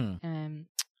 And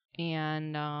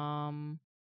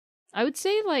I would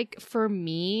say like for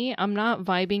me, I'm not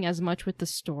vibing as much with the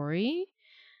story.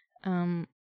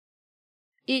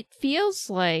 It feels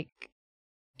like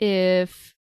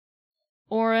if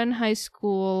Ouran High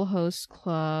School Host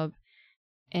Club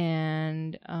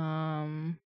and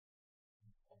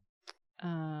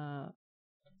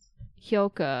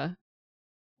Hyoka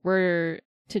were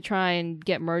to try and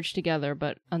get merged together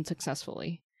but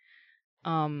unsuccessfully.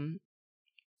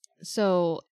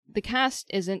 So the cast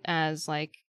isn't as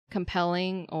like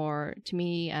compelling or to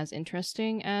me as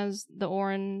interesting as the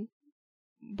Ouran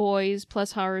boys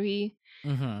plus Haruhi.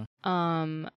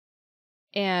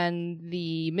 And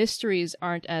the mysteries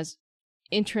aren't as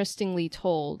interestingly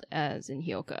told as in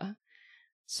Hyoka.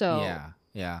 So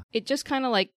yeah. It just kind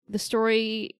of like the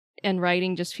story and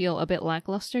writing just feel a bit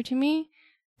lackluster to me,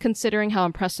 considering how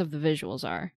impressive the visuals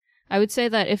are. I would say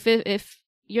that if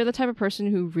you're the type of person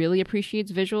who really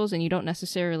appreciates visuals and you don't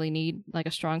necessarily need like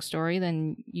a strong story,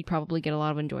 then you'd probably get a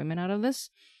lot of enjoyment out of this.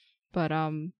 But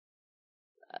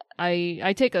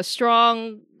I take a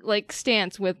strong like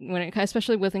stance with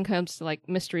especially when it comes to like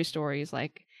mystery stories,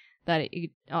 like that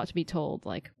it ought to be told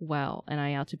like well, and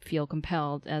I ought to feel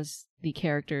compelled as the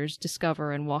characters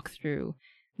discover and walk through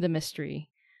the mystery.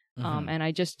 And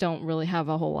I just don't really have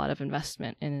a whole lot of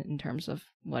investment in terms of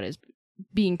what is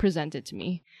being presented to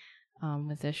me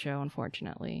with this show,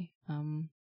 unfortunately.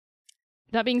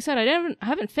 That being said, I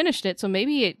haven't finished it, so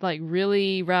maybe it like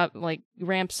really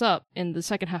ramps up in the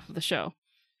second half of the show.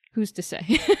 Who's to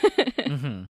say?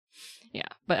 Yeah,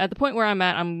 but at the point where I'm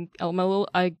at,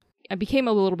 I became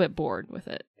a little bit bored with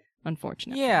it,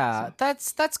 unfortunately. Yeah, so.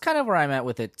 That's kind of where I'm at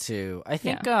with it too. I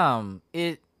think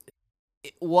it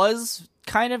was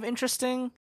kind of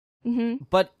interesting,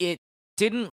 but it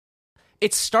didn't.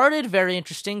 It started very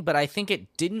interesting, but I think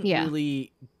it didn't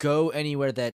really go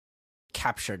anywhere that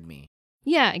captured me.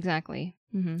 Yeah, exactly.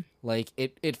 Like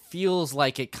it feels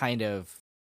like it kind of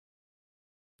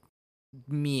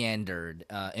meandered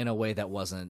in a way that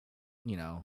wasn't, in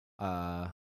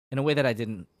a way that I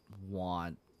didn't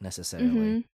want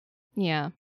necessarily. Yeah,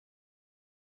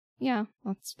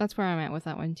 that's where I'm at with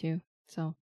that one too.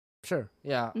 So sure,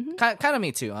 yeah, kind of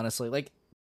me too. Honestly, like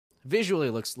visually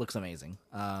looks amazing.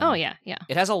 Oh yeah.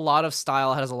 It has a lot of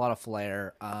style, has a lot of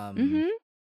flair.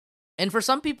 And for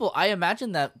some people, I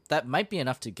imagine that might be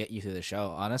enough to get you through the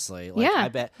show. Honestly, like, I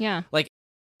bet. Yeah, like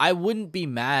I wouldn't be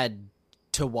mad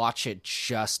to watch it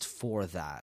just for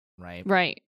that.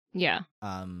 Right. Yeah.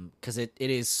 Because it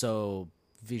is so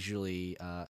visually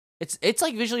it's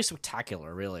like visually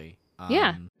spectacular, really.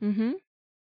 Yeah. Mm-hmm.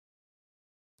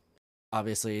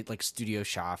 Obviously, like Studio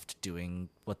Shaft doing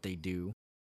what they do.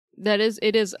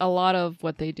 It is a lot of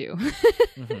what they do.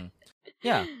 Mm-hmm.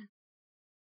 Yeah.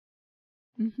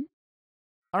 Mm-hmm.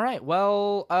 All right.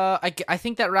 Well, I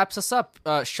think that wraps us up.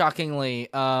 Shockingly,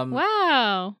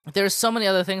 Wow. there's so many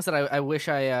other things that I wish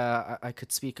I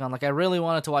could speak on. Like, I really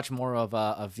wanted to watch more of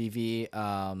Vivi.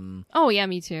 Oh yeah,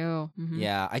 me too. Mm-hmm.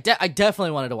 Yeah, I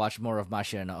definitely wanted to watch more of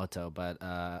Mashiro no Oto, but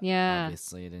Yeah.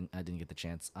 obviously I didn't get the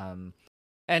chance.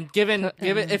 And given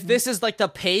if this is like the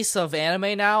pace of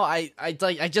anime now, I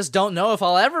just don't know if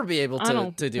I'll ever be able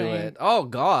to do it. Oh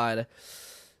God.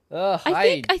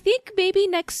 I think maybe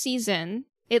next season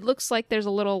it looks like there's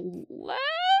a little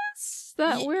less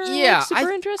that we're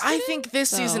super interested in. I think this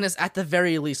season is at the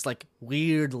very least like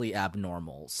weirdly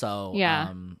abnormal. So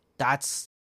yeah. That's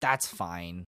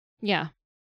fine. Yeah.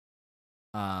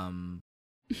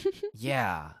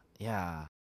 Yeah.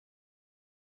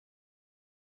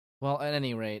 Well, at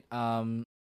any rate, I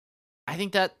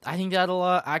think that'll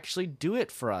actually do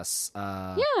it for us.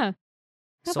 Yeah.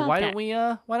 So why don't we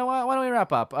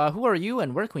wrap up? Who are you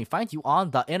and where can we find you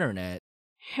on the internet?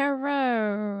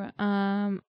 Hello.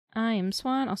 I am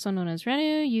Swan, also known as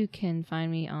Renu. You can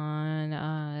find me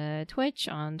on Twitch,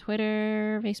 on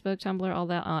Twitter, Facebook, Tumblr, all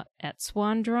that at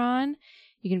Swandron.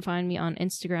 You can find me on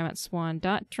Instagram at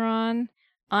swan.drawn.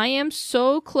 I am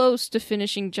so close to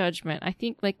finishing Judgment. I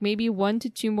think like maybe 1 to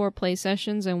 2 more play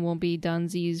sessions and we'll be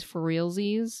donesies for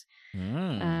realsies.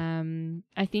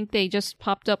 I think they just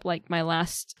popped up like my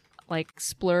last like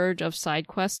splurge of side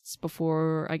quests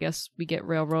before I guess we get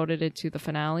railroaded into the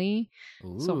finale.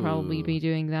 Ooh. So I'll probably be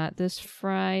doing that this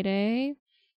Friday.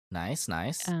 Nice.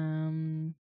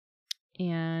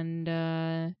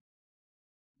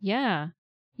 Yeah.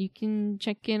 You can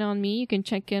check in on me. You can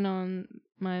check in on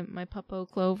my Puppo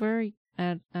Clover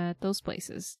at those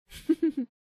places.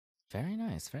 Very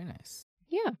nice.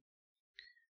 Yeah.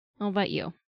 How about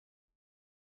you?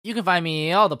 You can find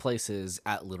me all the places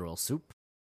at Literal Soup.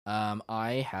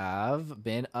 I have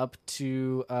been up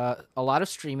to a lot of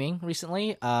streaming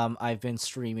recently. I've been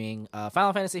streaming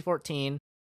Final Fantasy XIV.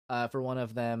 For one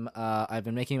of them, I've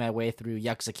been making my way through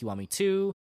Yakuza Kiwami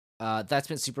 2. That's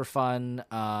been super fun.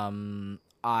 Some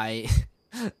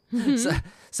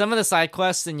of the side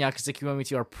quests in Yakuza Kiwami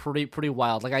 2 are pretty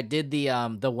wild. Like I did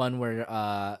the one where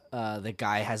the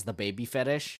guy has the baby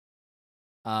fetish.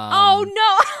 Oh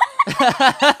no.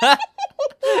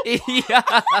 Yeah.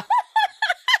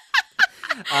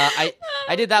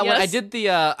 I did that one. I did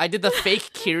the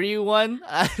fake Kiryu one.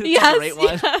 Yes, great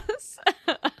one. Yes.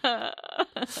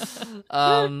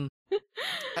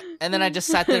 And then I just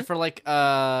sat there for like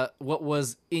what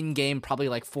was in game probably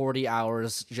like 40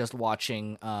 hours just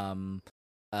watching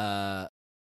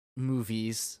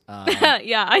movies.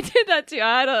 Yeah, I did that too.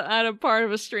 I had a part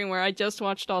of a stream where I just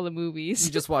watched all the movies.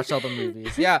 You just watched all the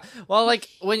movies. Yeah. Well, like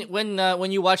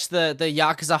when you watch the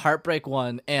Yakuza Heartbreak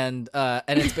one and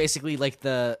it's basically like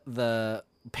the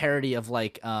parody of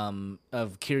like of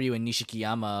Kiryu and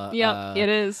Nishikiyama. Yep, it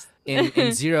is.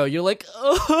 In Zero, you're like,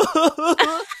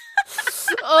 oh,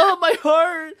 oh my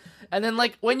heart. And then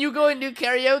like when you go and do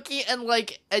karaoke and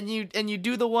like and you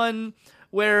do the one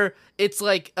where it's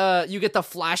like you get the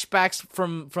flashbacks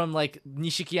from like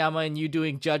Nishikiyama and you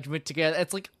doing Judgment together.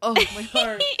 It's like, oh my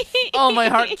heart. Oh, my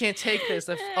heart can't take this.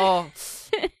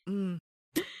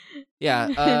 Yeah,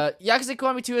 Yakuza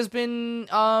Kiwami 2 has been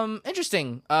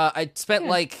interesting. I spent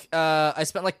like 2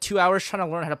 hours trying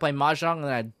to learn how to play Mahjong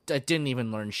and I didn't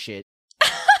even learn shit.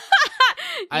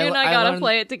 You and I gotta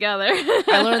play it together.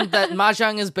 I learned that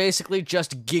Mahjong is basically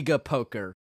just Giga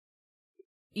Poker.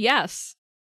 Yes.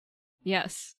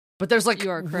 But there's like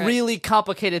really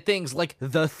complicated things like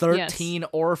the 13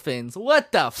 orphans.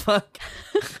 What the fuck?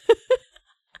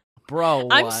 Bro,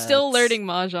 what? I'm still learning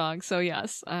Mahjong, so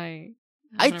yes, I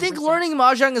think learning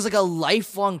Mahjong is like a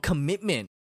lifelong commitment.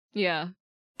 Yeah.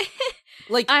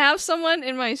 Like I have someone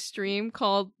in my stream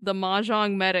called the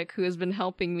Mahjong Medic who has been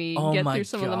helping me get through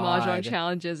some of the Mahjong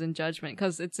challenges in Judgment,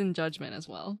 because it's in Judgment as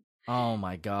well. Oh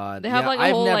my god. They have like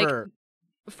a whole like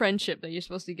friendship that you're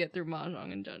supposed to get through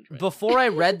Mahjong and Judgment. Before I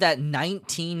read that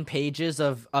 19 pages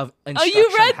of instruction. Oh, you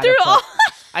read through all?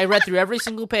 I read through every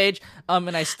single page,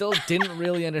 and I still didn't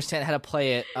really understand how to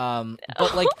play it.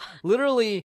 But like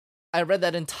literally, I read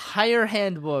that entire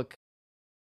handbook,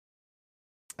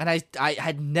 and I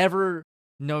had never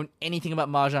known anything about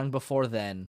Mahjong before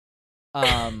then.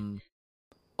 Oh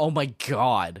my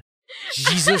god,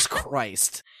 Jesus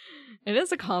Christ! It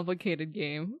is a complicated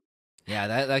game.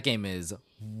 Yeah, that game is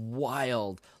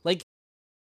wild. Like,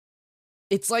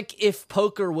 it's like if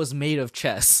poker was made of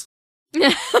chess.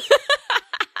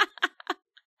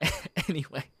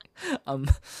 Anyway,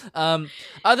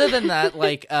 other than that,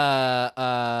 like,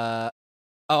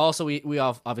 also we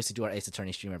obviously do our Ace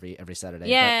Attorney stream every Saturday.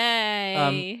 Yay!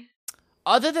 But,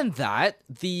 other than that,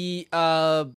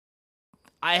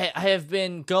 I have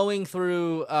been going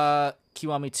through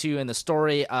Kiwami 2 and the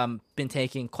story. Been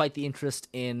taking quite the interest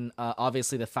in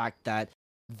obviously the fact that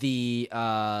the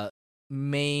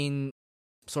main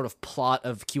sort of plot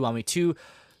of Kiwami 2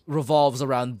 revolves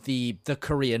around the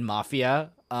Korean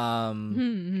mafia. I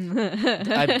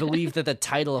believe that the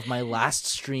title of my last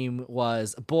stream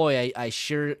was, boy, I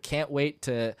sure can't wait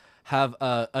to have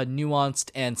a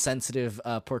nuanced and sensitive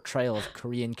portrayal of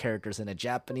Korean characters in a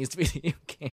Japanese video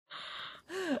game.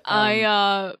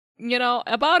 About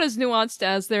as nuanced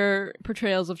as their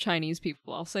portrayals of Chinese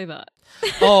people, I'll say that.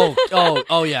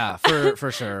 Oh yeah,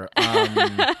 for sure.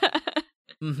 Yep.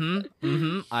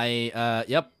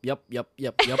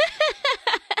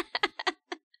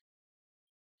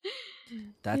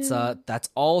 That's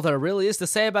all there really is to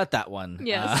say about that one.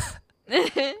 Yes.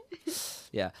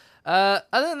 Yeah. Other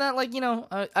than that, like,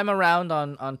 I'm around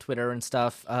on Twitter and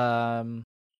stuff.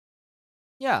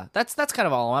 Yeah, that's kind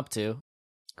of all I'm up to.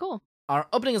 Cool. Our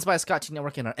opening is by Scott T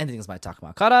Network and our ending is by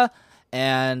Takuma Okada.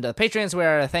 And the patrons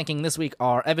we're thanking this week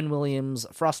are Evan Williams,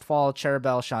 Frostfall,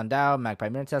 Cherubel, Sean Dow, Magpie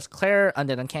Minitas, Claire,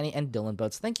 Undead Uncanny, and Dylan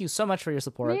Boats. Thank you so much for your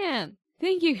support. Man,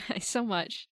 thank you guys so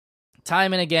much.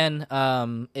 Time and again,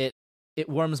 it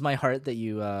warms my heart that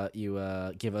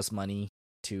you give us money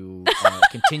to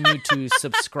continue to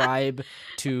subscribe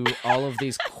to all of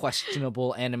these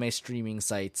questionable anime streaming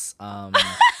sites.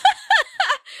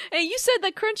 Hey, you said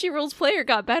that Crunchyroll's player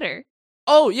got better.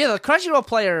 Oh yeah, the Crunchyroll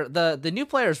player, the new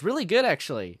player is really good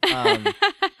actually.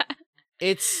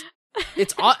 It's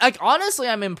like, honestly,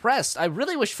 I'm impressed. I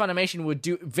really wish Funimation would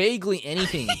do vaguely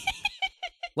anything.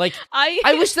 Like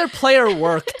I wish their player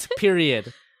worked.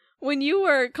 Period. When you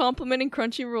were complimenting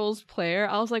Crunchyroll's player,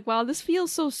 I was like, wow, this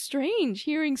feels so strange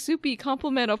hearing Soupy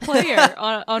compliment a player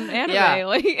on anime. Yeah.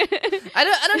 Like,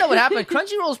 I don't know what happened.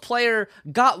 Crunchyroll's player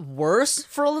got worse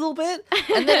for a little bit,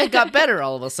 and then it got better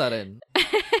all of a sudden.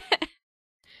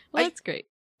 Well, that's great.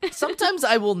 Sometimes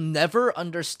I will never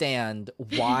understand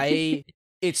why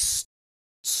it's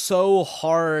so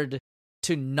hard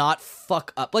to not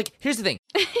fuck up. Like, here's the thing.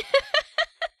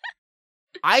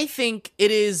 I think it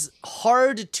is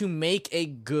hard to make a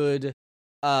good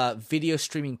video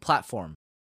streaming platform.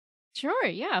 Sure,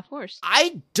 yeah, of course.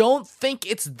 I don't think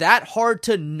it's that hard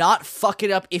to not fuck it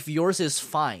up if yours is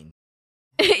fine.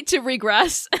 To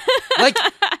regress. Like,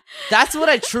 that's what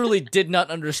I truly did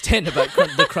not understand about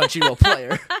the Crunchyroll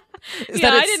player.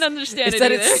 I didn't understand it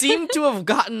that either. It seemed to have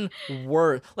gotten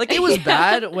worse. Like, it was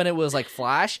bad when it was like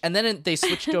Flash, and then they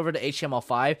switched over to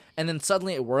HTML5, and then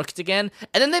suddenly it worked again,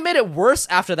 and then they made it worse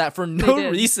after that for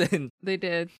no reason. They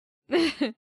did.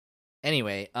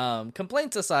 Anyway,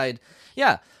 complaints aside,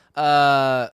 yeah.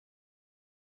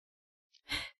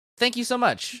 Thank you so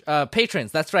much.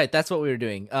 Patrons, that's right, that's what we were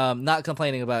doing. Not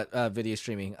complaining about video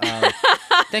streaming.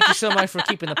 Thank you so much for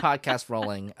keeping the podcast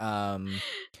rolling.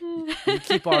 You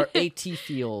keep our AT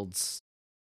fields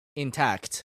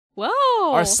intact.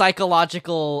 Whoa! Our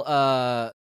psychological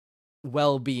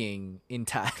well-being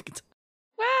intact.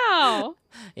 Wow!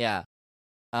 Yeah.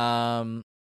 And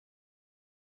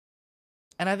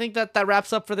I think that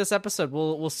wraps up for this episode.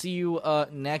 We'll see you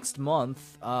next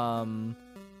month when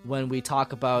we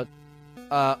talk about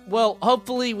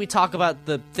hopefully we talk about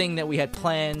the thing that we had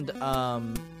planned,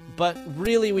 but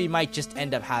really we might just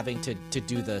end up having to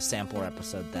do the sampler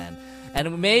episode then.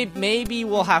 And maybe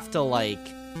we'll have to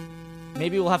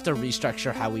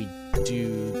restructure how we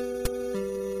do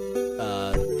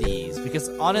these, because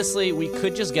honestly we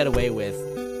could just get away with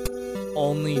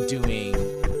only doing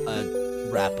a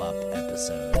wrap-up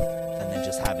episode and then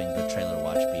just having the trailer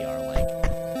watch be our like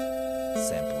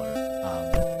sampler.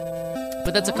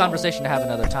 But that's a conversation to have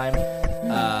another time.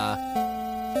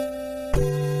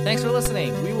 Thanks for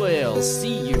listening. We will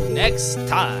see you next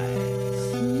time.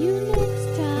 See you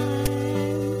next time.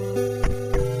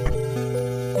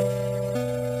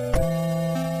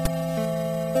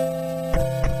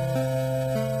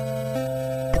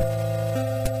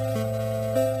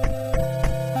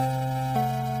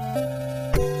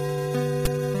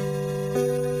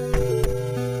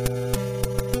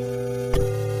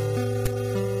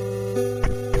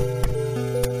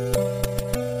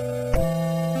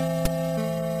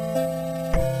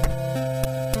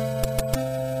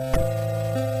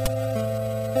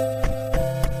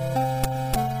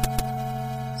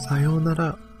 さような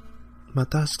ら。ま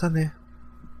た明日ね。